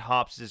 distinct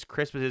hops is as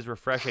crisp as is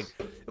refreshing.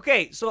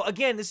 Okay, so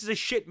again, this is a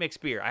shit mix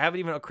beer. I haven't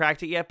even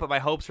cracked it yet, but my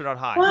hopes are not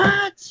high.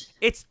 What?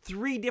 It's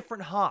 3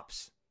 different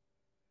hops.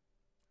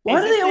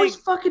 Why do they always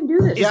fucking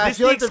do this? Yeah, I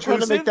feel like they're trying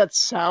to make that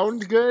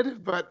sound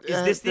good, but...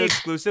 Is this the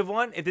exclusive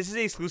one? If this is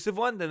the exclusive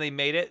one, then they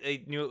made it,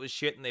 they knew it was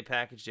shit, and they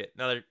packaged it.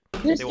 No, they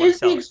want to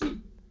sell it.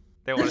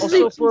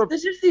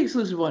 This is the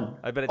exclusive one.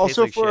 I bet it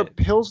also, tastes like for a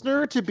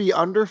Pilsner to be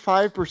under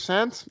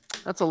 5%,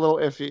 that's a little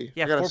iffy.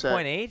 Yeah,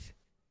 4.8?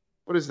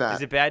 What is that?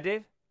 Is it bad,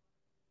 Dave?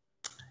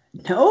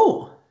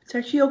 No, it's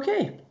actually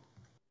okay.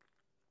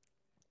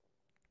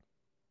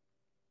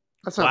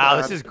 That's not wow,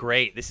 bad. This is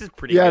great. This is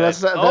pretty good.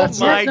 That's oh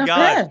my God.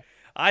 Bad.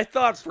 I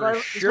thought for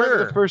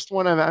sure. It's the first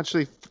one I'm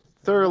actually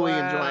thoroughly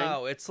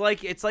enjoying. It's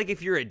like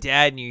if you're a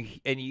dad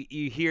and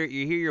you hear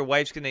your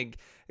wife's gonna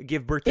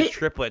give birth to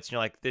triplets, and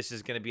you're like, this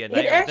is gonna be a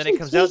nightmare. Then it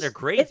comes out, they're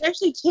great. It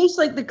actually tastes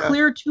like the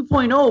Clear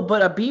 2.0,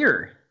 but a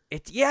beer.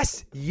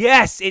 Yes,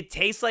 it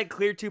tastes like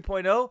Clear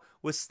 2.0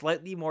 with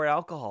slightly more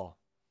alcohol,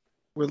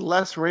 with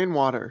less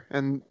rainwater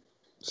and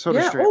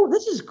soda stream. Oh,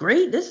 this is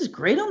great. This is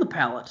great on the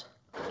palate.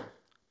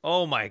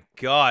 Oh my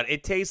God,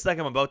 it tastes like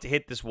I'm about to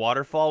hit this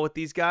waterfall with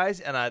these guys,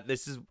 and I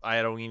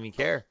don't even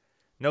care.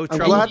 No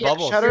trouble with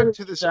bubbles. Shout out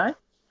to this.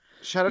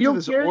 Shout out You to don't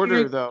this care that order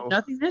you're though.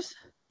 nothingness?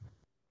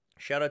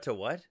 Shout out to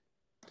what?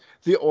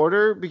 The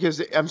order,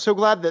 because I'm so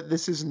glad that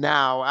this is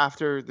now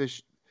after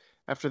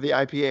after the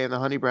IPA and the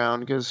honey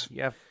brown, because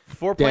Yeah,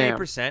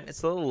 4.8%.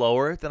 It's a little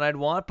lower than I'd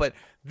want, but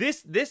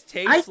this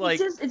tastes like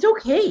It's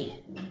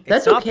okay. it's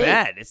That's not okay.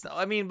 bad. It's not,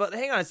 I mean, but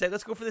hang on a sec.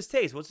 Let's go for this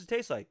taste. What's it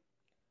taste like?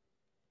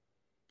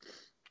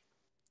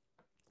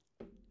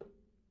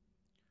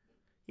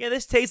 Yeah,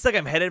 this tastes like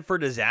I'm headed for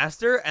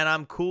disaster and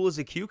I'm cool as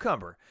a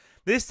cucumber.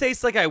 This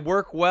tastes like I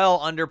work well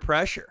under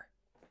pressure.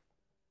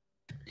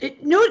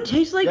 It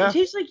tastes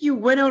like you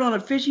went out on a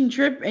fishing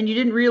trip and you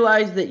didn't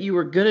realize that you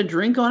were gonna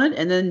drink on it,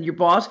 and then your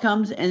boss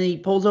comes and he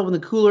pulls open the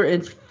cooler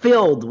and it's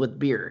filled with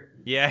beer.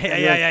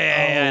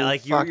 Yeah. Oh,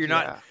 Like you're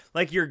not yeah.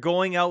 like you're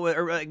going out with,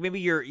 or like maybe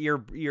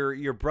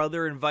your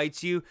brother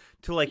invites you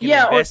to like an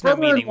Yeah, or investment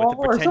meeting with a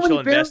brother-in-law or potential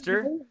somebody barely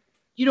investor. knows.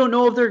 You don't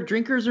know if they're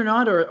drinkers or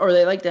not, or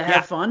they like to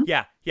have fun.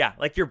 Yeah.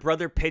 Like your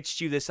brother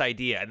pitched you this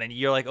idea, and then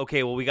you're like,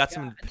 okay, well, we got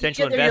some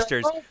potential You get there,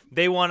 you're like, investors. "Oh,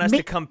 They want us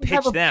to come we pitch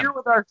have a them. beer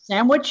with our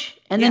sandwich,"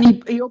 and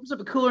then he opens up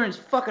a cooler and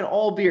it's fucking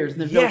all beers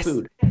and there's no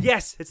food.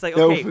 Yes. It's like,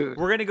 No okay, food.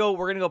 we're gonna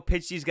go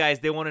pitch these guys.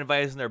 They want to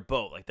invite us in their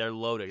boat. Like they're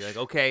loaded. You're like,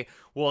 okay,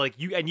 well, like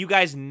you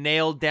guys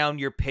nailed down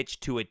your pitch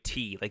to a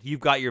T. Like you've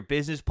got your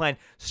business plan,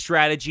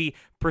 strategy,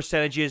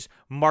 percentages,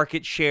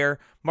 market share,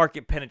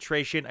 market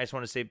penetration. I just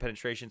want to say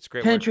penetration. It's a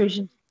great word.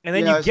 Penetration. And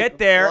then Yeah, you get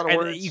there, a lot of and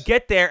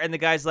words. the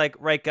guy's like,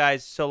 right,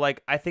 guys, so,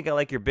 like, I think I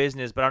like your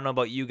business, but I don't know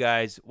about you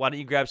guys. Why don't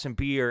you grab some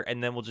beer,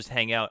 and then we'll just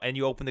hang out. And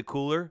you open the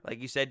cooler,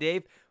 like you said,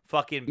 Dave,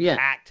 fucking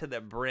packed to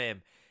the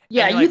brim.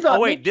 Yeah, and you're you like, thought,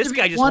 oh, wait, maybe this there'd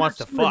guy be just one wants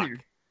or to two in fuck. there.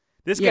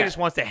 This guy Yeah. just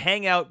wants to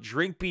hang out,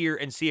 drink beer,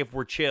 and see if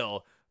we're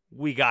chill.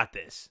 We got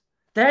this.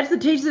 That's the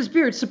taste of this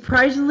beer. It's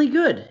surprisingly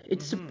good.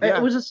 It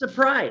was a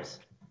surprise.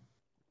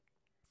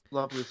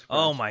 Lovely surprise.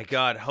 Oh, my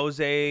God.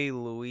 Jose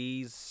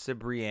Luis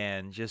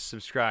Cibrian just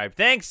subscribed.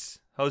 Thanks,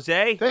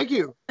 Jose. Thank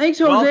you. Thanks,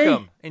 Jose.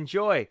 Welcome.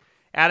 Enjoy.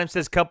 Adam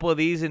says, couple of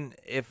these, and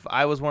if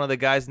I was one of the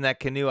guys in that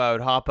canoe, I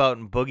would hop out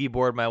and boogie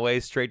board my way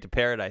straight to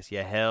paradise.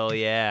 Yeah, hell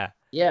yeah.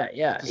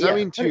 Yeah. Does that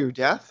mean to your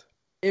death?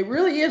 It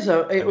really is I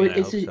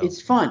hope so.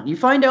 it's fun. You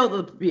find out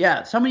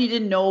that somebody you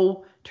didn't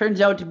know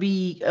turns out to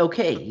be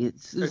okay.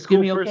 It's A gonna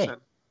cool be okay. person.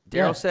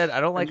 Daryl said,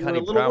 I don't like you were a Honey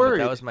little Brown, but that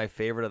worried. was my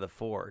favorite of the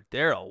four.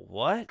 Daryl,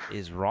 what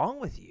is wrong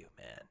with you,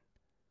 man?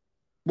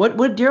 What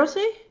did Daryl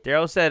say?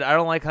 Daryl said, I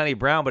don't like Honey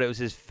Brown, but it was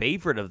his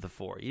favorite of the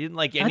four. You didn't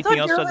like anything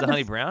else Daryl besides the had to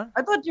Honey Brown?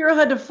 I thought Daryl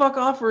had to fuck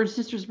off for his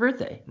sister's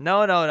birthday.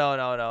 No. That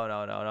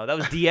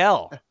was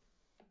DL.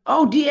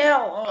 Oh,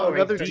 DL. Oh,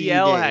 another right. D.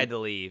 DL game. had to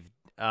leave.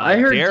 I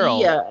heard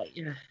Daryl.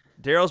 yeah.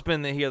 Daryl's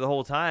been here the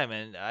whole time,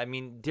 and I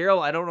mean,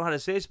 Daryl, I don't know how to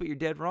say this, but you're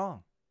dead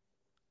wrong.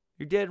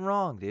 You're dead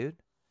wrong, dude.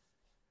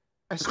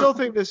 I still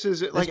think this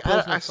is like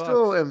Pilsner I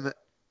still am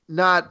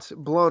not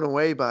blown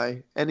away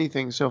by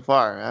anything so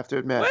far. I have to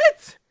admit.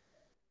 What?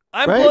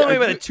 I'm Right? blown away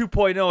by the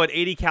 2.0 at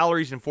 80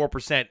 calories and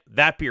 4%.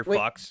 That beer Wait.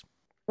 fucks.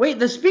 Wait,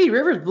 the Speed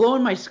River's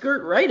blowing my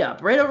skirt right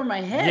up, right over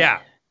my head. Yeah.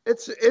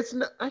 It's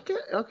not, I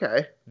can't,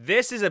 okay.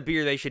 This is a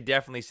beer they should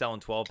definitely sell in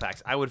 12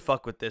 packs. I would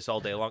fuck with this all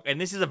day long. And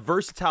this is a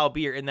versatile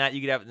beer in that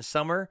you could have it in the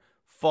summer,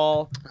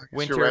 fall,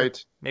 winter. You're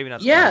right. Maybe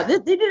not. Yeah,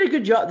 spring. they did a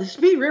good job. The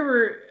Speed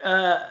River,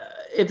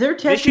 if they're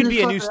testing This should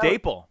be a new fucker out-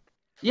 staple.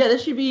 Yeah,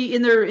 this should be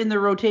in their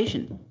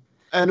rotation.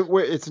 And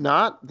it's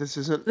not. This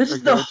isn't. This a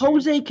is the go-to.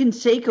 Jose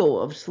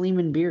Canseco of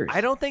Sleeman beers.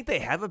 I don't think they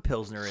have a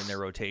Pilsner in their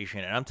rotation.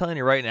 And I'm telling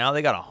you right now,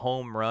 they got a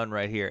home run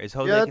right here. Is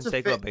Jose Yeah, that's a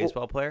Canseco a fa-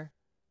 baseball player?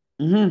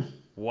 Mm-hmm.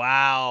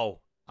 Wow.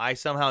 I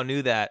somehow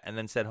knew that and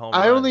then said home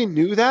I run. only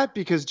knew that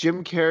because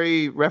Jim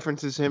Carrey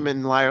references him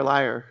in Liar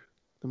Liar,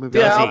 the movie.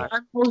 Does Yeah, he?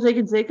 I'm Jose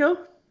Canseco.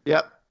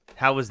 Yep.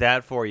 How was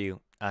that for you?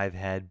 I've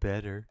had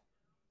better.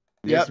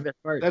 That's Yep. the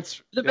best part.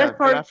 That's The yeah, best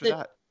part right is after that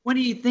that. when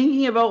he's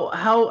thinking about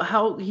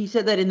how he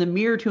said that in the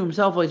mirror to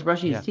himself while he's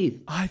brushing his teeth.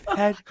 I've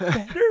had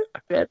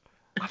better.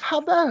 I've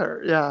had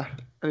better. Yeah.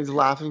 And he's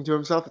laughing to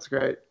himself. It's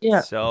great. Yeah.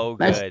 So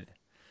Nice. good.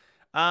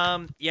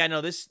 Yeah, no,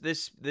 this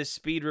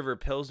Speed River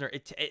Pilsner,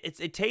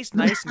 it tastes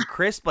nice and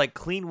crisp, like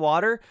clean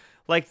water,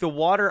 like the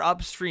water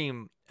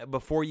upstream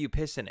before you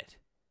piss in it.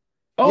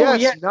 Oh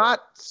yes, yeah. not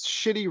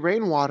shitty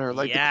rainwater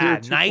like yeah,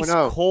 the Clear 2.0.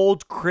 nice,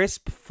 cold,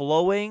 crisp,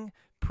 flowing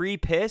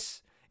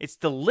pre-piss. It's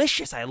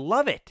delicious. I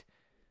love it.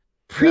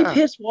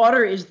 Pre-piss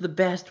water is the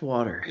best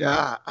water.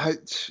 Yeah,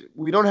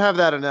 we don't have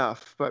that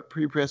enough, but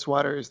pre-press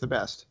water is the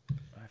best.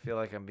 I feel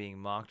like I'm being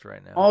mocked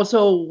right now.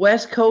 Also,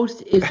 West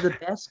Coast is the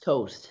best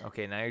coast.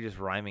 Okay, now you're just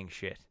rhyming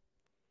shit.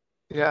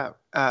 Yeah,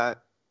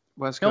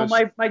 West No, Coast.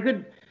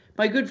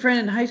 my good friend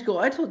in high school.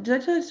 Did I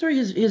tell the story?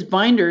 His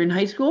binder in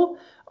high school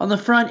on the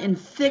front in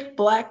thick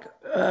black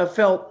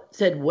felt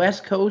said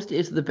West Coast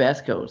is the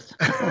best coast.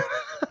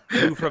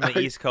 Who from the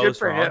East Good Coast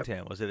for him. wronged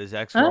him? Was it his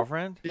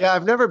ex-girlfriend? Yeah,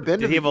 I've never been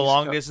to Did he the have a East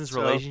long Coast, distance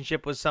so-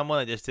 relationship with someone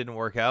that just didn't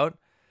work out?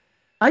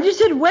 I just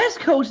said West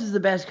Coast is the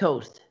best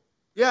coast.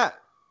 Yeah.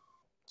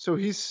 So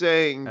he's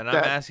saying And that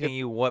I'm asking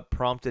you what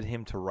prompted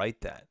him to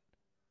write that.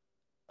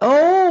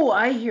 Oh,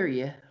 I hear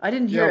you. I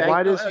didn't hear yeah, it. why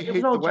I, does it he was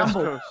hate all the West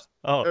jumbled. Coast?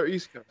 Oh, Or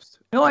East Coast.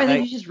 No, I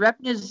think he's just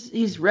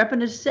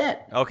repping his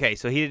set. Okay,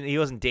 so he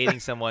wasn't dating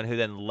someone who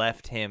then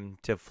left him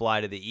to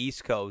fly to the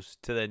East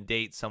Coast to then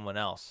date someone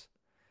else.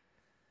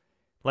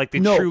 Like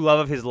the true love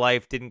of his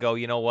life didn't go,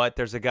 you know what?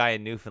 There's a guy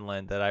in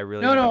Newfoundland that I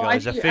really need to go.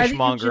 There's a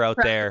fishmonger out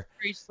there.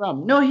 Where he's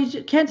from. No,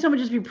 can't someone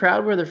just be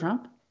proud where they're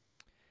from?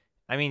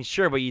 I mean,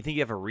 sure, but you think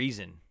you have a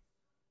reason.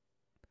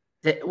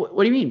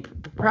 What do you mean,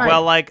 pride?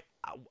 Well, like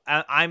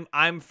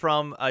I'm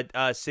from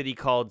a city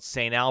called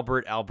St.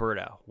 Albert,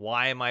 Alberta.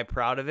 Why am I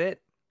proud of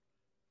it?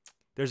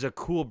 There's a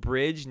cool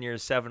bridge near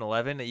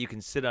 7-Eleven that you can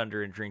sit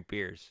under and drink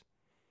beers.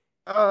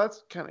 Oh,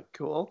 that's kind of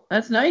cool.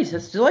 That's nice.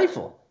 That's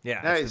delightful.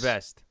 Yeah, nice. It's the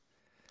best.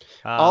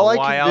 All I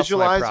can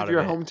visualize of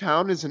your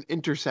hometown is an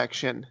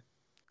intersection.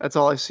 That's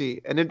all I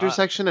see. An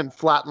intersection and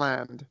flat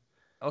land.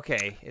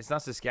 Okay, it's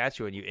not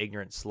Saskatchewan, you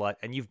ignorant slut,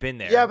 and you've been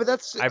there. Yeah, but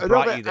I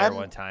brought you there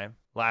one time.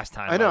 Last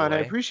time. I know, and I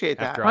appreciate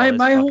that. My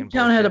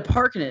hometown had a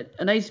park in it.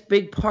 A nice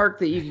big park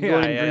that you can go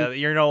and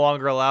drink. You're no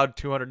longer allowed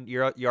 200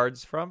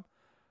 yards from?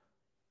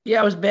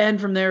 Yeah, I was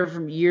banned from there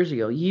from years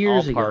ago.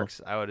 All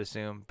parks, I would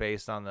assume,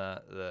 based on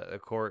the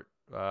court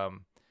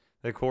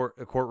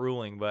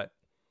ruling, but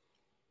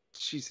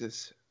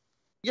Jesus.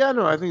 Yeah,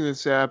 no, I think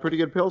that's pretty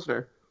good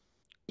Pilsner.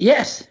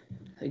 Yes,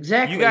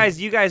 exactly.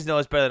 You guys know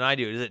this better than I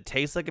do. Does it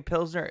taste like a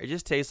Pilsner? It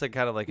just tastes like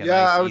kind of like a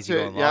nice,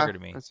 easygoing lager to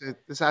me.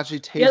 This actually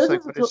tastes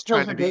like what it's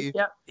trying to be.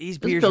 Yeah. These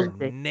beers are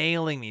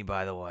nailing me,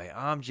 by the way.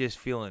 I'm just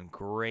feeling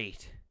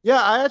great. Yeah,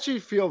 I actually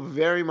feel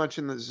very much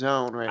in the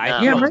zone right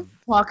now. Yeah, I'm right in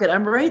the pocket.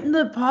 I'm right in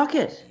the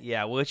pocket.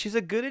 Yeah, which is a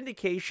good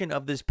indication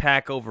of this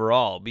pack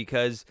overall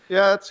because...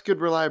 Yeah, that's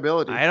good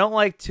reliability. I don't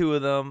like two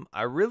of them.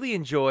 I really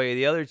enjoy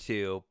the other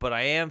two, but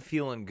I am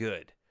feeling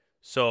good.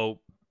 So,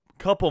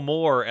 couple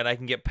more, and I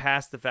can get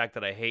past the fact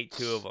that I hate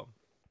two of them.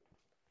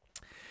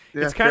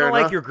 Yeah, it's kind of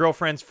like your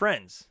girlfriend's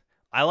friends.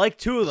 I like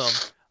two of them.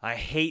 I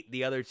hate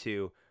the other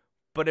two.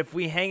 But if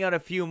we hang out a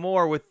few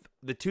more with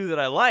the two that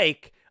I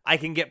like... I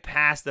can get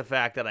past the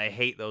fact that I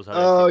hate those other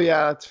Oh, two.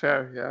 yeah, that's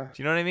fair, yeah.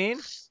 Do you know what I mean?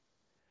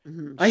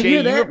 Mm-hmm. I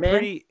hear that,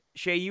 man.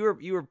 Shay, you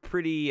were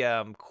pretty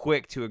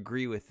quick to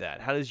agree with that.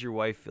 How does your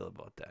wife feel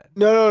about that?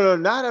 No,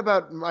 not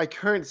about my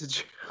current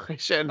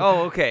situation.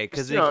 Oh, okay,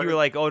 because you were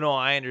like, oh, no,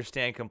 I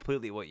understand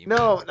completely what you mean.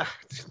 No. But,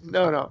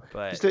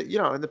 just that,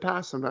 in the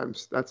past,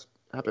 sometimes that's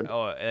happened.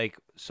 Oh,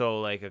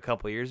 like a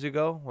couple years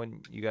ago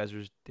when you guys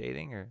were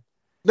dating, or?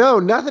 No,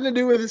 nothing to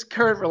do with his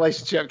current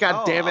relationship.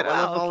 God damn it.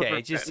 Okay,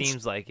 it just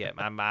seems like it.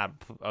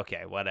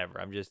 Okay, whatever.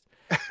 I'm just...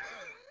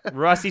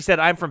 Rusty said,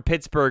 I'm from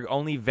Pittsburgh.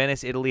 Only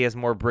Venice, Italy has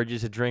more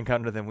bridges to drink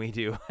under than we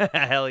do.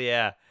 Hell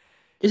yeah.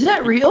 Is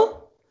that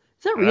real?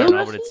 Is that real, I don't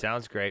know, but it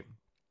sounds great.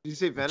 Did you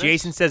say Venice?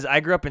 Jason says, I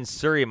grew up in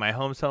Surrey. My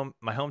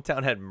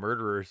hometown had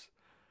murderers.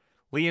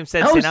 Liam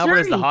said, St. Albert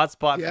is the hot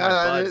spot for my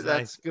buds. That's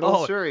nice. good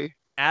old Surrey.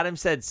 Adam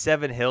said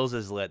Seven Hills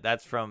is lit.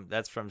 That's from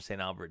St.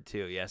 Albert,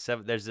 too. Yeah,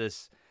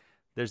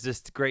 There's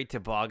this great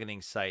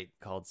tobogganing site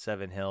called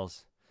Seven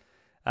Hills.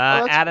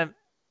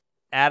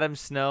 Adam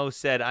Snow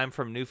said, I'm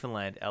from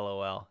Newfoundland,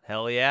 LOL.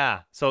 Hell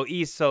yeah. So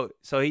he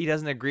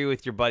doesn't agree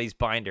with your buddy's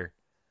binder.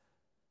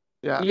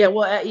 Yeah. Yeah,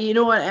 well, you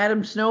know what,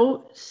 Adam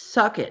Snow?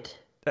 Suck it.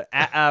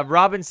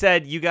 Robin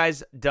said, you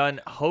guys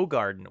done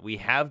Hoegaarden. We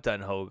have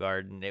done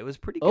Hoegaarden. It was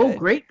pretty good. Oh,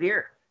 great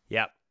beer.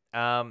 Yep.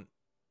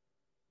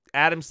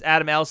 Adam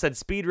L said,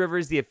 Speed River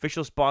is the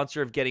official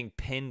sponsor of getting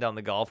pinned on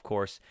the golf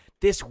course.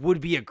 This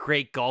would be a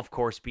great golf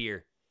course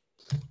beer.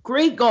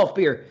 Great golf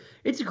beer.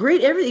 It's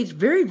great. It's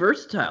very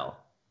versatile.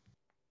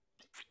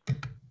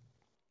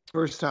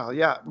 Versatile,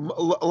 yeah.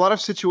 A lot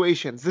of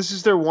situations. This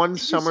is their one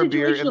summer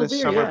beer in the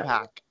summer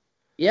pack.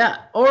 Yeah.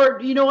 Or,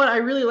 you know what? I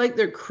really like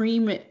their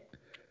cream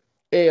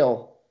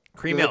ale.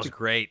 Cream ale's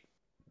great.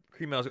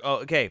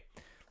 Okay.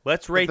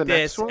 Let's rate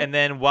this, and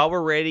then while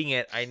we're rating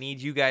it, I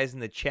need you guys in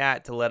the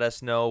chat to let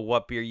us know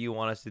what beer you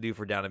want us to do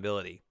for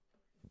downability.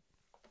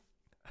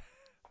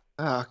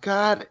 Oh,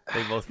 God.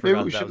 They both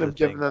Maybe we shouldn't have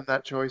given them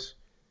that choice.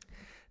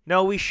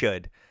 No, we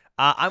should.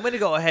 I'm going to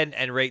go ahead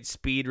and rate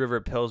Speed River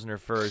Pilsner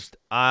first.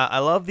 I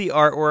love the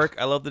artwork.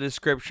 I love the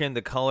description.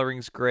 The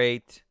coloring's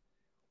great.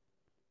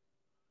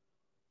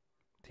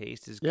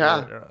 Taste is good.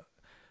 Yeah.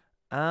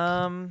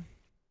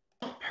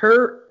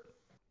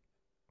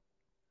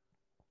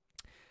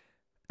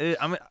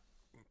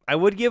 I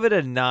would give it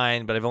a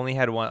 9, but I've only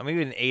had one. I'm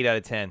maybe an 8 out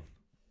of 10.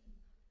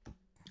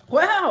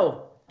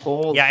 Wow.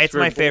 Yeah, it's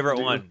my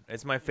favorite one.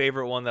 It's my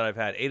favorite one that I've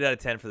had. 8 out of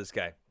 10 for this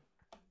guy.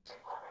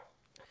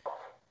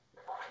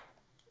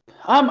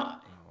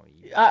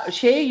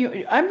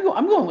 Shay, I'm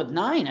going with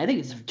 9. I think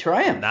it's a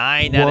triumph.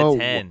 9 out of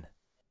 10.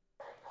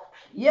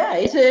 Yeah,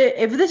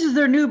 if this is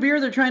their new beer,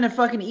 they're trying to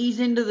fucking ease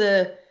into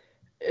the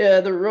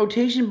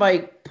rotation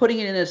by putting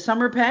it in a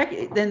summer pack,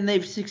 then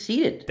they've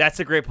succeeded.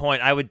 That's a great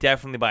point. I would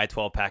definitely buy a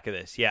 12-pack of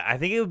this. Yeah, I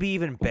think it would be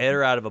even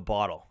better out of a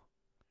bottle.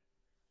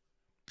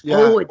 Yeah,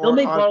 they'll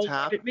make bottles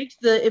if it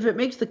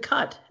makes the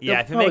cut. Yeah,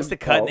 if it makes the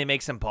cut and they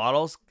make some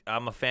bottles,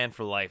 I'm a fan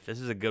for life.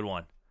 This is a good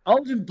one. I'll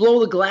even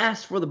blow the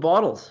glass for the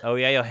bottles. Oh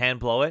yeah, you'll hand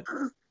blow it.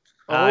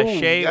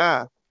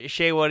 Shay,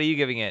 Shay, what are you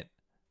giving it?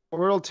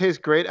 Or it'll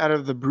taste great out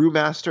of the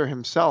brewmaster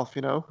himself,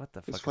 you know? What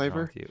the His fuck is wrong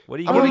flavor. with you? What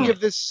are you I'm giving gonna it? give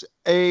this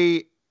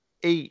a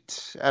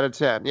 8 out of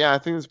 10. Yeah, I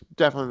think it's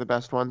definitely the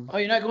best one. Oh,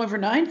 you're not going for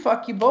 9?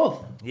 Fuck you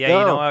both. Yeah,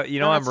 No,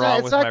 I'm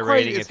wrong with my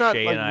rating if it's not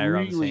Shay like and I are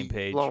on the same really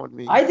page. blowing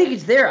me. I think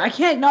it's there. I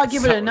can't not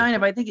give it a Sorry. 9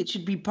 if I think it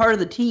should be part of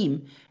the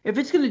team. If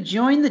it's going to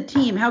join the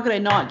team, how could I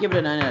not give it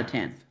a 9 out of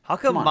 10? How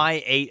come on.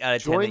 my 8 out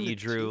of 10 Join that the you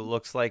drew team.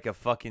 looks like a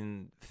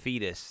fucking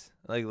fetus?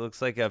 Like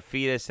looks like a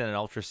fetus in an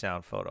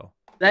ultrasound photo.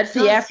 That's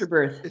the does.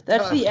 afterbirth. It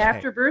That's the does.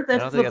 afterbirth. I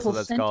That's don't the think that's what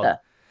that's called.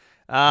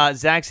 placenta.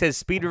 Zach says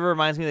Speed River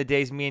reminds me of the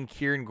days me and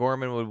Kieran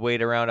Gorman would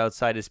wait around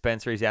outside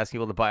dispensaries asking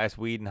people to buy us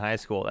weed in high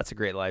school. That's a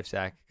great life,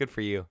 Zach. Good for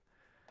you.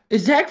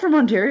 Is Zach from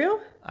Ontario?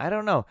 I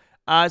don't know.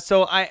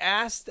 So I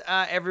asked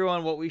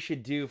everyone what we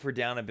should do for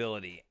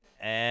downability,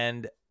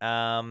 and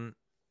The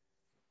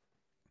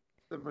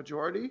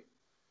majority?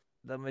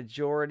 the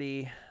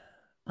majority,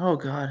 Oh,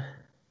 God.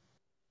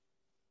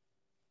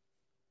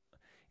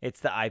 it's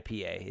the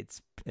IPA.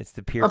 It's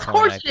the Pure Of Point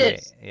course IPA. it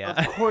is. Yeah.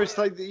 Of course,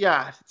 like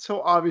yeah.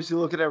 So obviously,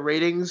 looking at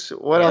ratings,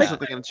 what Yeah. else are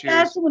they gonna choose?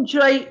 Ask someone,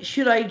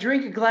 should I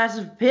drink a glass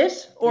of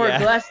piss or Yeah. a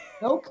glass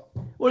of milk?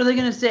 What are they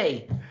going to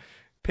say?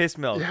 Piss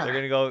milk. Yeah. They're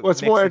gonna go.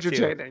 What's mix more the two.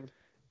 entertaining?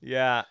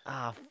 Yeah.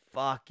 Ah,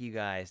 fuck you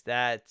guys.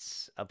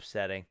 That's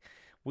upsetting.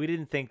 We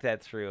didn't think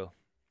that through.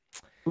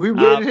 We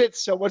rated it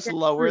so much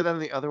lower than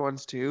the other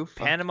ones too.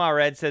 Fuck. Panama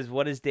Red says,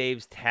 "What is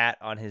Dave's tat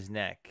on his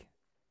neck?"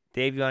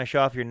 Dave, you want to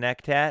show off your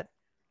neck tat?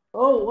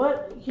 Oh,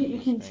 what? You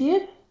can see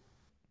it?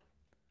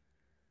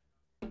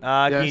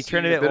 Can you Yes,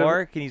 turn a it a bit bit of-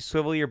 more? Can you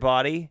swivel your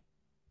body?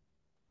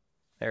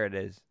 There it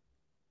is.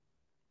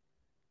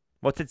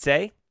 What's it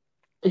say?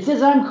 It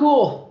says I'm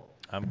cool.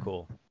 I'm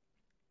cool.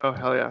 Oh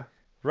hell yeah!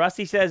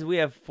 Rusty says we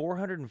have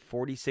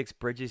 446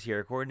 bridges here.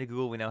 According to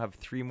Google, we now have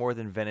 3 more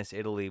than Venice,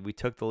 Italy. We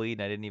took the lead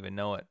and I didn't even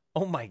know it.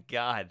 Oh my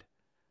god.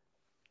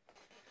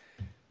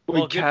 Wait,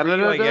 Well, good for Canada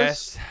you, I does?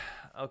 guess.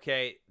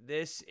 Okay,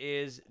 this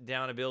is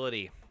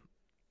downability.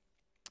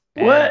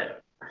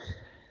 What?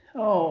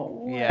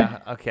 Oh. what? Yeah,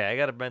 okay. I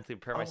got to mentally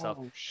prepare myself.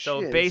 Oh,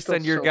 So shit, based still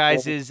on your so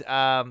guys's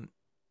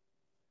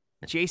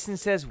Jason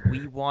says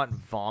we want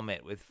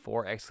vomit with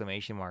 4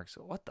 exclamation marks.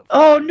 What the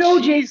Oh, fuck? no,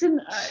 Jason.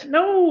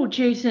 No,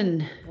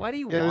 Jason. Why do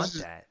you Yeah, want this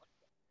is- that?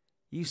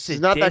 You It's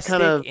not that sadistic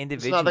kind of. It's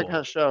individual. not that kind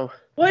of show.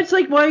 Well, it's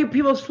like why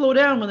people slow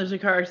down when there's a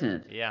car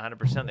accident. Yeah,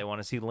 100%. They want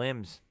to see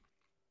limbs.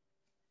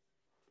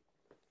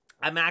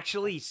 I'm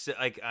actually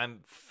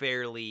I'm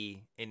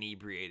fairly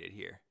inebriated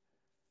here.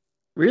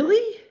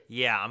 Really?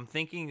 Yeah, I'm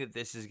thinking that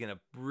this is gonna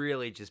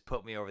really just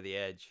put me over the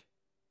edge.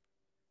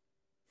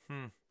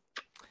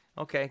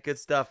 Okay, good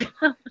stuff.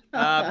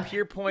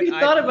 Pure Point You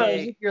thought about it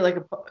IPA as if you're like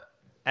a.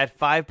 at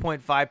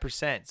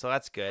 5.5%, so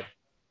that's good.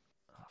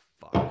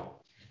 Oh, fuck.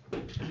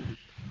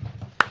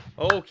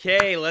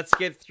 Okay, let's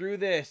get through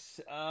this.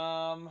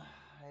 I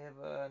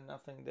have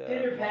nothing to.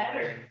 Pitter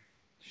patter.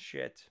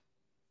 Shit.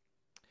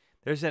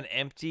 There's an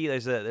empty.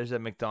 There's a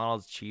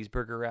McDonald's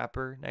cheeseburger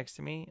wrapper next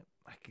to me.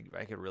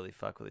 I could really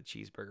fuck with a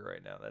cheeseburger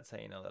right now. That's how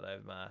you know that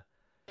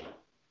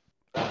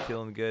I'm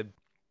feeling good.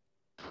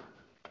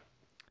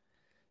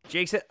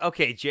 Jake said,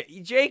 "Okay,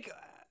 Jake,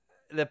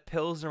 the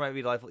Pilsner might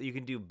be delightful. You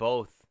can do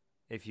both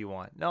if you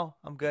want." No,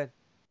 I'm good.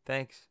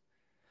 Thanks.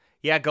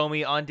 Yeah,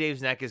 Gomi, on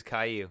Dave's neck is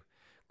Caillou.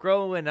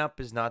 Growing up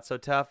is not so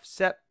tough,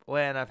 except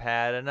when I've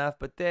had enough.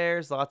 But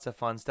there's lots of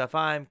fun stuff.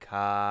 I'm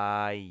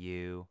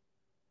Caillou.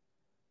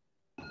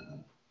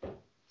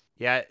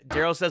 Yeah,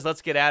 Daryl says,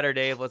 let's get at her,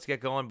 Dave. Let's get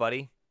going,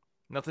 buddy.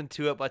 Nothing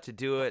to it but to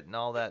do it and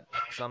all that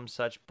some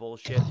such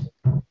bullshit.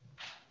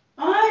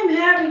 I'm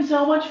having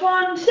so much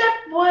fun, except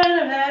when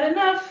I've had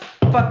enough.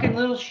 Fucking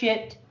little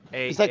shit.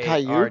 Is that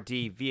Caillou?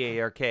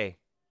 AARDVARK.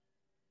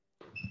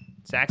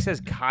 Zach says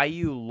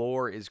Caillou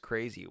lore is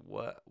crazy.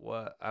 What?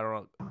 I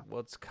don't know.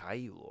 What's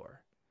Caillou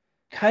lore?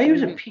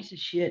 Caillou's a piece of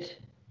shit.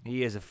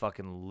 He is a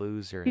fucking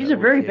loser. He's that a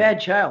very little kid.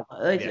 bad child.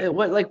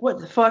 What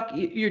the fuck?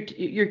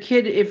 Your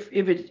kid, if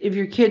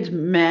your kid's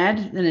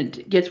mad, then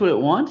it gets what it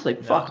wants.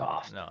 Like fuck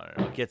off.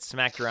 No. Get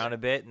smacked around a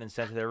bit and then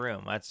sent to their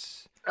room.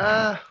 That's.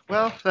 Well,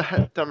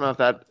 I don't know if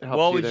that helps.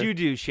 What would either. you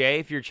do, Shay,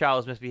 if your child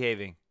was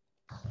misbehaving?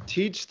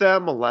 Teach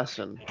them a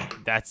lesson.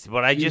 That's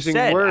what I just Using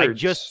said. I words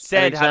just and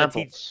said how to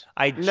teach. examples.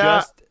 I Nah.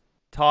 just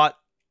taught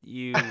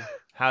you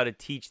how to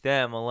teach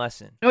them a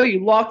lesson. No,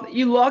 you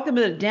lock them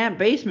in a damp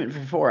basement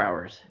for 4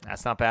 hours.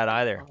 That's not bad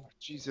either. Oh,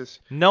 Jesus.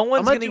 No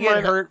one's might gonna do get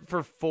mine- hurt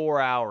for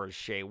 4 hours,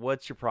 Shay.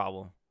 What's your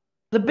problem?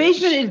 The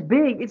basement is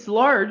big. It's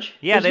large.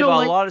 Yeah, There's they've no got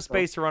light- a lot of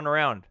space to run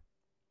around.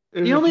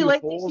 There's The a only few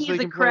light they holes see is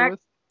the can play crack. with.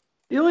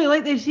 The only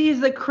light they see is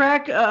the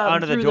crack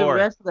Under the through door. the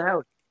rest of the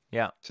house.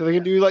 Yeah, So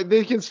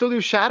they can still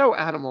do shadow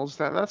animals.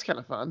 Then that's kind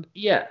of fun.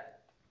 Yeah.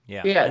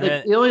 yeah, Yeah. And, The,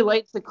 then- the only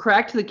light's the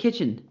crack to the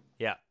kitchen.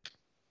 yeah.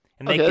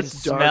 And they Okay, can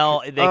that's dark.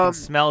 smell. They can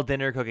smell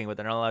dinner cooking, but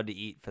they're not allowed to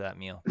eat for that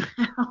meal.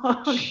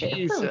 Okay.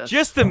 Jesus.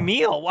 Just the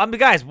meal. I mean,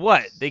 guys,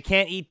 what? They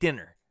can't eat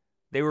dinner.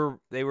 They were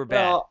bad.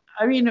 Well,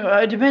 I mean,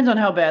 it depends on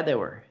how bad they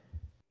were.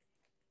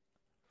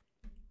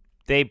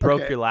 They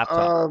broke Okay, your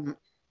laptop.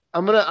 I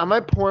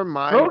might pour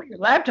mine. Broke your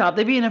laptop.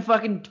 They'd be in a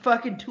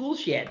fucking tool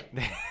shed.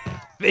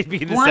 They'd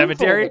be in the blindfolded.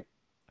 cemetery.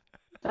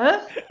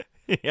 Huh?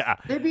 Yeah.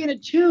 They'd be in a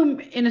tomb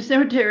in a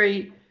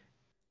cemetery.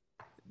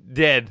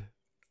 Dead.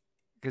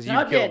 Because you've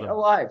Not killed dead, them.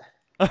 alive.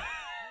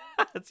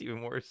 That's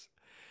even worse.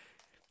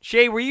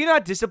 Shay, were you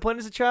not disciplined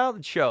as a child?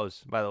 It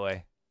shows, by the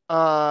way.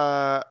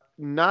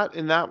 Not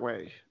in that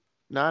way.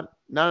 Not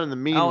in the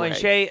mean Oh, way. and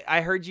Shay,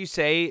 I heard you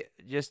say,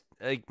 just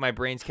like my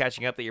brain's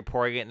catching up, that you're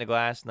pouring it in the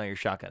glass. No, you're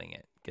shotgunning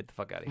it. Get the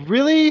fuck out of here.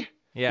 Really?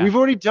 Yeah. We've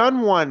already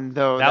done one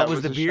though. That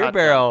was the a beer shotgun.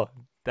 barrel.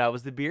 That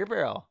was the beer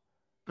barrel.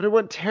 But it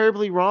went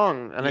terribly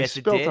wrong, and I Yes,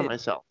 it spilt on did.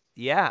 myself.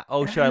 Yeah.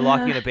 Oh, should I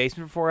lock you in a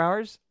basement for 4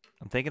 hours?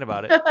 I'm thinking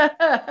about it.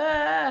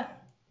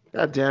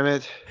 God damn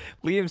it.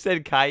 Liam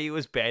said Caillou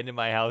was banned in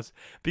my house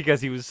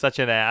because he was such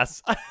an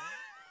ass.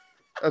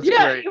 That's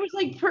Yeah, great. it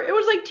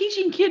was like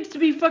teaching kids to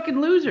be fucking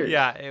losers.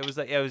 Yeah, it was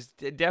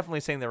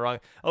definitely saying the wrong.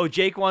 Oh,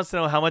 Jake wants to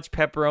know how much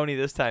pepperoni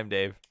this time,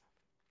 Dave.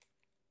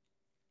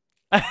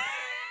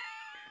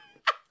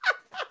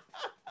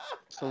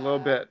 Just a little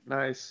bit.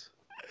 Nice.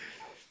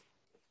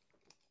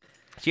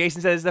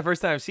 Jason says, this is the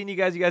first time I've seen you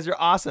guys. You guys are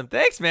awesome.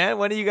 Thanks, man.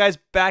 When are you guys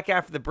back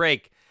after the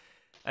break?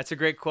 That's a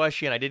great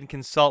question. I didn't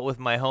consult with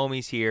my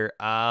homies here.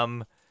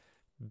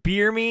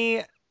 Beer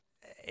Me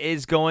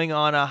is going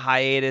on a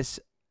hiatus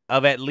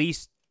of at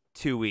least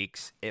 2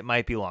 weeks. It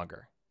might be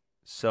longer.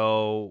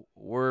 So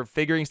we're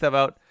figuring stuff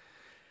out.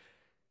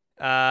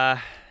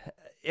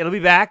 It'll be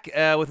back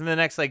within the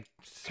next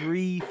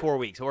 3-4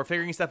 weeks. So we're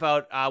figuring stuff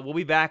out. We'll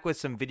be back with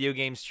some video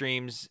game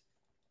streams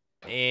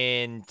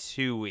in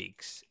 2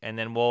 weeks, and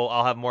then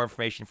I'll have more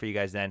information for you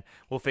guys then.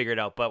 We'll figure it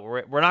out, but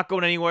we're not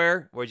going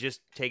anywhere. We're just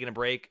taking a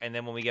break, and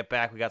then when we get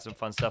back, we got some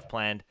fun stuff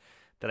planned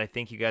that I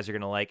think you guys are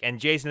going to like. And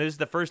Jason, this is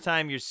the first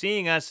time you're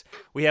seeing us.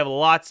 We have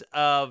lots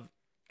of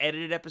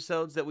edited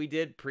episodes that we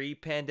did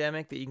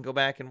pre-pandemic that you can go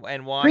back and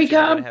watch. We're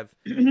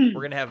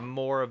gonna have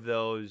more of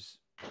those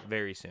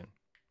very soon.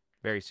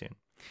 Very soon.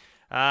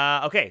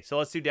 Okay, so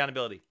let's do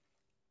downability.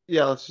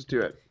 Yeah, let's just do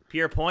it.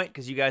 Pierre Point,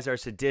 because you guys are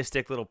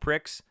sadistic little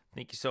pricks.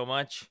 Thank you so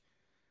much.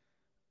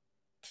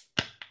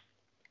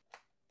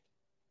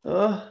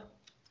 Uh,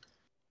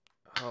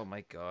 Oh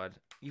my god.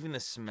 Even the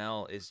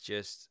smell is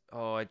just...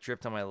 Oh, it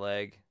dripped on my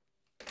leg.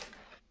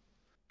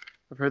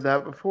 I've heard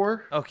that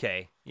before.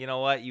 Okay. You know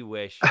what? You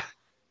wish.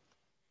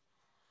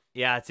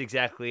 Yeah, that's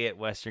exactly it,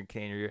 Western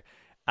Canadian Review.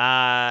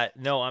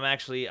 No,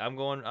 I'm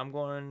going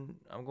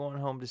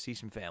home to see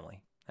some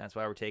family. That's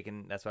why we're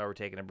taking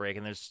a break.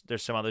 And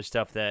there's some other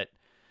stuff that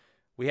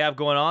we have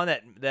going on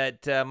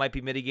that might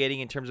be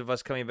mitigating in terms of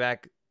us coming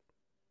back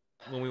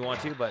when we want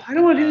to, but I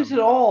don't want to do this at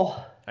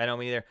all. I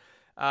don't either.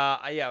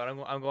 Yeah,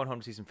 but I'm going home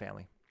to see some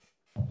family,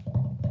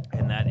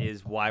 and that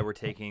is why we're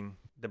taking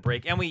the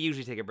break. And we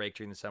usually take a break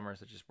during the summer,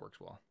 so it just works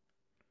well.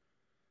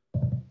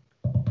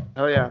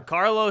 Oh yeah.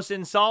 Carlos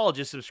and Saul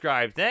just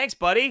subscribed. Thanks,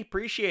 buddy.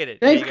 Appreciate it.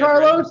 Thanks,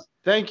 Carlos. Ready?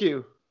 Thank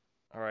you.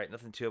 All right,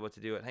 nothing to it but to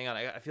do it. Hang on,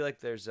 I feel like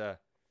there's a.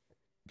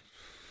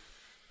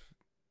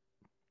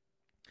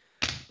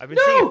 I've been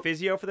seeing a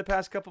physio for the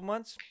past couple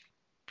months,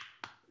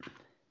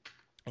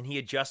 and he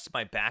adjusts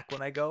my back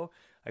when I go.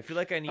 I feel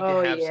like I need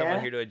to have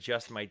someone here to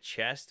adjust my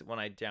chest when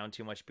I down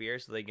too much beer,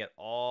 so they get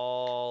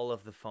all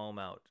of the foam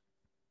out.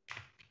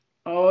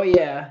 Oh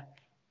yeah,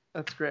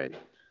 that's great.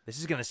 This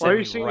is gonna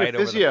send me right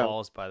over the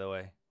falls. By the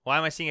way, why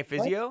am I seeing a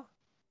physio? What?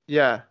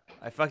 Yeah,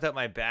 I fucked up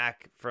my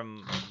back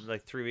from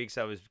 3 weeks.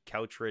 I was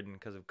couch ridden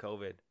because of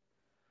COVID.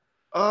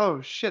 Oh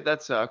shit,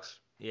 that sucks.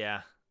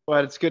 Yeah.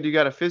 But it's good you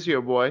got a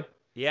physio, boy.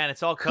 Yeah, and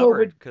it's all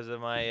covered because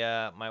of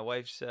my my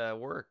wife's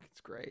work.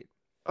 It's great.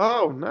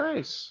 Oh,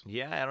 nice.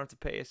 Yeah, I don't have to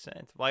pay a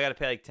cent. Well, I got to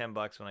pay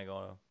 $10 when I go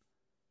home.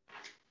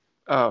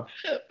 Oh.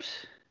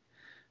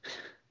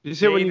 Did you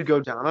say when you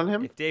go down on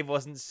him? If Dave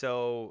wasn't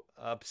so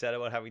upset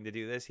about having to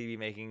do this, he'd be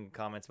making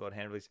comments about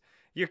hand release.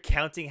 You're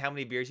counting how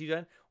many beers you've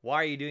done? Why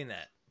are you doing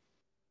that?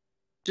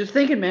 Just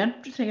thinking, man.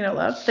 Just thinking out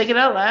loud. Thinking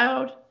out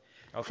loud.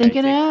 Okay,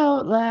 thinking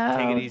out loud.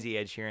 Take it easy,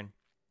 Ed Sheeran.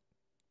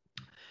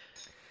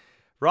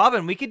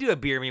 Robin, we could do a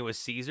beer me with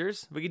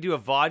Caesars. We could do a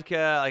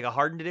vodka, like a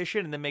hardened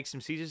edition, and then make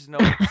some Caesars. No,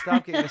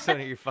 stop getting this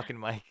under your fucking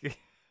mic.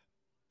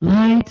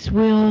 Lights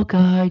will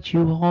guide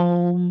you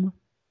home.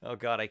 Oh,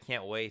 God, I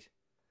can't wait.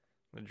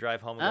 I'm going to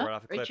drive home and go right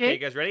off the cliff. Jake? Okay, you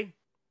guys ready?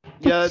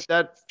 Yeah,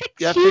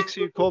 fix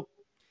you cold.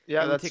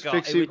 Yeah, that's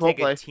fix you cold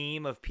play. It would take a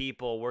team of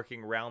people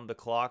working round the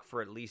clock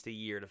for at least a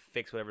year to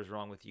fix whatever's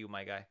wrong with you,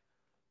 my guy.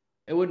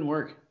 It wouldn't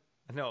work.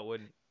 No, it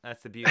wouldn't.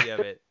 That's the beauty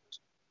of it.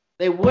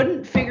 They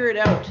wouldn't figure it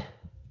out.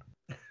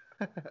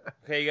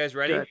 Okay, you guys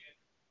ready?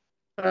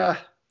 I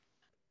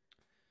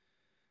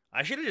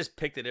should have just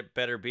picked a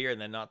better beer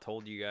and then not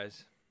told you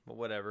guys. But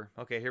whatever.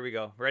 Okay, here we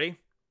go. Ready?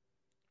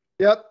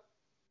 Yep.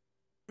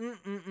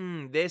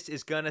 This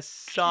is gonna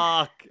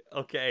suck.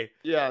 Okay.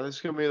 Yeah, this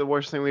is gonna be the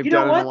worst thing we've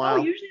done in a while.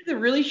 Usually the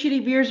really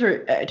shitty beers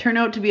turn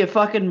out to be a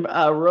fucking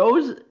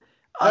rose.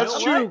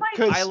 That's true.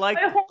 I like.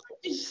 My whole life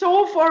is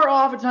so far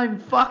off. It's not even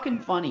fucking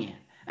funny.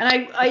 And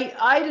I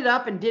eyed it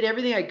up and did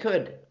everything I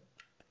could.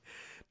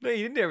 No,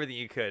 you didn't do everything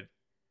you could.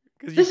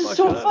 This is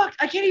so fucked.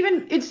 I can't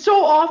even. It's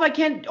so off. I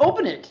can't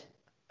open it.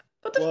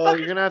 What the fuck? Well,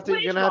 you're gonna have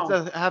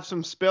to have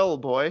some spill,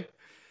 boy.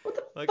 What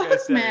the like fuck, I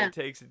said, man? it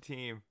takes a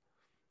team.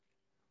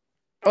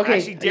 Okay.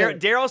 Actually,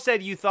 Daryl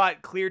said you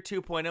thought Clear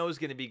 2.0 is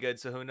going to be good,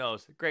 so who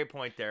knows? Great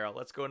point, Daryl.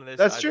 Let's go into this.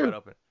 That's eyes true. wide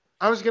open.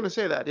 I was gonna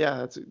say that.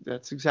 Yeah,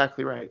 that's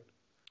exactly right.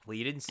 Well,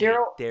 you didn't say it.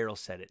 Daryl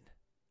said it.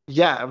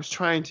 Yeah, I was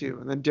trying to,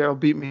 and then Daryl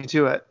beat me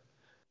to it.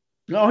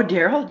 Oh,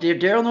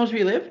 Daryl knows where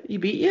you live? He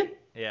beat you?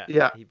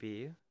 Yeah. He beat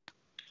you.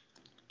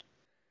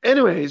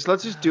 Anyways,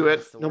 let's just do it.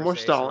 That's the No worst more ASMR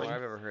stalling.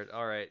 I've ever heard.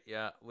 All right,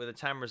 yeah. Well, the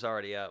timer's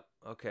already up.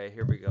 Okay,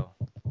 here we go.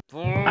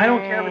 I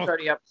don't care if it's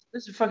already up.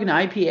 This is a fucking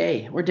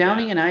IPA. We're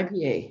downing an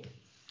IPA.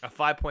 A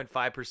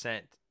 5.5%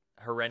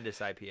 horrendous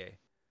IPA.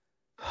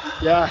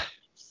 Yeah.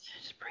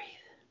 Just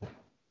breathe.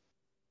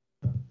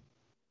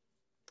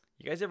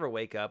 You guys ever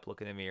wake up,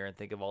 look in the mirror, and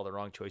think of all the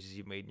wrong choices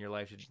you've made in your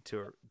life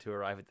to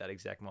arrive at that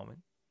exact moment?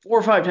 4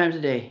 or 5 times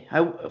a day.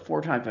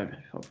 4 times.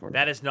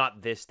 That is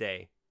not this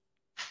day.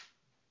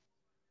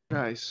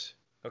 Nice.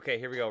 Okay,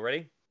 here we go.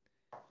 Ready?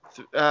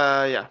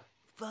 Yeah.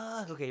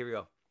 Fuck. Okay, here we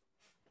go.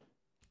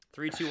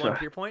 3, 2, 1.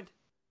 Pure point.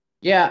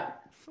 Yeah.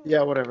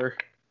 Yeah. Whatever.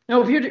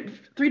 No, if you're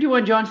 3, 2,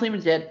 1, John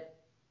Sleeman's dead.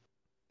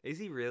 Is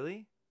he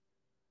really?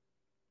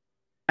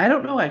 I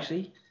don't know,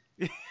 actually.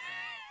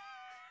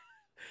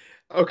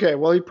 Okay.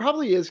 Well, he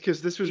probably is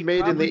because this was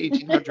made in the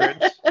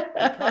 1800s. He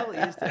probably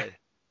is dead.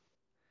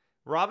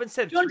 Robin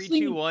said John 3,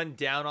 2, 1.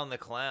 Down on the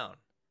clown.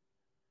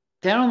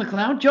 Down on the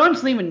clown? John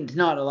Sleeman's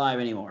not alive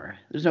anymore.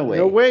 There's no way.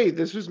 No way.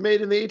 This was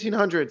made in the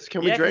 1800s.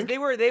 Can we drink? They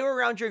were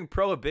around during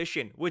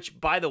Prohibition,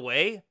 which, by the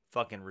way,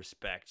 fucking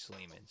respect,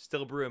 Sleeman.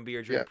 Still brewing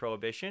beer during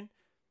Prohibition.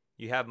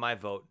 You have my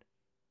vote.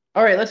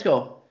 All right, let's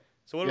go.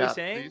 So what are we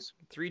saying? Please.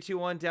 3, 2,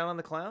 1. Down on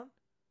the clown.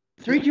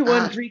 3, 2,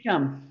 1.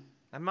 Pre-cum.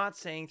 I'm not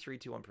saying 3,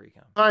 2, 1.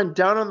 Pre-cum. Fine.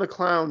 Down on the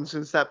clown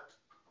since that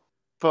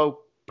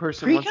faux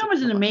person. Pre-cum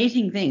is an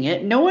amazing thing.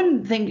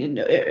 Everyone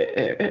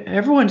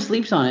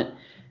sleeps on it.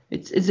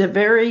 It's a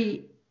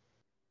very.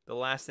 The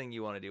last thing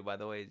you want to do, by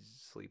the way, is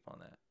sleep on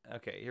that.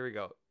 Okay, here we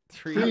go.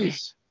 3.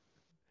 Please.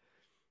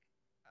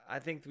 I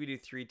think we do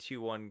 3,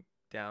 2, 1.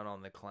 Down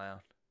on the clown.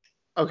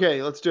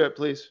 Okay, let's do it,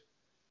 please.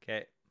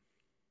 Okay.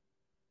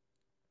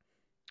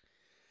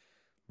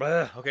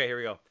 Okay, here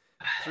we go.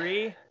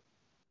 3,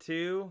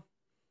 2,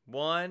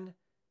 1.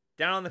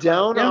 Down on the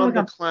clown. Down on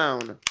the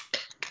clown.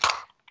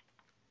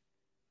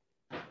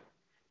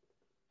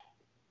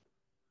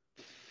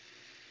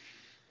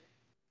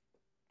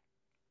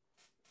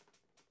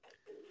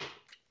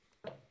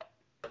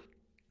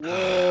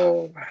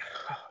 Whoa.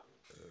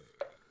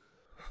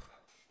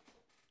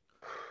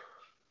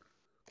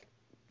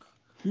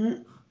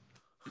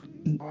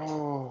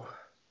 Oh.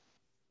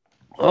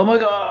 Oh my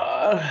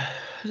god.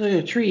 It's like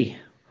a tree.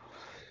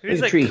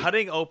 He's like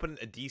cutting open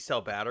a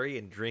D-cell battery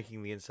and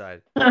drinking the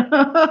inside.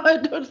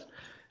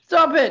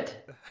 Stop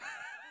it.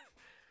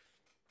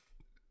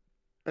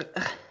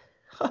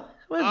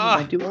 What am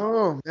I doing?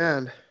 Oh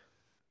man.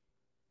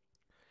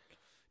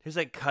 He's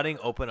like cutting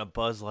open a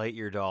Buzz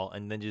Lightyear doll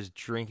and then just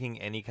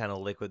drinking any kind of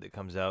liquid that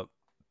comes out.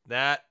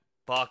 That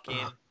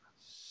fucking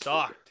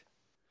sucked.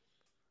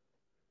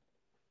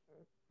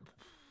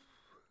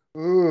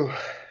 Ooh.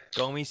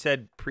 Gomi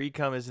said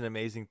pre-cum is an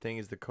amazing thing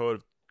is the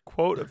quote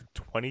of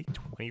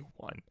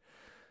 2021.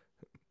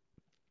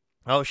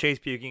 Oh, Shay's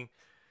puking.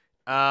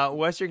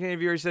 Western Canadian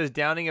viewer says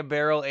downing a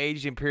barrel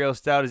aged Imperial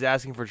Stout is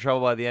asking for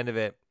trouble by the end of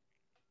it.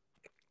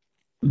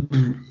 I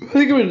think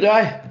I'm gonna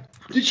die.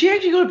 Did she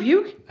actually go to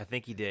puke? I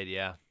think he did,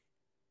 yeah.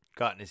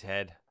 Got in his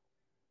head.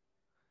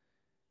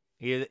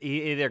 He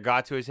either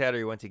got to his head or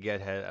he went to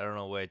get head. I don't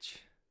know which.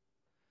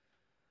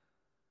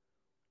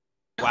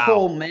 Wow.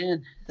 Oh,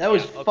 man. That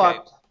was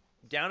fucked.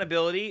 Down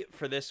ability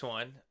for this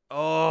one.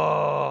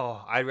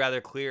 Oh, I'd rather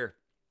clear.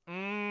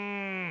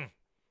 Mm.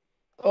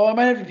 Oh, I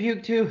might have to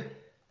puke, too.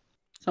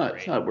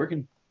 It's not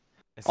working.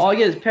 All I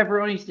get is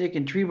pepperoni stick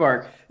and tree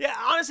bark. Yeah,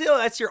 honestly, though,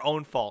 that's your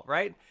own fault,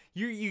 right?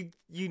 You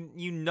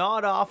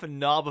gnawed off a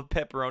knob of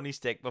pepperoni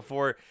stick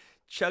before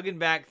chugging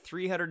back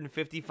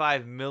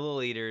 355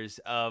 milliliters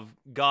of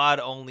God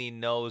only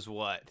knows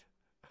what.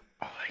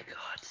 Oh my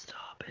god,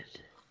 stop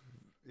it.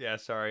 Yeah,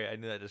 sorry. I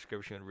knew that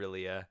description would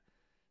really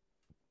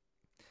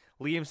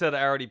Liam said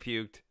I already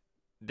puked.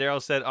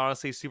 Daryl said,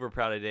 honestly, super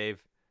proud of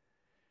Dave.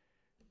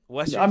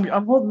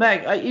 I'm holding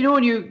back. You know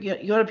when you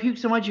gotta puke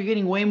so much, you're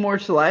getting way more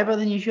saliva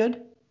than you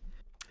should?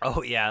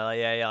 Oh,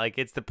 yeah. Like,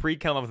 it's the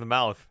pre-cum of the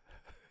mouth.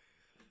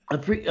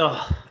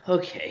 Oh,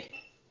 okay.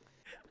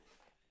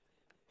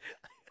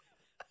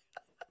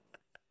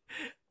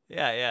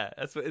 Yeah.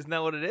 Isn't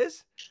that what it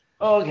is?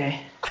 Oh,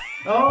 okay.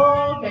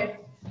 Oh, okay.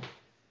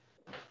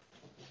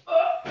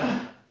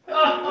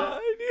 I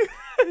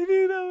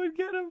knew that would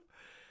get him.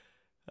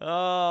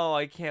 Oh,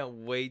 I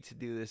can't wait to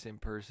do this in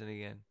person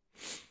again.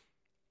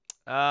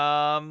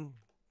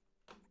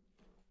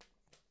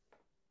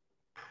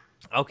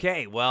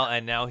 Okay, well,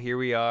 and now here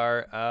we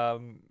are.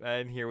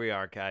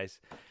 Guys.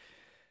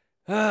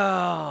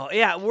 Oh,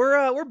 yeah,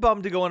 we're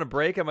bummed to go on a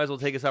break. I might as well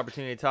take this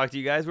opportunity to talk to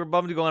you guys. We're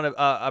bummed to go on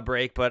a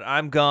break, but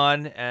I'm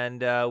gone,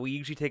 and we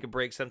usually take a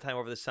break sometime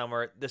over the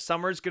summer. The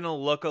summer's going to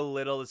look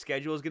the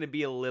schedule is going to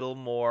be a little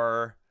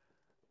more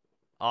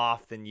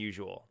off than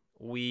usual.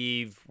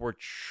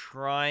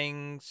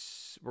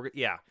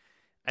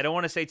 I don't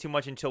want to say too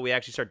much until we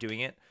actually start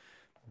doing it,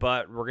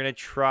 but we're going to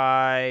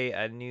try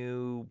a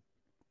new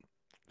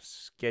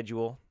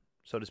schedule,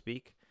 so to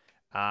speak.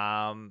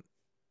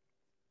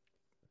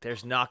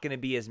 There's not going to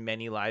be as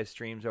many live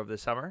streams over the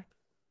summer.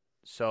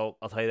 So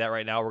I'll tell you that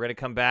right now. We're going to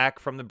come back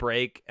from the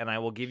break, and I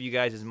will give you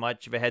guys as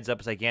much of a heads up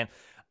as I can.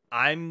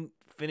 I'm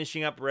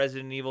finishing up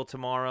Resident Evil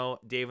tomorrow.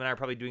 Dave and I are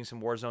probably doing some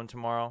Warzone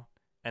tomorrow,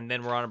 and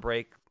then we're on a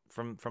break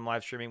from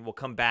live streaming. We'll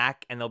come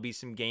back, and there'll be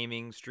some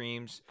gaming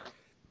streams.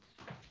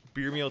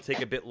 Beer Me will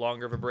take a bit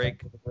longer of a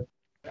break.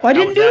 I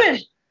didn't do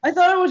it. I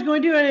thought I was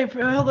going to do it.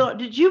 Hold on.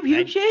 Did you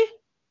puke, Shay?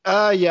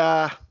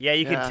 Yeah. Yeah,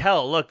 you can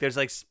tell. Look, there's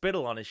like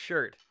spittle on his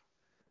shirt.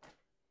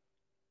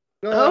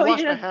 No, I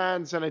washed my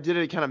hands, and I did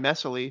it kind of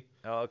messily.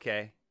 Oh,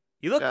 okay.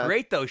 You look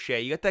great though, Shay.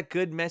 You got that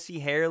good messy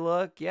hair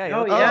look. Yeah.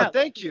 Oh,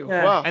 thank you.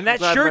 Yeah. Wow. And that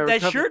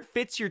shirt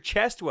fits your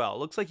chest well.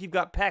 Looks like you've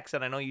got pecs,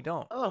 and I know you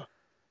don't. Oh,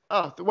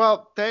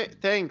 well,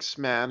 thanks,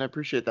 man. I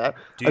appreciate that.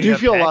 I do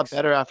feel a lot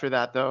better after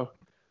that, though.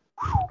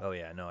 Oh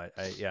yeah, no,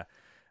 yeah.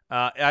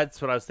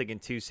 That's what I was thinking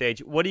too,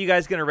 Sage. What are you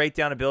guys gonna rate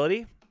down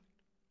ability?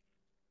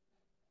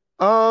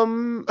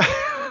 I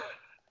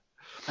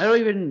don't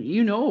even.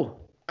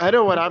 I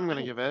know what I'm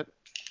gonna give it.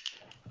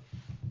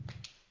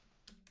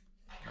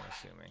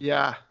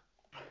 Yeah,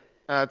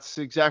 that's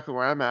exactly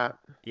where I'm at.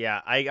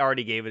 Yeah, I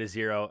already gave it a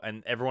 0,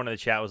 and everyone in the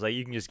chat was like,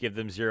 you can just give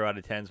them 0 out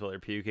of 10s while they're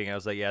puking. I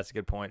was like, yeah, that's a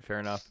good point.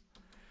 Fair enough.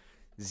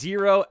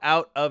 0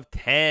 out of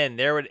 10.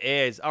 There it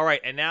is. All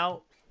right, and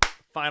now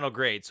final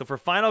grade. So for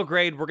final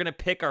grade, we're going to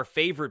pick our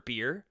favorite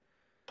beer.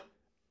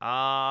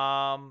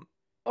 I'm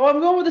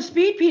going with the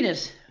Speed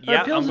Penis.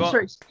 Yeah,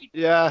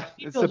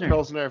 it's the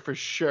Pilsner for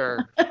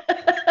sure.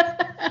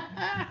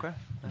 Okay.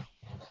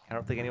 I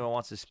don't think anyone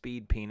wants a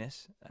Speed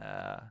Penis.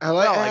 I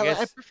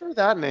prefer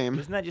that name.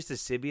 Isn't that just a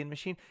Sibian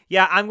machine?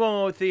 Yeah, I'm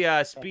going with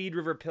the Speed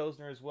River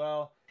Pilsner as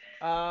well.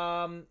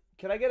 Can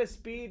I get a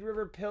Speed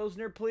River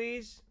Pilsner,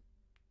 please?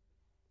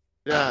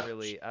 Yeah.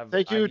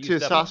 Thank you to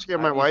Saskia,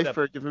 my wife,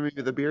 for giving me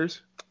the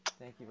beers.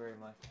 Thank you very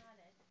much.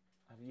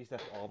 I've used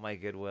up all my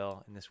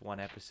goodwill in this one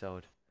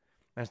episode.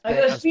 I'm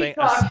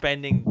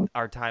spending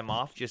our time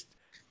off just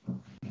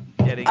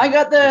getting. I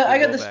got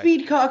the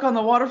speed cock on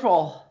the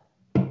waterfall.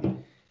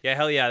 Yeah,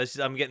 hell yeah.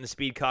 I'm getting the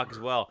speed cock as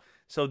well.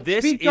 So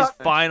this is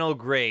final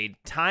grade.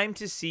 Time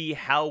to see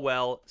how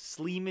well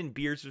Sleeman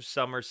Beers of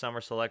Summer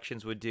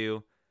selections would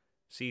do,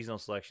 seasonal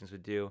selections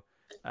would do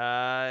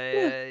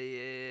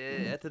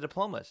at the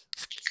diplomas.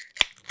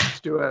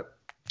 Let's do it.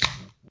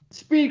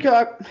 Speed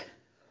cock.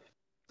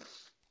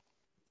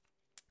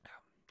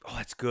 Oh,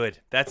 that's good.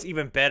 That's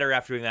even better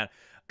after doing that.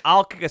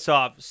 I'll kick us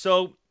off.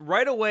 So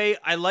right away,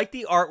 I like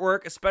the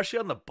artwork, especially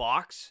on the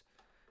box.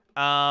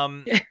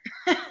 The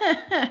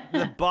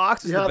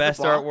box is the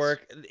best artwork.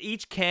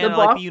 Each can, I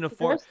like the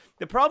uniform.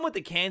 The problem with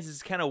the cans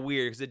is kind of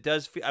weird because it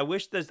does feel, I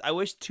wish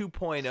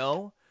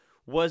 2.0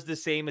 was the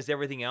same as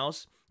everything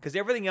else, because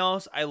everything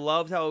else I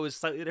loved how it was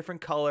slightly different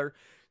color,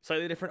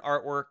 slightly different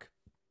artwork,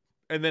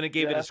 and then it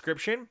gave a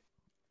description.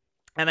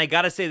 And I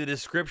gotta say the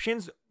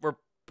descriptions were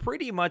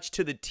pretty much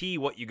to the T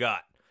what you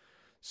got.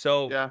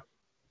 So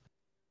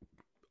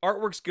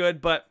artwork's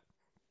good, but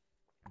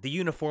the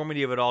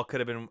uniformity of it all could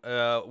have been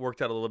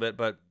worked out a little bit,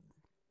 but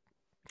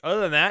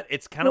other than that,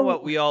 it's kind of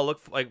what we all look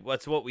for, like.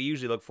 What's what we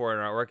usually look for in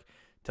our artwork.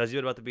 Tells you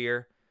a bit about the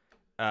beer.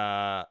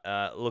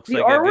 Looks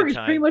like a good time. The artwork is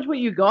pretty much what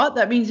you got.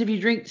 That means if you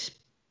drink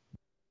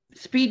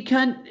Speed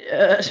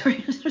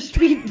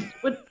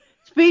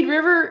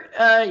River,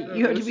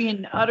 you have to be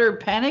in utter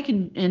panic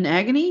and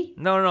agony.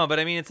 No, but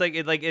I mean, it's like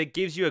it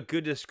gives you a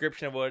good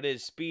description of what it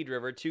is. Speed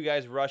River, two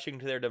guys rushing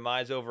to their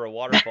demise over a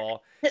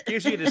waterfall.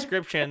 Gives you a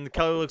description. The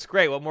color looks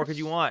great. What more could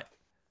you want?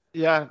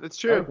 Yeah, that's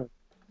true.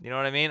 You know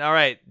what I mean? All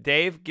right,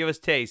 Dave, give us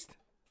taste.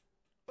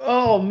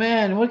 Oh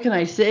man, what can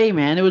I say,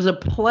 man? It was a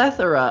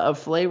plethora of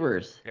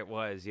flavors. It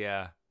was,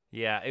 yeah.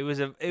 It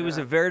was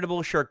a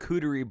veritable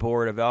charcuterie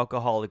board of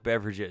alcoholic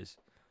beverages.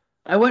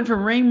 I went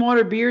from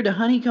rainwater beer to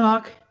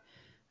honeycock.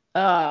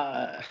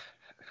 And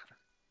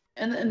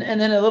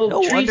then a little.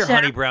 No tree wonder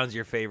sap. Honey Brown's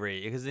your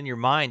favorite, because in your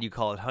mind you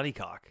call it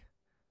honeycock.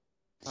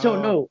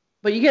 So no,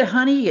 but you get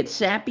honey, you get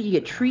sappy, you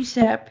get tree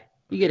sap,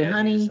 you get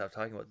honey. Stop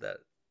talking about that.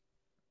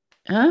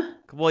 Huh?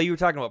 Well, you were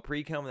talking about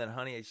pre-cum and then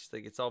honey. It's just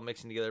like it's all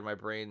mixing together in my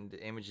brain.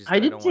 The images. I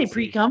didn't say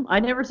pre-cum.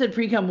 I never said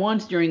pre-cum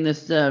once during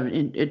this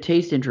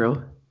taste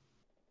intro.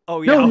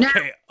 Oh yeah. No,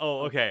 okay.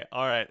 Oh okay.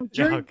 All right.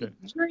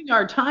 During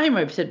our time,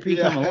 I've said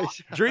pre-cum a lot.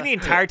 During the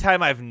entire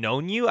time I've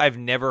known you, I've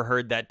never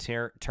heard that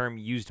term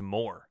used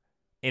more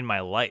in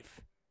my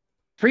life.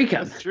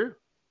 Pre-cum. That's true.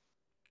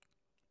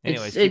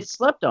 Anyways, it's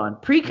slept on.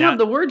 Pre-cum.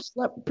 The word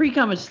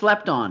pre-cum is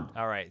slept on.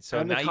 All right.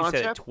 So now you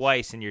said it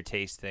twice in your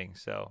taste thing.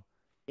 So.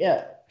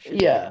 Yeah.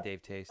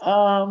 Dave taste.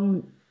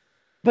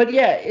 But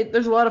yeah,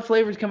 there's a lot of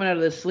flavors coming out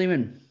of this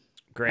Sleeman.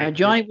 Great.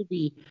 Johnny would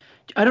be.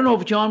 I don't know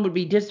if John would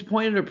be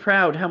disappointed or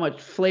proud how much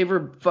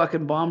flavor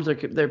fucking bombs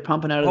they're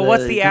pumping out of. Well,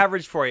 what's the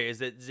average for you?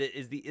 Is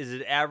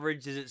it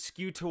average? Is it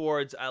skewed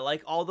towards I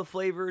like all the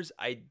flavors,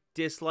 I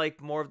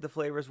dislike more of the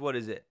flavors? What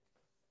is it?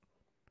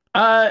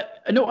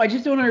 No, I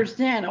just don't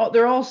understand. Oh,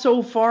 they're all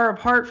so far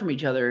apart from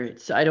each other.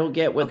 I don't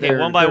get what Okay,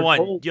 one by they're one.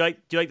 both. Do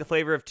you like the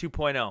flavor of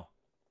 2.0?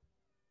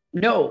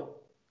 No.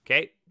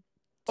 Okay.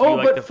 Do you Oh,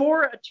 like but the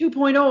for a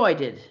 2.0, I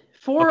did.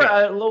 For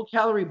Okay. a low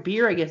calorie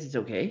beer, I guess it's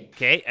okay.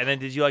 Okay, and then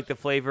did you like the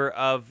flavor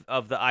of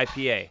the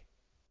IPA?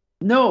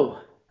 No.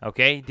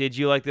 Okay. Did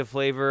you like the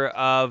flavor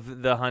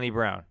of the honey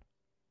brown?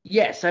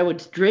 Yes, I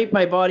would drape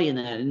my body in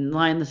that and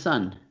lie in the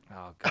sun.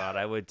 Oh God,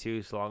 I would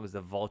too, so long as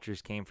the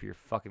vultures came for your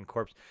fucking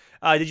corpse.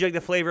 Did you like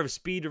the flavor of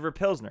Speed River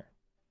Pilsner?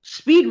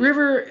 Speed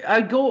River,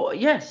 I'd go,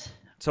 yes.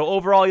 So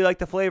overall, you like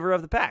the flavor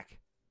of the pack,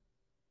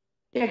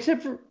 Yeah,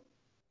 except for. except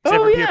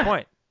Oh, for Pier yeah.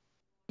 Point.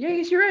 Yeah, I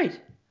guess you're right.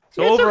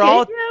 So Yeah, it's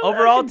overall, okay. Yeah,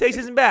 overall, taste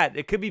isn't bad.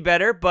 It could be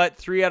better, but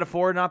 3 out of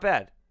 4, not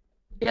bad.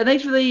 Yeah,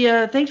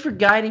 thanks for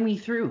guiding me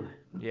through.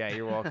 Yeah,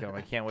 you're welcome. I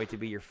can't wait to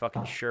be your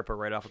fucking Sherpa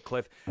right off a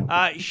cliff.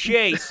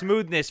 Shay,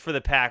 smoothness for the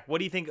pack. What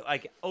do you think?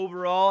 Like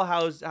overall,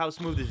 how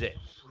smooth is it?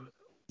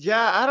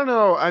 Yeah, I don't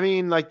know. I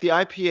mean, like the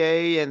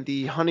IPA and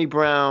the honey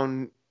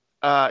brown,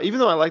 even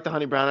though I like the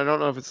honey brown, I don't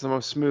know if it's the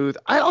most smooth.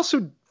 I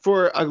also,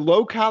 for a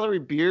low calorie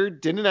beer,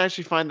 didn't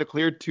actually find the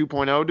Clear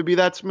 2.0 to be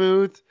that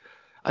smooth.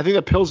 I think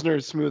the Pilsner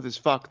is smooth as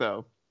fuck,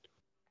 though.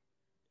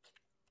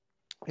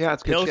 Yeah,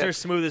 it's good Pilsner's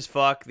shit. smooth as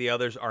fuck. The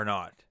others are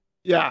not.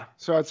 Yeah,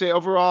 so I'd say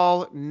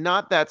overall,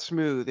 not that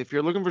smooth. If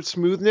you're looking for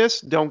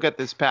smoothness, don't get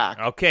this pack.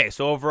 Okay,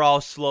 so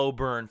overall, slow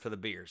burn for the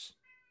beers.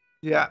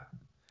 Yeah.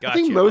 Gotcha. I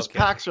think most Okay.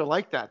 packs are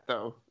like that,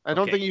 though. I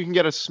don't Okay. think you can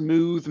get a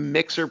smooth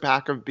mixer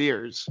pack of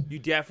beers. You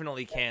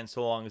definitely can,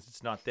 so long as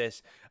it's not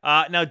this.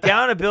 Now,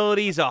 down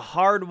ability is a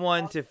hard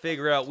one to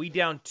figure out. We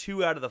down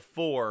 2 out of the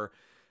 4.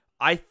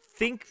 I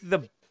think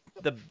the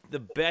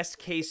best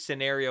case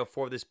scenario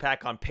for this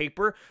pack on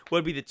paper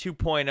would be the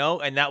 2.0,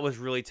 and that was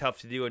really tough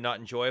to do and not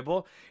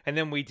enjoyable. And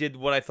then we did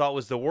what I thought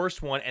was the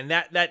worst one, and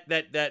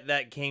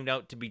that came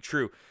out to be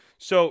true.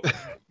 So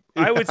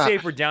I would say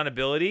for down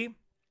ability,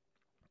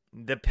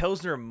 the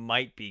Pilsner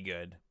might be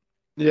good.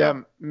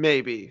 Yeah,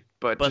 maybe,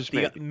 but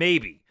just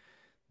maybe.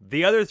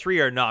 The other 3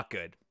 are not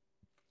good.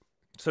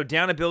 So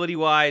down ability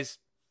wise,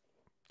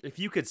 if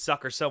you could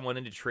sucker someone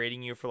into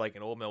trading you for like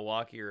an Old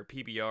Milwaukee or a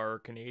PBR or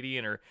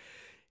Canadian or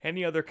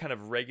any other kind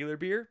of regular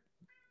beer,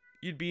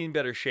 you'd be in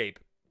better shape.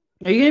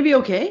 Are you gonna be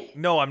okay?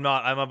 No, I'm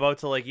not. I'm about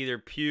to like either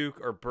puke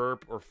or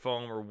burp or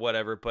foam or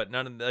whatever, but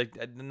not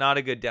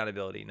a good down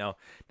ability. No.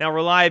 Now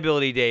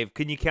reliability, Dave.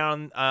 Can you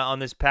count on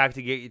this pack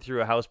to get you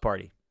through a house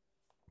party?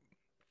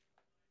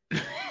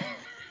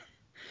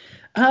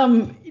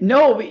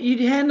 No, but you'd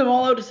hand them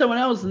all out to someone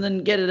else and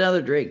then get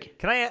another drink.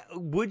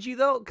 Would you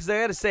though? Because I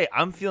gotta say,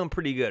 I'm feeling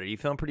pretty good. Are you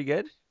feeling pretty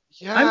good?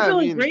 Yeah, I'm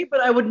feeling great,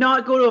 but I would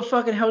not go to a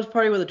fucking house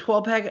party with a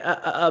 12-pack,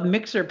 a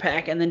mixer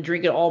pack, and then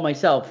drink it all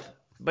myself.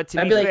 But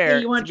to I'd be be like, fair,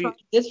 hey, you want to try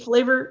this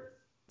flavor?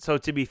 So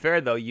to be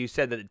fair, though, you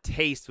said that the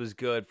taste was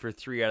good for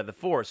 3 out of the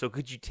 4. So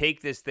could you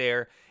take this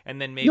there and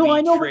then maybe No,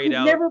 I know, but trade you'd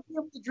out? never be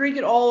able to drink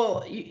it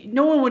all.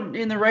 No one would,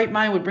 in the right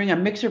mind, would bring a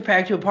mixer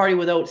pack to a party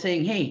without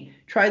saying, "Hey,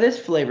 try this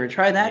flavor,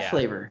 try that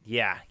flavor."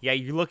 Yeah.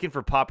 You're looking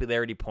for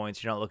popularity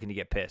points. You're not looking to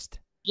get pissed.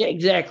 Yeah,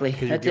 exactly.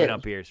 Because you're That's giving it.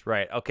 up beers.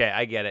 Right. Okay,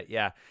 I get it.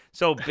 Yeah.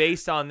 So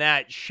based on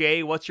that,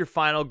 Shay, what's your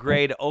final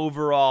grade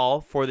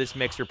overall for this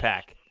mixer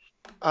pack?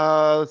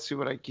 Let's see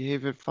what I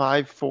gave it.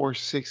 5, 4,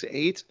 6,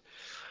 8.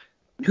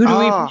 Who do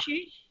we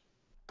appreciate?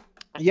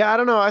 Yeah, I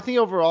don't know. I think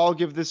overall, I'll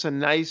give this a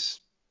nice,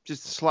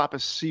 just slap a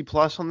C+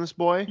 on this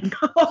boy.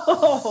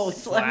 Oh,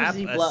 Slap a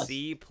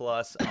C+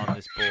 on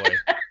this boy.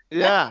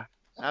 Yeah,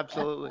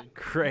 absolutely.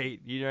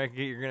 Great. You're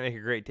gonna make a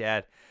great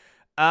dad.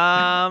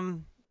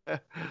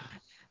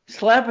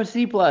 Slap a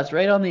C+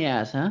 right on the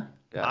ass, huh?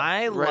 Yeah,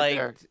 I right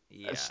liked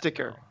a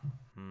sticker.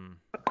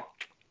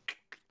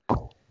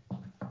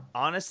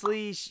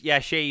 Honestly, yeah,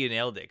 Shay, you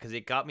nailed it because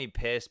it got me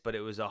pissed, but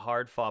it was a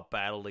hard fought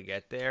battle to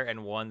get there,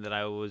 and one that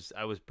I was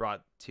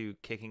brought to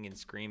kicking and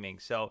screaming.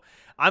 So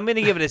I'm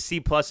gonna give it a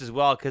C+ as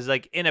well because,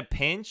 like, in a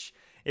pinch,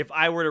 if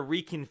I were to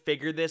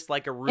reconfigure this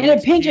like a Rubik's in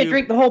a pinch, Cube, I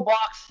drink the whole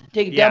box,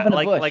 take a dump in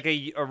a bush. like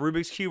a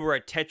Rubik's Cube or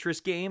a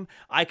Tetris game,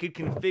 I could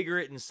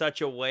configure it in such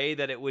a way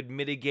that it would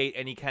mitigate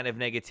any kind of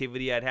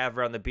negativity I'd have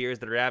around the beers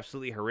that are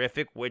absolutely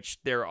horrific, which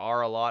there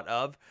are a lot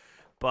of.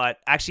 But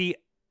actually,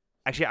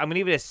 I'm gonna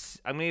give it a C.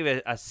 I'm gonna give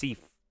it a C-.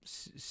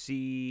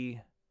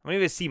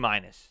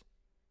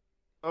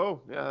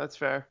 Oh, yeah, that's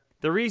fair.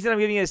 The reason I'm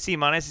giving it a C-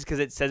 is because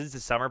it says it's a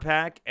summer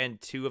pack,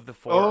 and 2 of the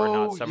 4 are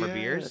not summer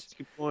beers. That's a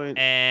good point.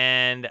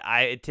 And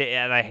I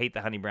hate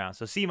the honey brown,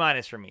 so C-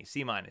 for me.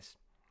 C-.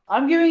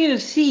 I'm giving it a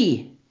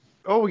C.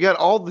 Oh, we got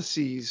all the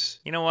C's.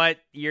 You know what?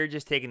 You're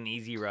just taking the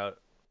easy route.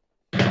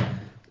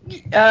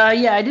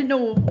 Yeah, I didn't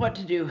know what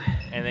to do.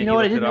 And then you know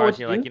what? I looked didn't at know ours what and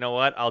you're to like, do. you know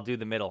what? I'll do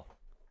the middle.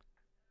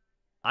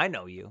 I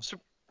know you.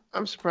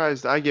 I'm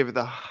surprised I gave it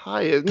the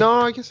highest. No,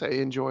 I guess I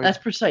enjoyed That's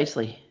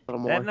precisely. a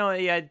little more.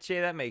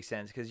 Jay, that makes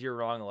sense because you're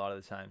wrong a lot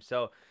of the time.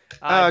 So,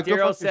 Go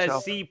Daryl fuck says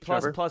yourself, C++++++.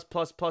 Trevor.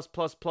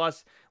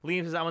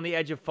 Liam says I'm on the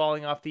edge of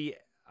falling off the.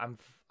 I'm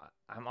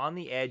on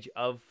the edge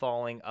of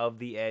falling of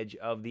the edge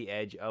of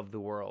the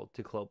world.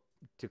 To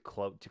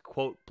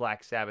quote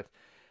Black Sabbath.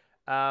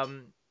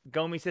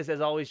 Gomi says,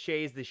 as always,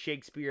 Shay is the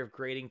Shakespeare of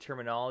grading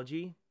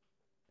terminology.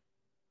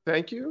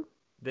 Thank you.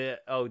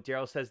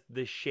 Daryl says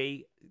the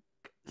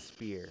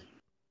Shakespeare.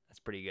 That's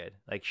pretty good.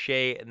 Like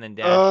Shay and then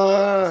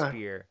dash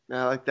spear.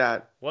 I like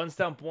that. One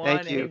stump one.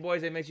 Thank you. Hey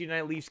boys, I missed you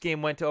tonight. Leafs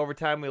game went to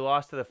overtime. We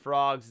lost to the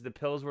Frogs. The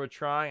Pills were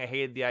trying. I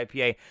hated the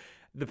IPA.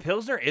 The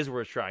Pilsner is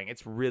worth trying.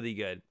 It's really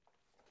good.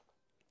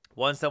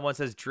 One stump one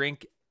says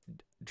drink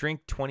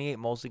 28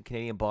 mostly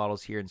Canadian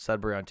bottles here in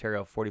Sudbury,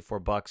 Ontario,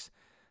 $44.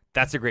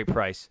 That's a great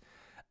price.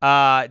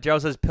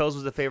 Gerald says Pills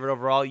was the favorite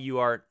overall. You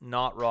are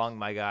not wrong,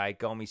 my guy.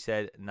 Gomi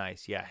said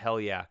nice. Yeah, hell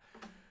yeah.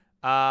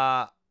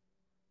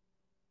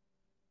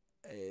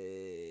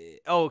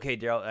 Okay,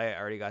 Daryl, I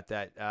already got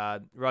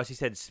that. Rossi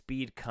said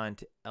speed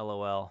cunt,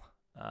 LOL.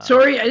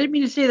 Sorry, I didn't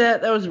mean to say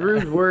that. That was a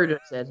rude word I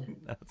said.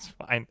 That's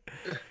fine.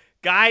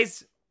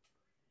 Guys,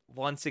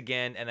 once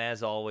again, and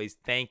as always,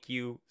 thank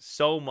you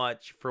so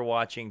much for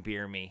watching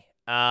Beer Me.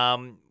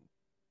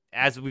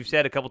 As we've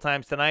said a couple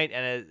times tonight,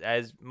 and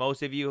as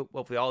most of you,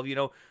 hopefully all of you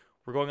know,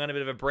 we're going on a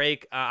bit of a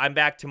break. I'm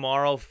back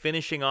tomorrow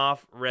finishing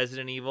off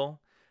Resident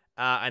Evil.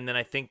 And then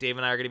I think Dave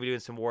and I are going to be doing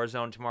some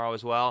Warzone tomorrow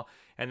as well.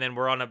 And then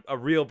we're on a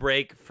real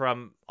break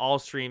from all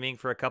streaming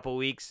for a couple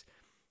weeks.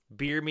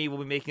 Beer Me will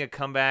be making a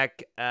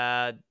comeback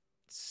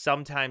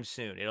sometime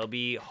soon. It'll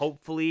be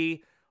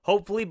hopefully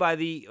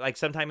by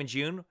sometime in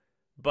June.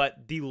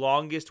 But the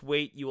longest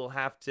wait you will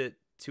have to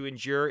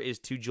endure is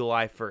to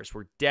July 1st.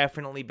 We're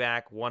definitely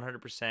back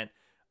 100%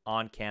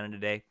 on Canada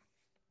Day.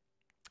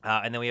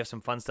 And then we have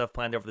some fun stuff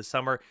planned over the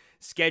summer.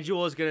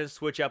 Schedule is going to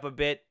switch up a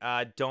bit.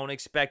 Don't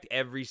expect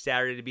every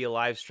Saturday to be a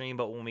live stream,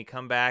 but when we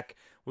come back,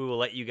 we will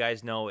let you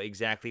guys know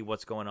exactly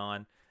what's going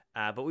on.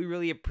 But we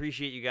really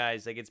appreciate you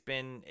guys. Like it's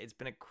been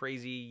a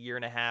crazy year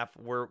and a half.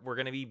 We're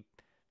going to be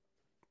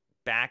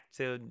back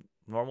to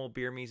normal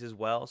beer me's as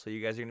well. So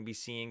you guys are going to be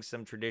seeing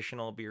some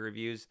traditional beer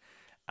reviews.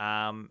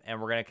 And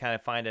we're going to kind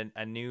of find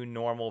a new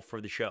normal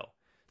for the show.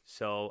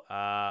 So,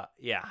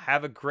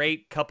 have a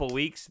great couple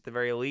weeks at the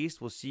very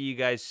least. We'll see you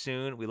guys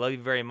soon. We love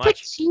you very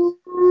much.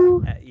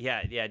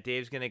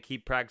 Dave's going to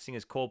keep practicing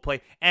his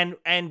Coldplay. And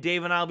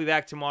Dave and I will be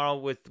back tomorrow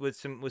with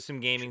some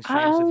gaming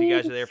streams. So if you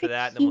guys are there for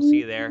that, then we'll see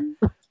you there.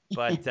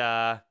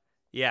 But,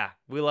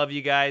 we love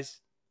you guys.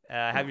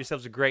 Have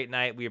yourselves a great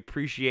night. We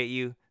appreciate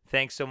you.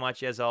 Thanks so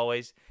much, as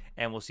always.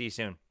 And we'll see you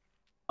soon.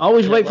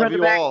 Always wait for the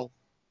back. All.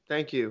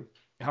 Thank you.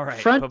 All right.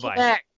 Front Bye-bye. to back.